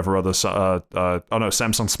September, and whatever other.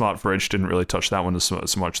 Samsung Smart Fridge didn't really touch that one so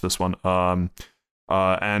much. This one,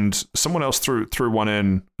 and someone else threw one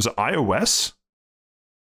in. Was it iOS?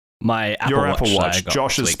 My Apple Your Watch. Apple I Watch, got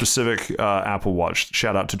Josh's this week. specific Apple Watch.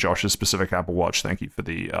 Shout out to Josh's specific Apple Watch. Thank you for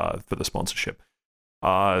the sponsorship.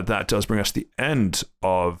 That does bring us to the end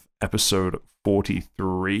of episode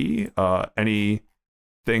 43. Anything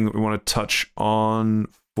that we want to touch on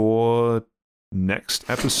for next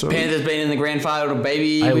episode? Panthers been in the grand final,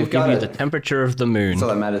 baby. I will We've give got you it. the temperature of the moon. That's all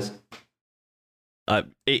that matters.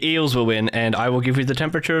 Eels will win, and I will give you the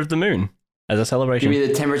temperature of the moon as a celebration. Give me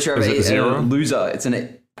the temperature of Is it a zero? loser. It's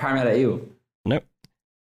a Parramatta eel. Nope.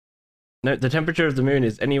 No, the temperature of the moon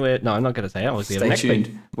is anywhere. No, I'm not going to say it. I'll see you Stay next tuned.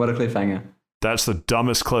 week. What a cliffhanger. That's the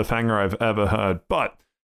dumbest cliffhanger I've ever heard. But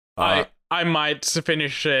I might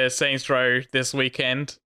finish Saints Row this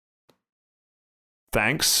weekend.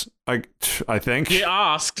 thanks. I think. You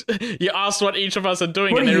asked what each of us are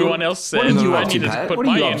doing, What and are you- everyone else said. What are you I up to, needed Pat? put What are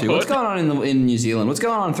my you up to? input. What's going on in New Zealand? What's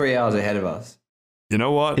going on 3 hours ahead of us? You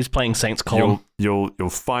know what? He's playing Saints Column. You'll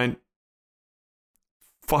find.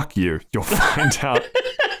 Fuck you. You'll find out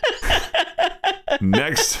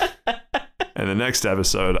next. In the next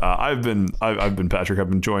episode, I've been Patrick. I've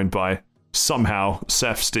been joined by somehow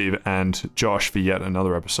Seth, Steve, and Josh for yet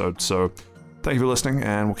another episode. So thank you for listening,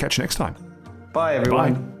 and we'll catch you next time. Bye,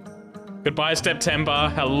 everyone. Bye. Goodbye, September.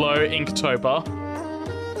 Hello, Inktober.